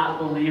do not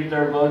believe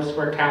their votes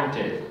were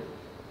counted?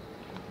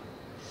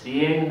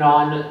 Seeing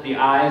none, the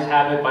ayes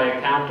have it by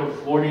a count of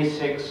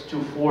 46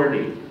 to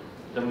 40.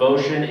 The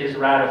motion is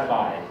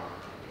ratified.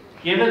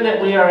 Given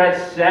that we are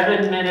at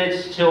 7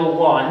 minutes till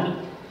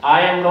 1, I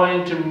am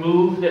going to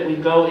move that we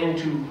go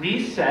into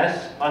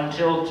recess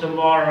until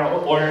tomorrow,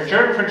 or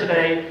adjourn for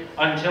today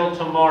until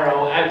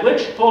tomorrow, at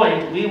which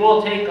point we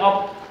will take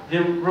up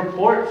the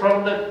report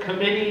from the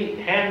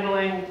committee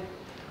handling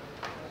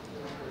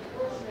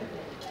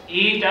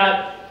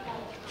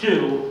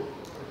E.2.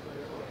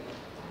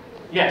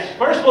 Yes,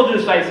 first we'll do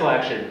site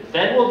selection,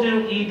 then we'll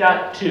do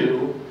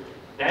E.2,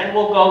 then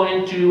we'll go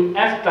into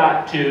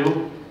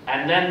F.2,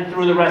 and then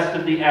through the rest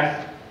of the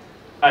F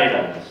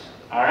items.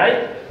 All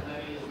right?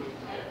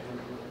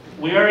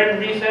 We are in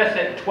recess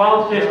at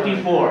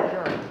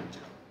 12:54.